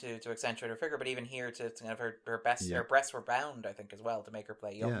designed to accentuate her figure, but even here to kind of her breasts were bound, I think, as well, to make her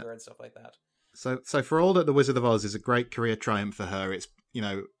play younger and stuff like that. So for all that The Wizard of Oz is a great career triumph for her, it's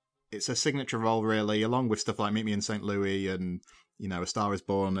it's a signature role really, along with stuff like Meet Me in St. Louis and A Star Is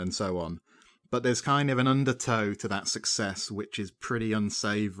Born and so on. But there's kind of an undertow to that success which is pretty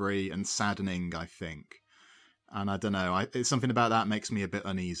unsavoury and saddening, I think. And I don't know, it's something about that makes me a bit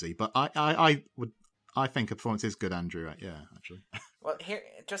uneasy. But I think a performance is good, Andrew. Yeah, actually. Well, here,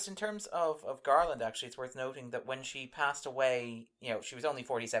 just in terms of Garland, actually, it's worth noting that when she passed away, she was only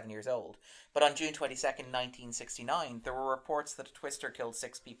 47 years old. But on June 22nd, 1969, there were reports that a twister killed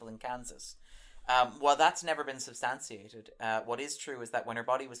 6 people in Kansas. While that's never been substantiated, what is true is that when her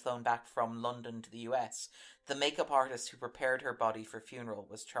body was flown back from London to the US, the makeup artist who prepared her body for funeral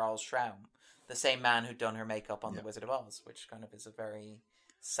was Charles Schramm, the same man who'd done her makeup on The Wizard of Oz, which kind of is a very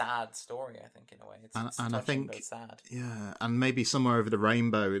sad story, I think, in a way. It's and I think, but sad. Yeah, and maybe Somewhere Over the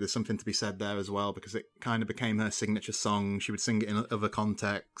Rainbow, there's something to be said there as well, because it kind of became her signature song. She would sing it in other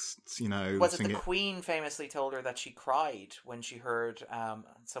contexts, Was it the Queen famously told her that she cried when she heard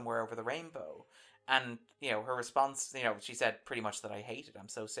Somewhere Over the Rainbow? And, her response, she said pretty much that I hate it. I'm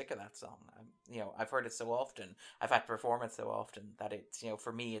so sick of that song. I've heard it so often. I've had to perform it so often that it's,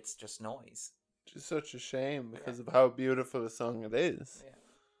 for me, it's just noise. It's such a shame because of how beautiful a song it is.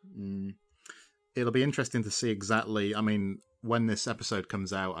 Yeah. It'll be interesting to see exactly, when this episode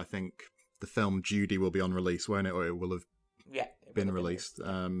comes out, I think the film Judy will be on release, won't it? Or it will have been released,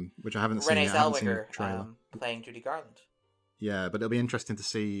 which I haven't seen yet. Renee Zellweger playing Judy Garland. Yeah, but it'll be interesting to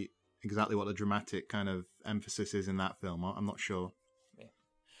see exactly what the dramatic kind of emphasis is in that film. I'm not sure.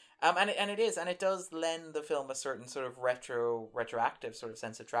 And it does lend the film a certain sort of retroactive sort of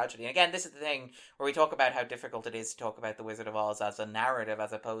sense of tragedy. And again, this is the thing where we talk about how difficult it is to talk about The Wizard of Oz as a narrative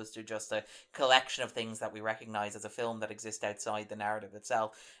as opposed to just a collection of things that we recognize as a film that exist outside the narrative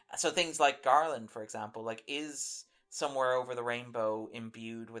itself. So things like Garland, for example, is Somewhere Over the Rainbow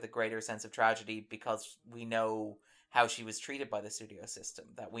imbued with a greater sense of tragedy because we know how she was treated by the studio system.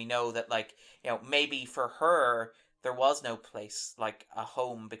 That we know that, maybe for her there was no place like a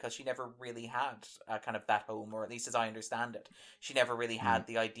home because she never really had kind of that home, or at least as I understand it, she never really had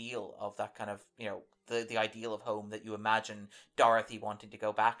the ideal of that kind of, the ideal of home that you imagine Dorothy wanting to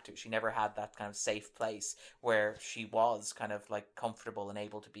go back to. She never had that kind of safe place where she was kind of comfortable and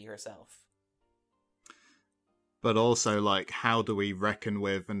able to be herself. But also, how do we reckon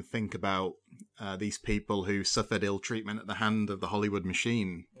with and think about these people who suffered ill treatment at the hand of the Hollywood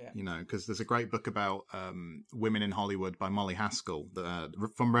machine? You know, because there's a great book about women in Hollywood by Molly Haskell,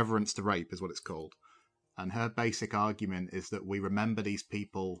 From Reverence to Rape is what it's called. And her basic argument is that we remember these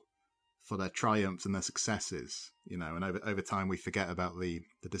people for their triumphs and their successes, you know, and over time we forget about the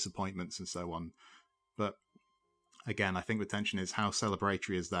disappointments and so on. But again, I think the tension is how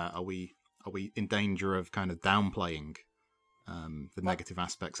celebratory is that? Are we in danger of kind of downplaying the negative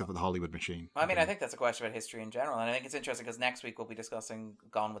aspects of the Hollywood machine? I mean, I think that's a question about history in general, and I think it's interesting because next week we'll be discussing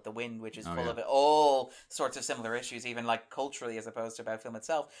Gone with the Wind, which is full of all sorts of similar issues, even like culturally as opposed to about film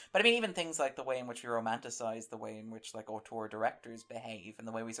itself. But I mean, even things like the way in which we romanticize the way in which like auteur directors behave, and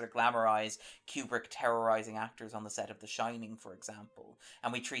the way we sort of glamorize Kubrick terrorizing actors on the set of The Shining, for example,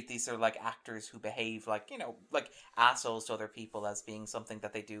 and we treat these sort of like actors who behave like, you know, like assholes to other people as being something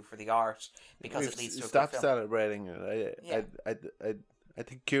that they do for the art because it leads to a stop good film. celebrating it. I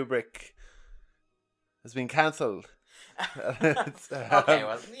think Kubrick has been cancelled. Okay,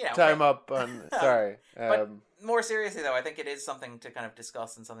 well, you know, time up on. Sorry, but more seriously, though, I think it is something to kind of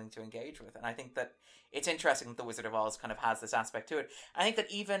discuss and something to engage with, and I think that it's interesting that The Wizard of Oz kind of has this aspect to it. I think that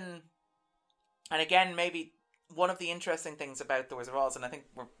even, and again, maybe one of the interesting things about The Wizard of Oz, and I think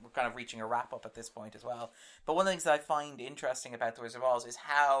we're kind of reaching a wrap up at this point as well, but one of the things that I find interesting about The Wizard of Oz is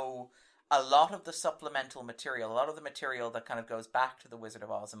how a lot of the supplemental material, a lot of the material that kind of goes back to The Wizard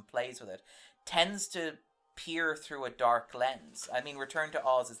of Oz and plays with it, tends to peer through a dark lens. I mean, Return to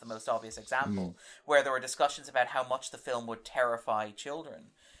Oz is the most obvious example, where there were discussions about how much the film would terrify children.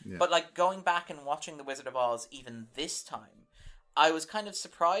 Yeah. But like going back and watching The Wizard of Oz even this time, I was kind of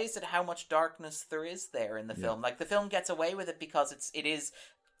surprised at how much darkness there is there in the film. Like the film gets away with it because it is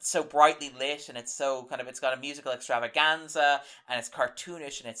so brightly lit, and it's so kind of, it's got a musical extravaganza, and it's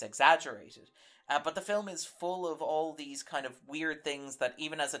cartoonish and it's exaggerated. But the film is full of all these kind of weird things that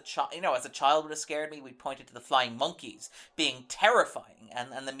even as a child, you know, as a child would have scared me. We pointed to the flying monkeys being terrifying,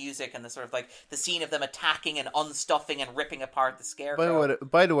 and the music and the sort of like the scene of them attacking and unstuffing and ripping apart the scarecrow.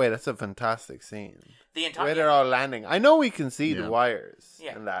 By the way, that's a fantastic scene. The entire where they're all landing. I know we can see the wires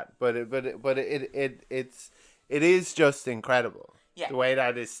Yeah. and that, but it is just incredible. Yeah. The way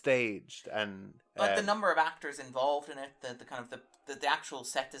that is staged, and like the number of actors involved in it, the kind of the actual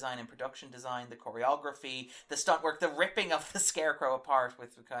set design and production design, the choreography, the stunt work, the ripping of the scarecrow apart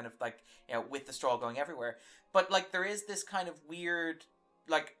with kind of like, you know, with the straw going everywhere. But like there is this kind of weird,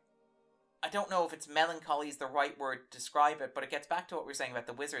 like, I don't know if it's melancholy is the right word to describe it, but it gets back to what we were saying about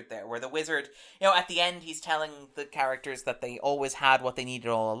the wizard there, where the wizard, you know, at the end he's telling the characters that they always had what they needed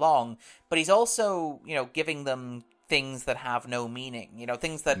all along, but he's also, you know, giving them things that have no meaning, you know,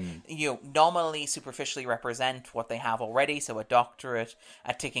 things that, you know, nominally, superficially represent what they have already. So a doctorate,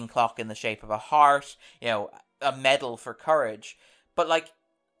 a ticking clock in the shape of a heart, you know, a medal for courage. But like,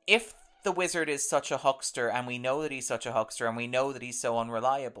 if the wizard is such a huckster, and we know that he's such a huckster, and we know that he's so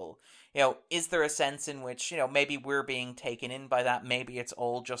unreliable, you know, is there a sense in which, you know, maybe we're being taken in by that? Maybe it's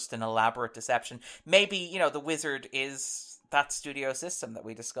all just an elaborate deception. Maybe, you know, the wizard is that studio system that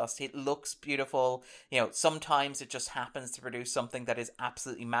we discussed. It looks beautiful. You know, sometimes it just happens to produce something that is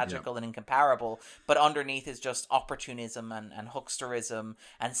absolutely magical and incomparable, but underneath is just opportunism and hucksterism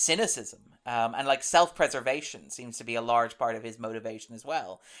and cynicism. And like self-preservation seems to be a large part of his motivation as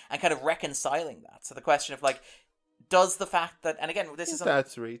well. And kind of reconciling that. So the question of like, does the fact that, and again, this is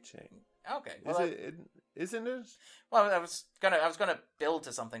that's reaching. Okay. Well, isn't it? Well, I was gonna build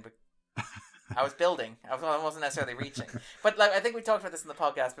to something, but I was building. I wasn't necessarily reaching. But like, I think we talked about this in the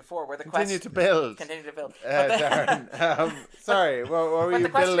podcast before, where the Continue to build. Darren. Sorry, what were you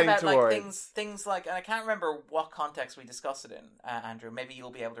building about, towards? Like, things like, and I can't remember what context we discussed it in, Andrew. Maybe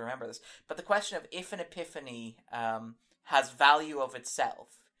you'll be able to remember this. But the question of if an epiphany has value of itself,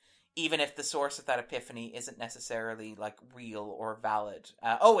 even if the source of that epiphany isn't necessarily like real or valid.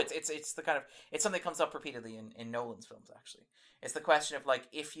 It's the kind of, it's something that comes up repeatedly in Nolan's films, actually. It's the question of like,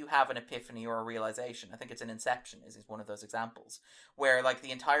 if you have an epiphany or a realization, I think it's in Inception is one of those examples, where like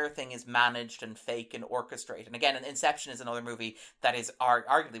the entire thing is managed and fake and orchestrated. And again, Inception is another movie that is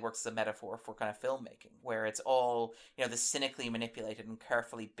arguably works as a metaphor for kind of filmmaking, where it's all, you know, the cynically manipulated and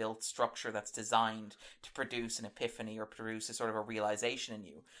carefully built structure that's designed to produce an epiphany or produce a sort of a realization in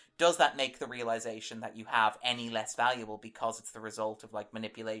you. Does that make the realization that you have any less valuable because it's the result of like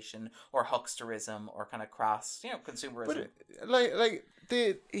manipulation or hucksterism or kind of crass, you know, consumerism? But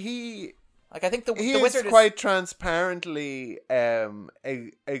he Like, I think the is wizard quite transparently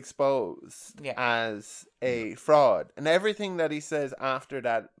exposed as a fraud, and everything that he says after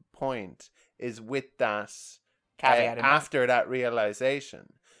that point is with that caveat after that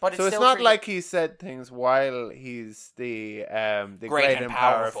realization. But so it's not like he said things while he's the great and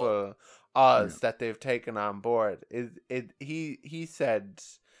powerful Oz that they've taken on board. He said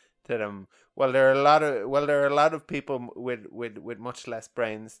well, there are a lot of people with much less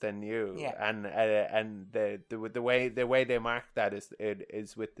brains than you, and the way they mark that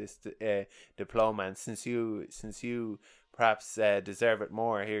is with this diploma, and since you perhaps deserve it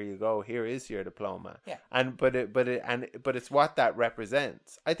more, here you go, here is your diploma. But it's what that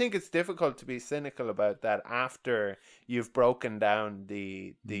represents. I think it's difficult to be cynical about that after you've broken down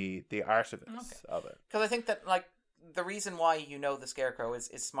the artifice of it, because I think that, like, the reason why the Scarecrow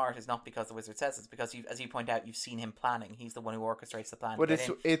is smart is not because the wizard says it. It's because as you point out, you've seen him planning. He's the one who orchestrates the plan. But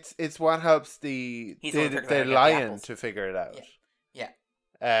it's what helps the lion to figure it out.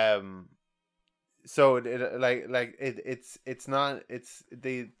 So it's not, it's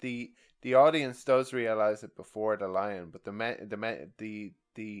the audience does realize it before the lion, but the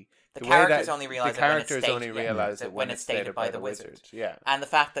characters only realize it when it's stated by the wizard. Yeah, and the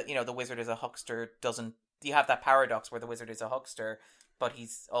fact that the wizard is a huckster doesn't. You have that paradox where the wizard is a huckster, but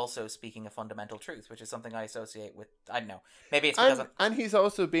he's also speaking a fundamental truth, which is something I associate with. I don't know. Maybe it's because and he's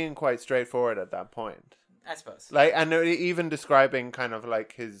also being quite straightforward at that point, I suppose. Like, and even describing kind of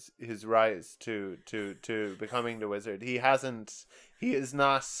like his rise to becoming the wizard. He is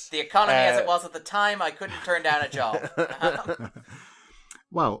not the economy as it was at the time. I couldn't turn down a job.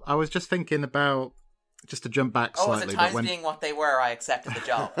 Well, I was just thinking about, just to jump back slightly. As the times being what they were, I accepted the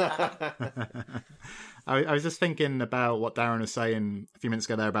job. I was just thinking about what Darren was saying a few minutes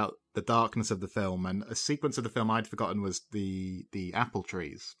ago there about the darkness of the film, and a sequence of the film I'd forgotten was the apple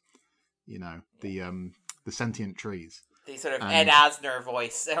trees. The sentient trees. The sort of Ed Asner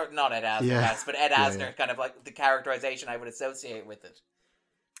voice, or not Ed Asner, but Ed Asner kind of like the characterization I would associate with it.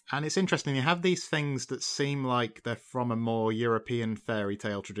 And it's interesting, you have these things that seem like they're from a more European fairy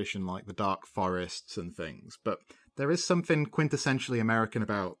tale tradition, like the dark forests and things, but there is something quintessentially American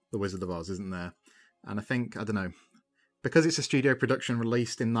about The Wizard of Oz, isn't there? And I think, I don't know, because it's a studio production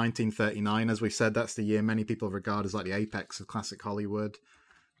released in 1939, as we said, that's the year many people regard as like the apex of classic Hollywood.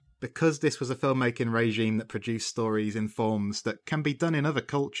 Because this was a filmmaking regime that produced stories in forms that can be done in other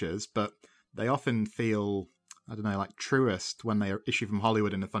cultures, but they often feel, I don't know, like truest when they are issued from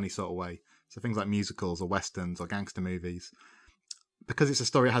Hollywood in a funny sort of way. So things like musicals or westerns or gangster movies. Because it's a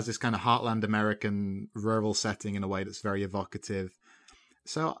story that has this kind of heartland American rural setting in a way that's very evocative.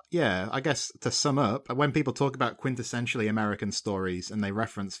 So, yeah, I guess to sum up, when people talk about quintessentially American stories and they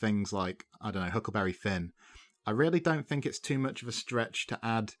reference things like, I don't know, Huckleberry Finn, I really don't think it's too much of a stretch to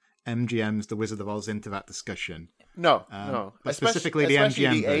add MGM's The Wizard of Oz into that discussion. No. But specifically the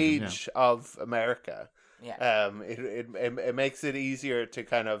MGM the age of America. Yeah. It makes it easier to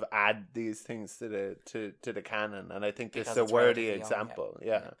kind of add these things to the canon, and I think this is a worthy example.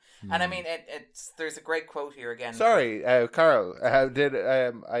 Yeah. And I mean, it's there's a great quote here again. Sorry, Carl. Did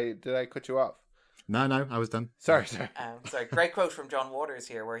I cut you off? No, I was done. Sorry. Great quote from John Waters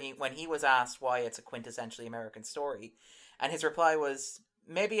here, where when he was asked why it's a quintessentially American story, and his reply was,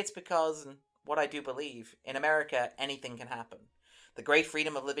 "Maybe it's because what I do believe in America, anything can happen. The great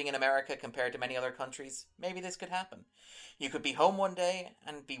freedom of living in America compared to many other countries, maybe this could happen. You could be home one day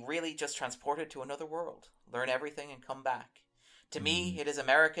and be really just transported to another world, learn everything and come back. To me, it is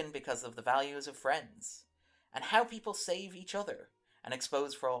American because of the values of friends, and how people save each other and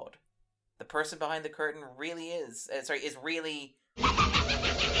expose fraud. The person behind the curtain really is really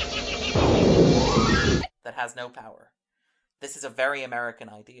that has no power. This is a very American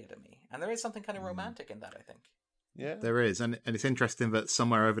idea to me, and there is something kind of romantic in that, I think." Yeah, there is, and it's interesting that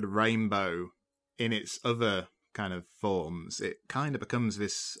somewhere over the rainbow, in its other kind of forms, it kind of becomes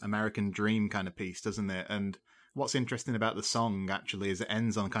this American dream kind of piece, doesn't it? And what's interesting about the song actually is it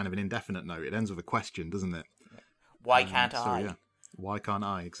ends on kind of an indefinite note. It ends with a question, doesn't it? Why can't I? Yeah. Why can't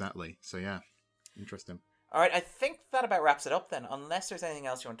I? Exactly. So yeah, interesting. All right, I think that about wraps it up then. Unless there's anything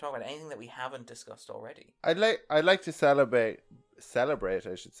else you want to talk about, anything that we haven't discussed already. I'd like to celebrate,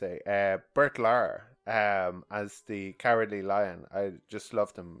 I should say, Bert Lahr as the Cowardly Lion. I just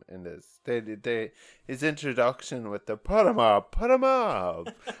loved him in this. His introduction with the put him up,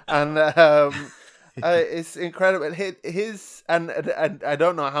 and it's incredible. His and I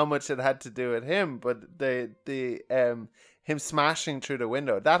don't know how much it had to do with him, but the him smashing through the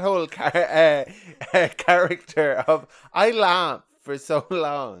window. That whole character of, I laughed for so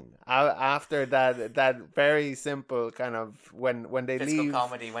long after that very simple kind of when they physical leave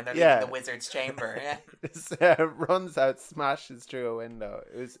comedy when they're leaving the wizard's chamber. Yeah, this, runs out, smashes through a window.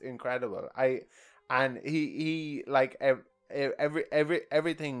 It was incredible. He like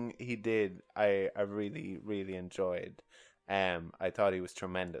everything he did. I really enjoyed. I thought he was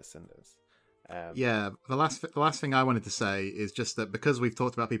tremendous in this. The last thing I wanted to say is just that because we've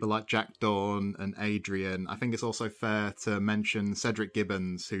talked about people like Jack Dawn and Adrian, I think it's also fair to mention Cedric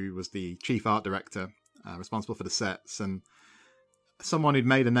Gibbons, who was the chief art director responsible for the sets, and someone who'd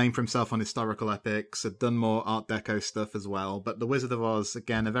made a name for himself on historical epics, had done more Art Deco stuff as well. But The Wizard of Oz,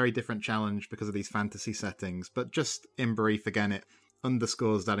 again, a very different challenge because of these fantasy settings. But just in brief, again, it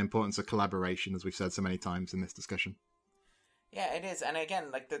underscores that importance of collaboration, as we've said so many times in this discussion. Yeah, it is. And again,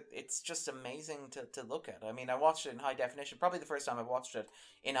 it's just amazing to look at. I mean, I watched it in high definition, probably the first time I've watched it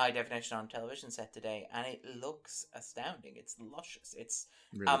in high definition on a television set today, and it looks astounding. It's luscious. It's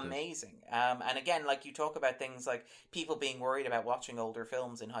really amazing. And again, you talk about things like people being worried about watching older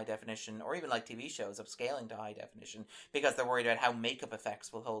films in high definition, or even like TV shows upscaling to high definition, because they're worried about how makeup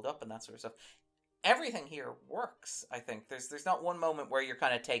effects will hold up and that sort of stuff. Everything here works, I think. There's not one moment where you're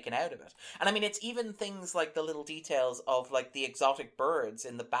kind of taken out of it. And I mean, it's even things like the little details of the exotic birds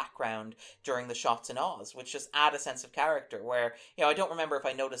in the background during the shots in Oz, which just add a sense of character where, I don't remember if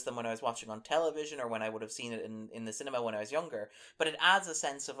I noticed them when I was watching on television or when I would have seen it in the cinema when I was younger, but it adds a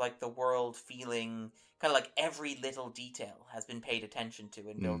sense of the world feeling kind of every little detail has been paid attention to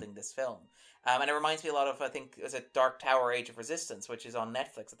in building this film. And it reminds me a lot of, I think, is it Dark Tower Age of Resistance, which is on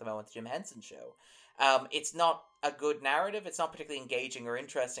Netflix at the moment, the Jim Henson show. It's not a good narrative. It's not particularly engaging or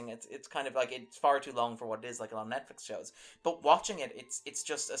interesting. It's kind of it's far too long for what it is, like a lot of Netflix shows. But watching it, it's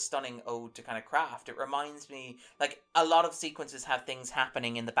just a stunning ode to kind of craft. It reminds me, a lot of sequences have things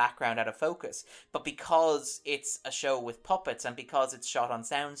happening in the background out of focus. But because it's a show with puppets and because it's shot on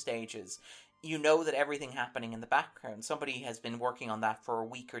sound stages, you know that everything happening in the background, somebody has been working on that for a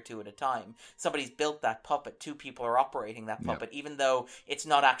week or two at a time. Somebody's built that puppet. 2 people are operating that puppet, even though it's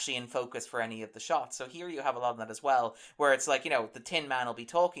not actually in focus for any of the shots. So here you have a lot of that as well, where it's the Tin Man will be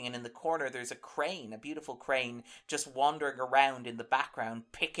talking, and in the corner there's a crane, a beautiful crane, just wandering around in the background,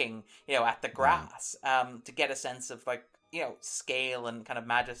 picking, at the grass, to get a sense of scale and kind of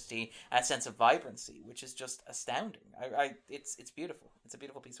majesty, and a sense of vibrancy, which is just astounding. It's beautiful. It's a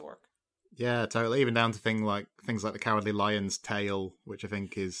beautiful piece of work. Yeah, totally. Even down to things like the Cowardly Lion's tail, which I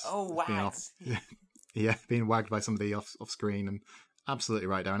think is being wagged by somebody off screen, and absolutely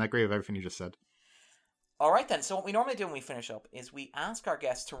right, Darren. I agree with everything you just said. All right, then. So what we normally do when we finish up is we ask our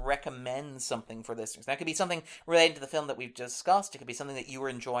guests to recommend something for listeners. Now, it could be something related to the film that we've discussed. It could be something that you were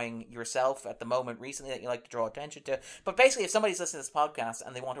enjoying yourself at the moment recently that you like to draw attention to. But basically, if somebody's listening to this podcast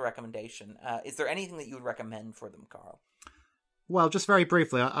and they want a recommendation, is there anything that you would recommend for them, Carl? Well, just very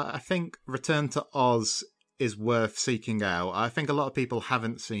briefly, I think Return to Oz is worth seeking out. I think a lot of people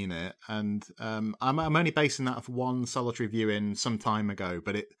haven't seen it, and I'm only basing that off one solitary viewing some time ago,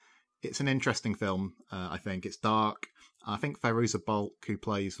 but it's an interesting film. I think it's dark. I think Fairuza Balk, who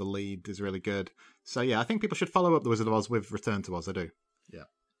plays the lead, is really good. So yeah, I think people should follow up The Wizard of Oz with Return to Oz. I do. Yeah,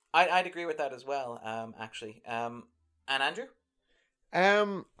 I'd agree with that as well. Actually, and Andrew.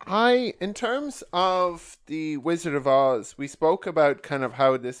 In terms of The Wizard of Oz, we spoke about kind of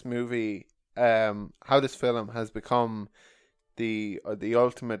how this movie, how this film has become the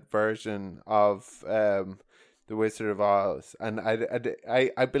ultimate version of The Wizard of Oz, and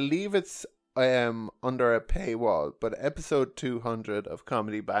I believe it's under a paywall, but episode 200 of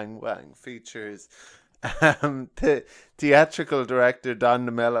Comedy Bang Bang features the theatrical director Don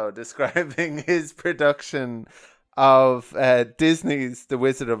DeMello describing his production of Disney's The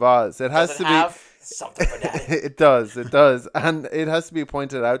Wizard of Oz. It has to be something for that. It does, and it has to be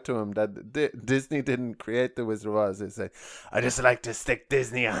pointed out to him that Disney didn't create The Wizard of Oz. They say, I just like to stick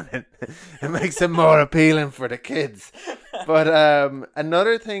Disney on it. It makes it more appealing for the kids. But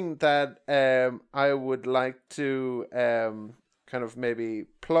another thing that I would like to kind of maybe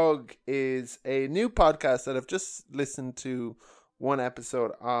plug is a new podcast that I've just listened to one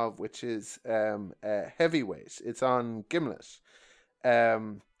episode of, which is Heavyweight. It's on Gimlet,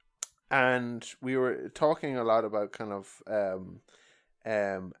 and we were talking a lot about kind of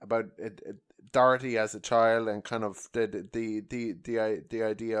about Dorothy as a child, and kind of the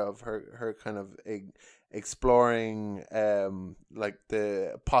idea of her kind of exploring like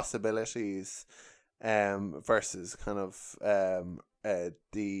the possibilities versus kind of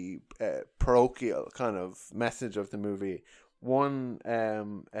the parochial kind of message of the movie. One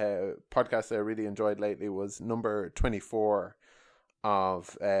podcast that I really enjoyed lately was number 24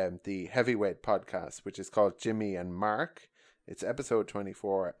 of the Heavyweight podcast, which is called Jimmy and Mark. It's episode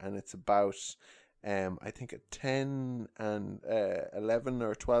 24, and it's about I think 10 and 11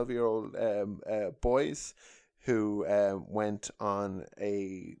 or 12-year-old boys who went on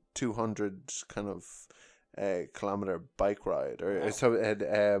a 200 kind of kilometer bike ride, or so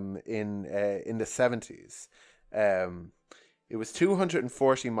in the 70s. It was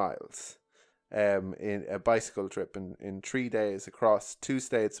 240 miles, in a bicycle trip in 3 days across 2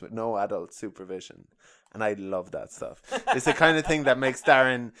 states with no adult supervision. And I love that stuff. It's the kind of thing that makes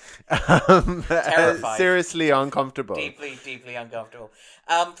Darren seriously uncomfortable. Deeply, deeply uncomfortable.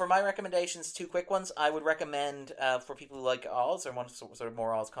 For my recommendations, 2 quick ones. I would recommend, for people who like Oz or want sort of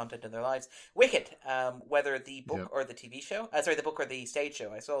more Oz content in their lives, Wicked, whether the book or the TV show. The book or the stage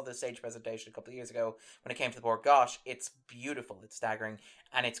show. I saw the stage presentation a couple of years ago when it came to the board. Gosh, it's beautiful. It's staggering.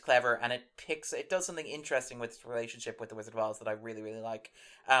 And it's clever. And it does something interesting with its relationship with the Wizard of Oz that I really, really like.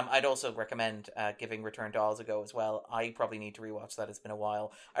 I'd also recommend giving Return to Oz a go as well. I probably need to rewatch that. It's been a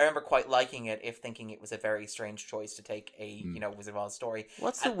while. I remember quite liking it, if thinking it was a very strange choice to take a Wizard of Oz story.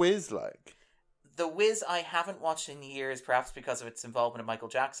 What's The Wiz like? The Wiz I haven't watched in years, perhaps because of its involvement in Michael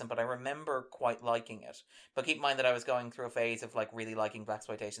Jackson, but I remember quite liking it. But keep in mind that I was going through a phase of really liking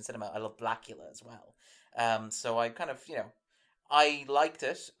blaxploitation cinema. I love Blackula as well. So I kind of, I liked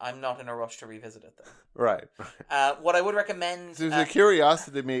it. I'm not in a rush to revisit it, though. Right. What I would recommend... There's a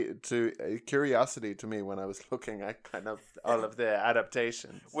curiosity to me when I was looking at kind of all of the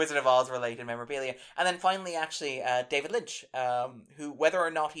adaptations. Wizard of Oz related memorabilia. And then finally, actually, David Lynch, who, whether or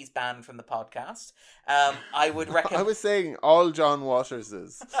not he's banned from the podcast, I would recommend... I was saying all John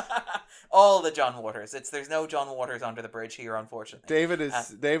Waterses. All the John Waters. There's no John Waters under the bridge here, unfortunately. David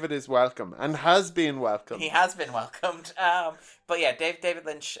is welcome and has been welcomed. He has been welcomed. But yeah, David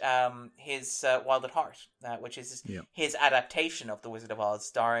Lynch, his Wild at Heart, which is his adaptation of The Wizard of Oz,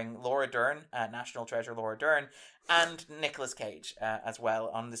 starring Laura Dern, national treasure Laura Dern, and Nicolas Cage as well,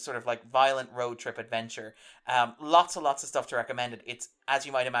 on this sort of violent road trip adventure. Lots and lots of stuff to recommend it. It's, as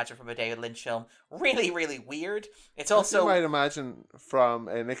you might imagine from a David Lynch film, really, really weird. It's also... As you might imagine from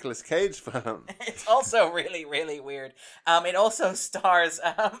a Nicolas Cage film. It's also really, really weird. It also stars...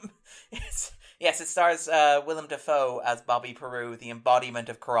 Yes, it stars Willem Dafoe as Bobby Peru, the embodiment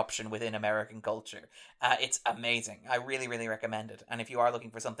of corruption within American culture. It's amazing. I really, really recommend it. And if you are looking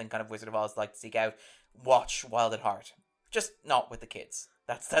for something kind of Wizard of Oz like to seek out, watch Wild at Heart. Just not with the kids.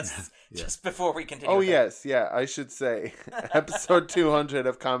 That's just before we continue. Oh, yes. Yeah, I should say. Episode 200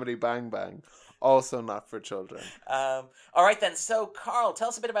 of Comedy Bang Bang. Also not for children. All right, then. So, Carl, tell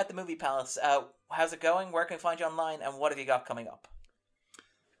us a bit about the Movie Palace. How's it going? Where can we find you online? And what have you got coming up?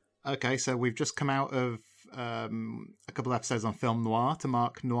 Okay, so we've just come out of a couple of episodes on film noir to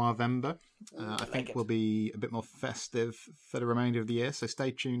mark Noirvember. I think we'll be a bit more festive for the remainder of the year, so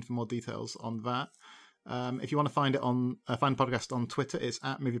stay tuned for more details on that. If you want to find it on find the podcast on Twitter, it's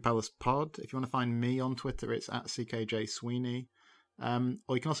at Movie Palace Pod. If you want to find me on Twitter, it's at CKJ Sweeney.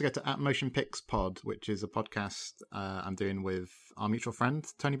 Or you can also go to at Motion Picks Pod, which is a podcast I'm doing with our mutual friend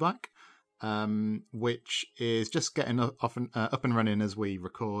Tony Black. Which is just getting up and running as we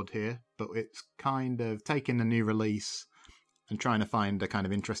record here, but it's kind of taking a new release and trying to find a kind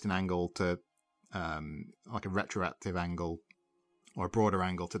of interesting angle to, like a retroactive angle or a broader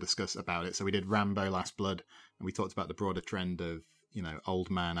angle to discuss about it. So we did Rambo Last Blood, and we talked about the broader trend of, old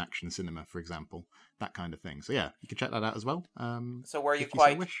man action cinema, for example, that kind of thing. So yeah, you can check that out as well. So were you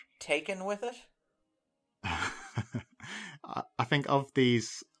quite taken with it? I think of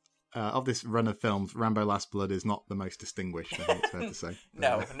these... of this run of films, Rambo Last Blood is not the most distinguished, I think it's fair to say.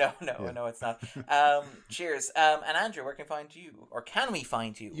 No, it's not. Cheers. And Andrew, where can we find you? Or can we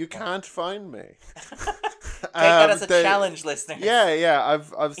find you? You can't find me. Take that as a challenge, listeners. Yeah.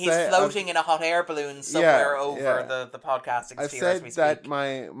 He's floating in a hot air balloon somewhere over the podcasting I've sphere as we said speak.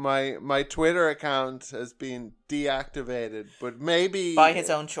 that my Twitter account has been deactivated, but maybe by his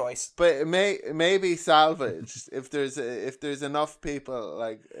own choice. But it may be salvaged if there's enough people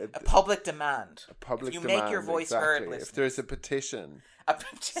like a public demand. If you make your voice heard, listeners. If there's a petition.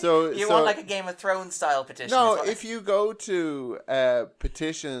 So you want like a Game of Thrones style petition? No, if you go to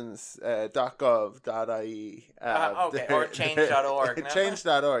petitions.gov.ie or change.org.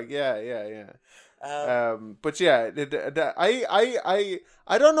 Change.org, yeah. But yeah,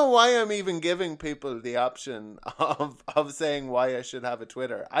 I don't know why I'm even giving people the option of saying why I should have a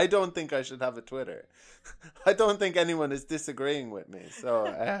Twitter. I don't think I should have a Twitter. I don't think anyone is disagreeing with me. So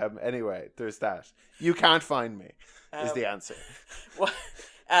anyway, there's that. You can't find me is the answer. Well,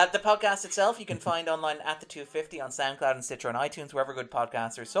 the podcast itself you can find online at the 250 on SoundCloud and Stitcher and iTunes, wherever good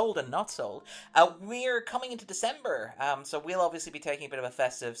podcasts are sold and not sold. We're coming into December, so we'll obviously be taking a bit of a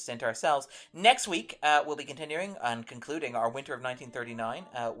festive stint ourselves. Next week, we'll be continuing and concluding our winter of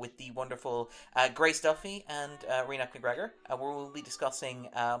 1939 with the wonderful Grace Duffy and Reenac McGregor, where we'll be discussing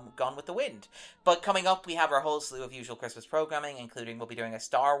Gone with the Wind. But coming up, we have our whole slew of usual Christmas programming, including we'll be doing a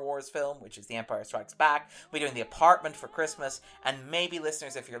Star Wars film, which is The Empire Strikes Back. We'll be doing The Apartment for Christmas, and maybe,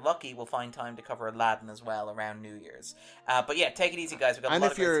 listeners, if you're lucky, we'll find time to cover Aladdin as well around New Year's. But yeah, take it easy, guys. We've got and a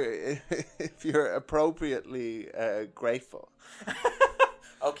lot if you're appropriately grateful.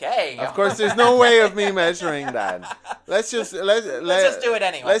 Okay. Of course, there's no way of me measuring that. Let's just do it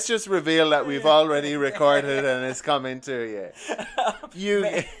anyway. Let's just reveal that we've already recorded and it's coming to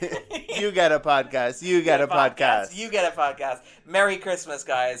you. You get a podcast. You get a podcast. You get a podcast. Merry Christmas,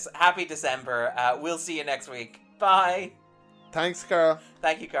 guys. Happy December. We'll see you next week. Bye. Thanks, Carl.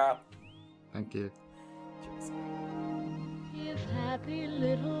 Thank you, Carl. Thank you. If happy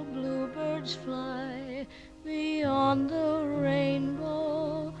little bluebirds fly beyond the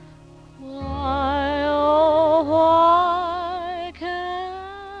rainbow, why, oh, why can't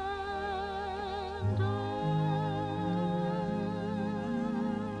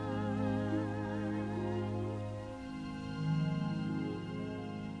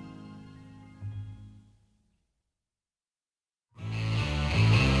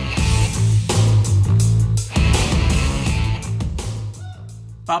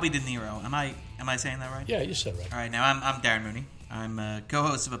Bobby De Niro. Am I saying that right? Yeah, you said right. All right, now I'm Darren Mooney. I'm a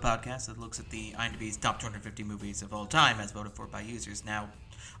co-host of a podcast that looks at the IMDb's top 250 movies of all time as voted for by users. Now,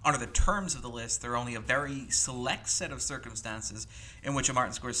 under the terms of the list, there are only a very select set of circumstances in which a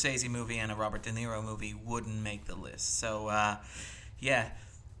Martin Scorsese movie and a Robert De Niro movie wouldn't make the list. So, yeah.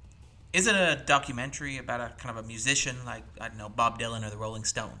 Is it a documentary about a kind of a musician like, I don't know, Bob Dylan or the Rolling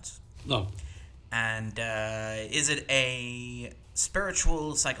Stones? No. And is it a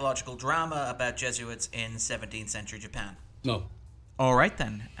spiritual, psychological drama about Jesuits in 17th century Japan? No. All right,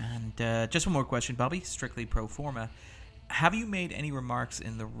 then. And just one more question, Bobby, strictly pro forma. Have you made any remarks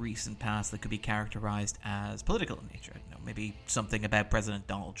in the recent past that could be characterized as political in nature? I don't know, maybe something about President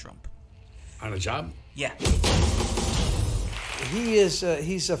Donald Trump. On a job? Yeah.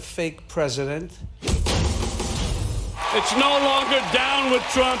 He's a fake president. It's no longer down with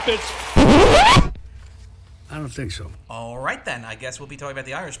Trump, it's... I don't think so. All right, then. I guess we'll be talking about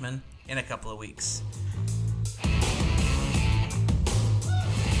The Irishman in a couple of weeks.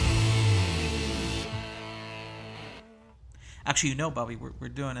 Actually, you know, Bobby, we're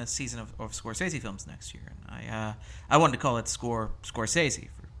doing a season of Scorsese films next year, and I wanted to call it Scorsese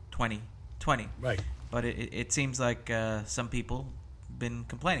for 2020. Right. But it seems like some people have been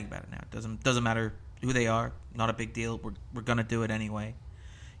complaining about it now. It doesn't matter who they are. Not a big deal. We're gonna do it anyway.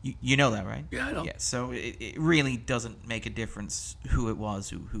 You know that, right? Yeah, I know. Yeah. So it really doesn't make a difference who it was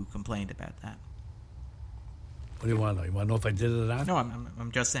who complained about that. What do you want to know? You want to know if I did it or not? No,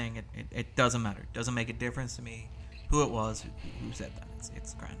 I'm just saying it doesn't matter. It doesn't make a difference to me who it was who said that.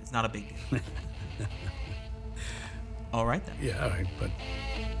 It's grand. It's not a big deal. All right then. Yeah, all right, but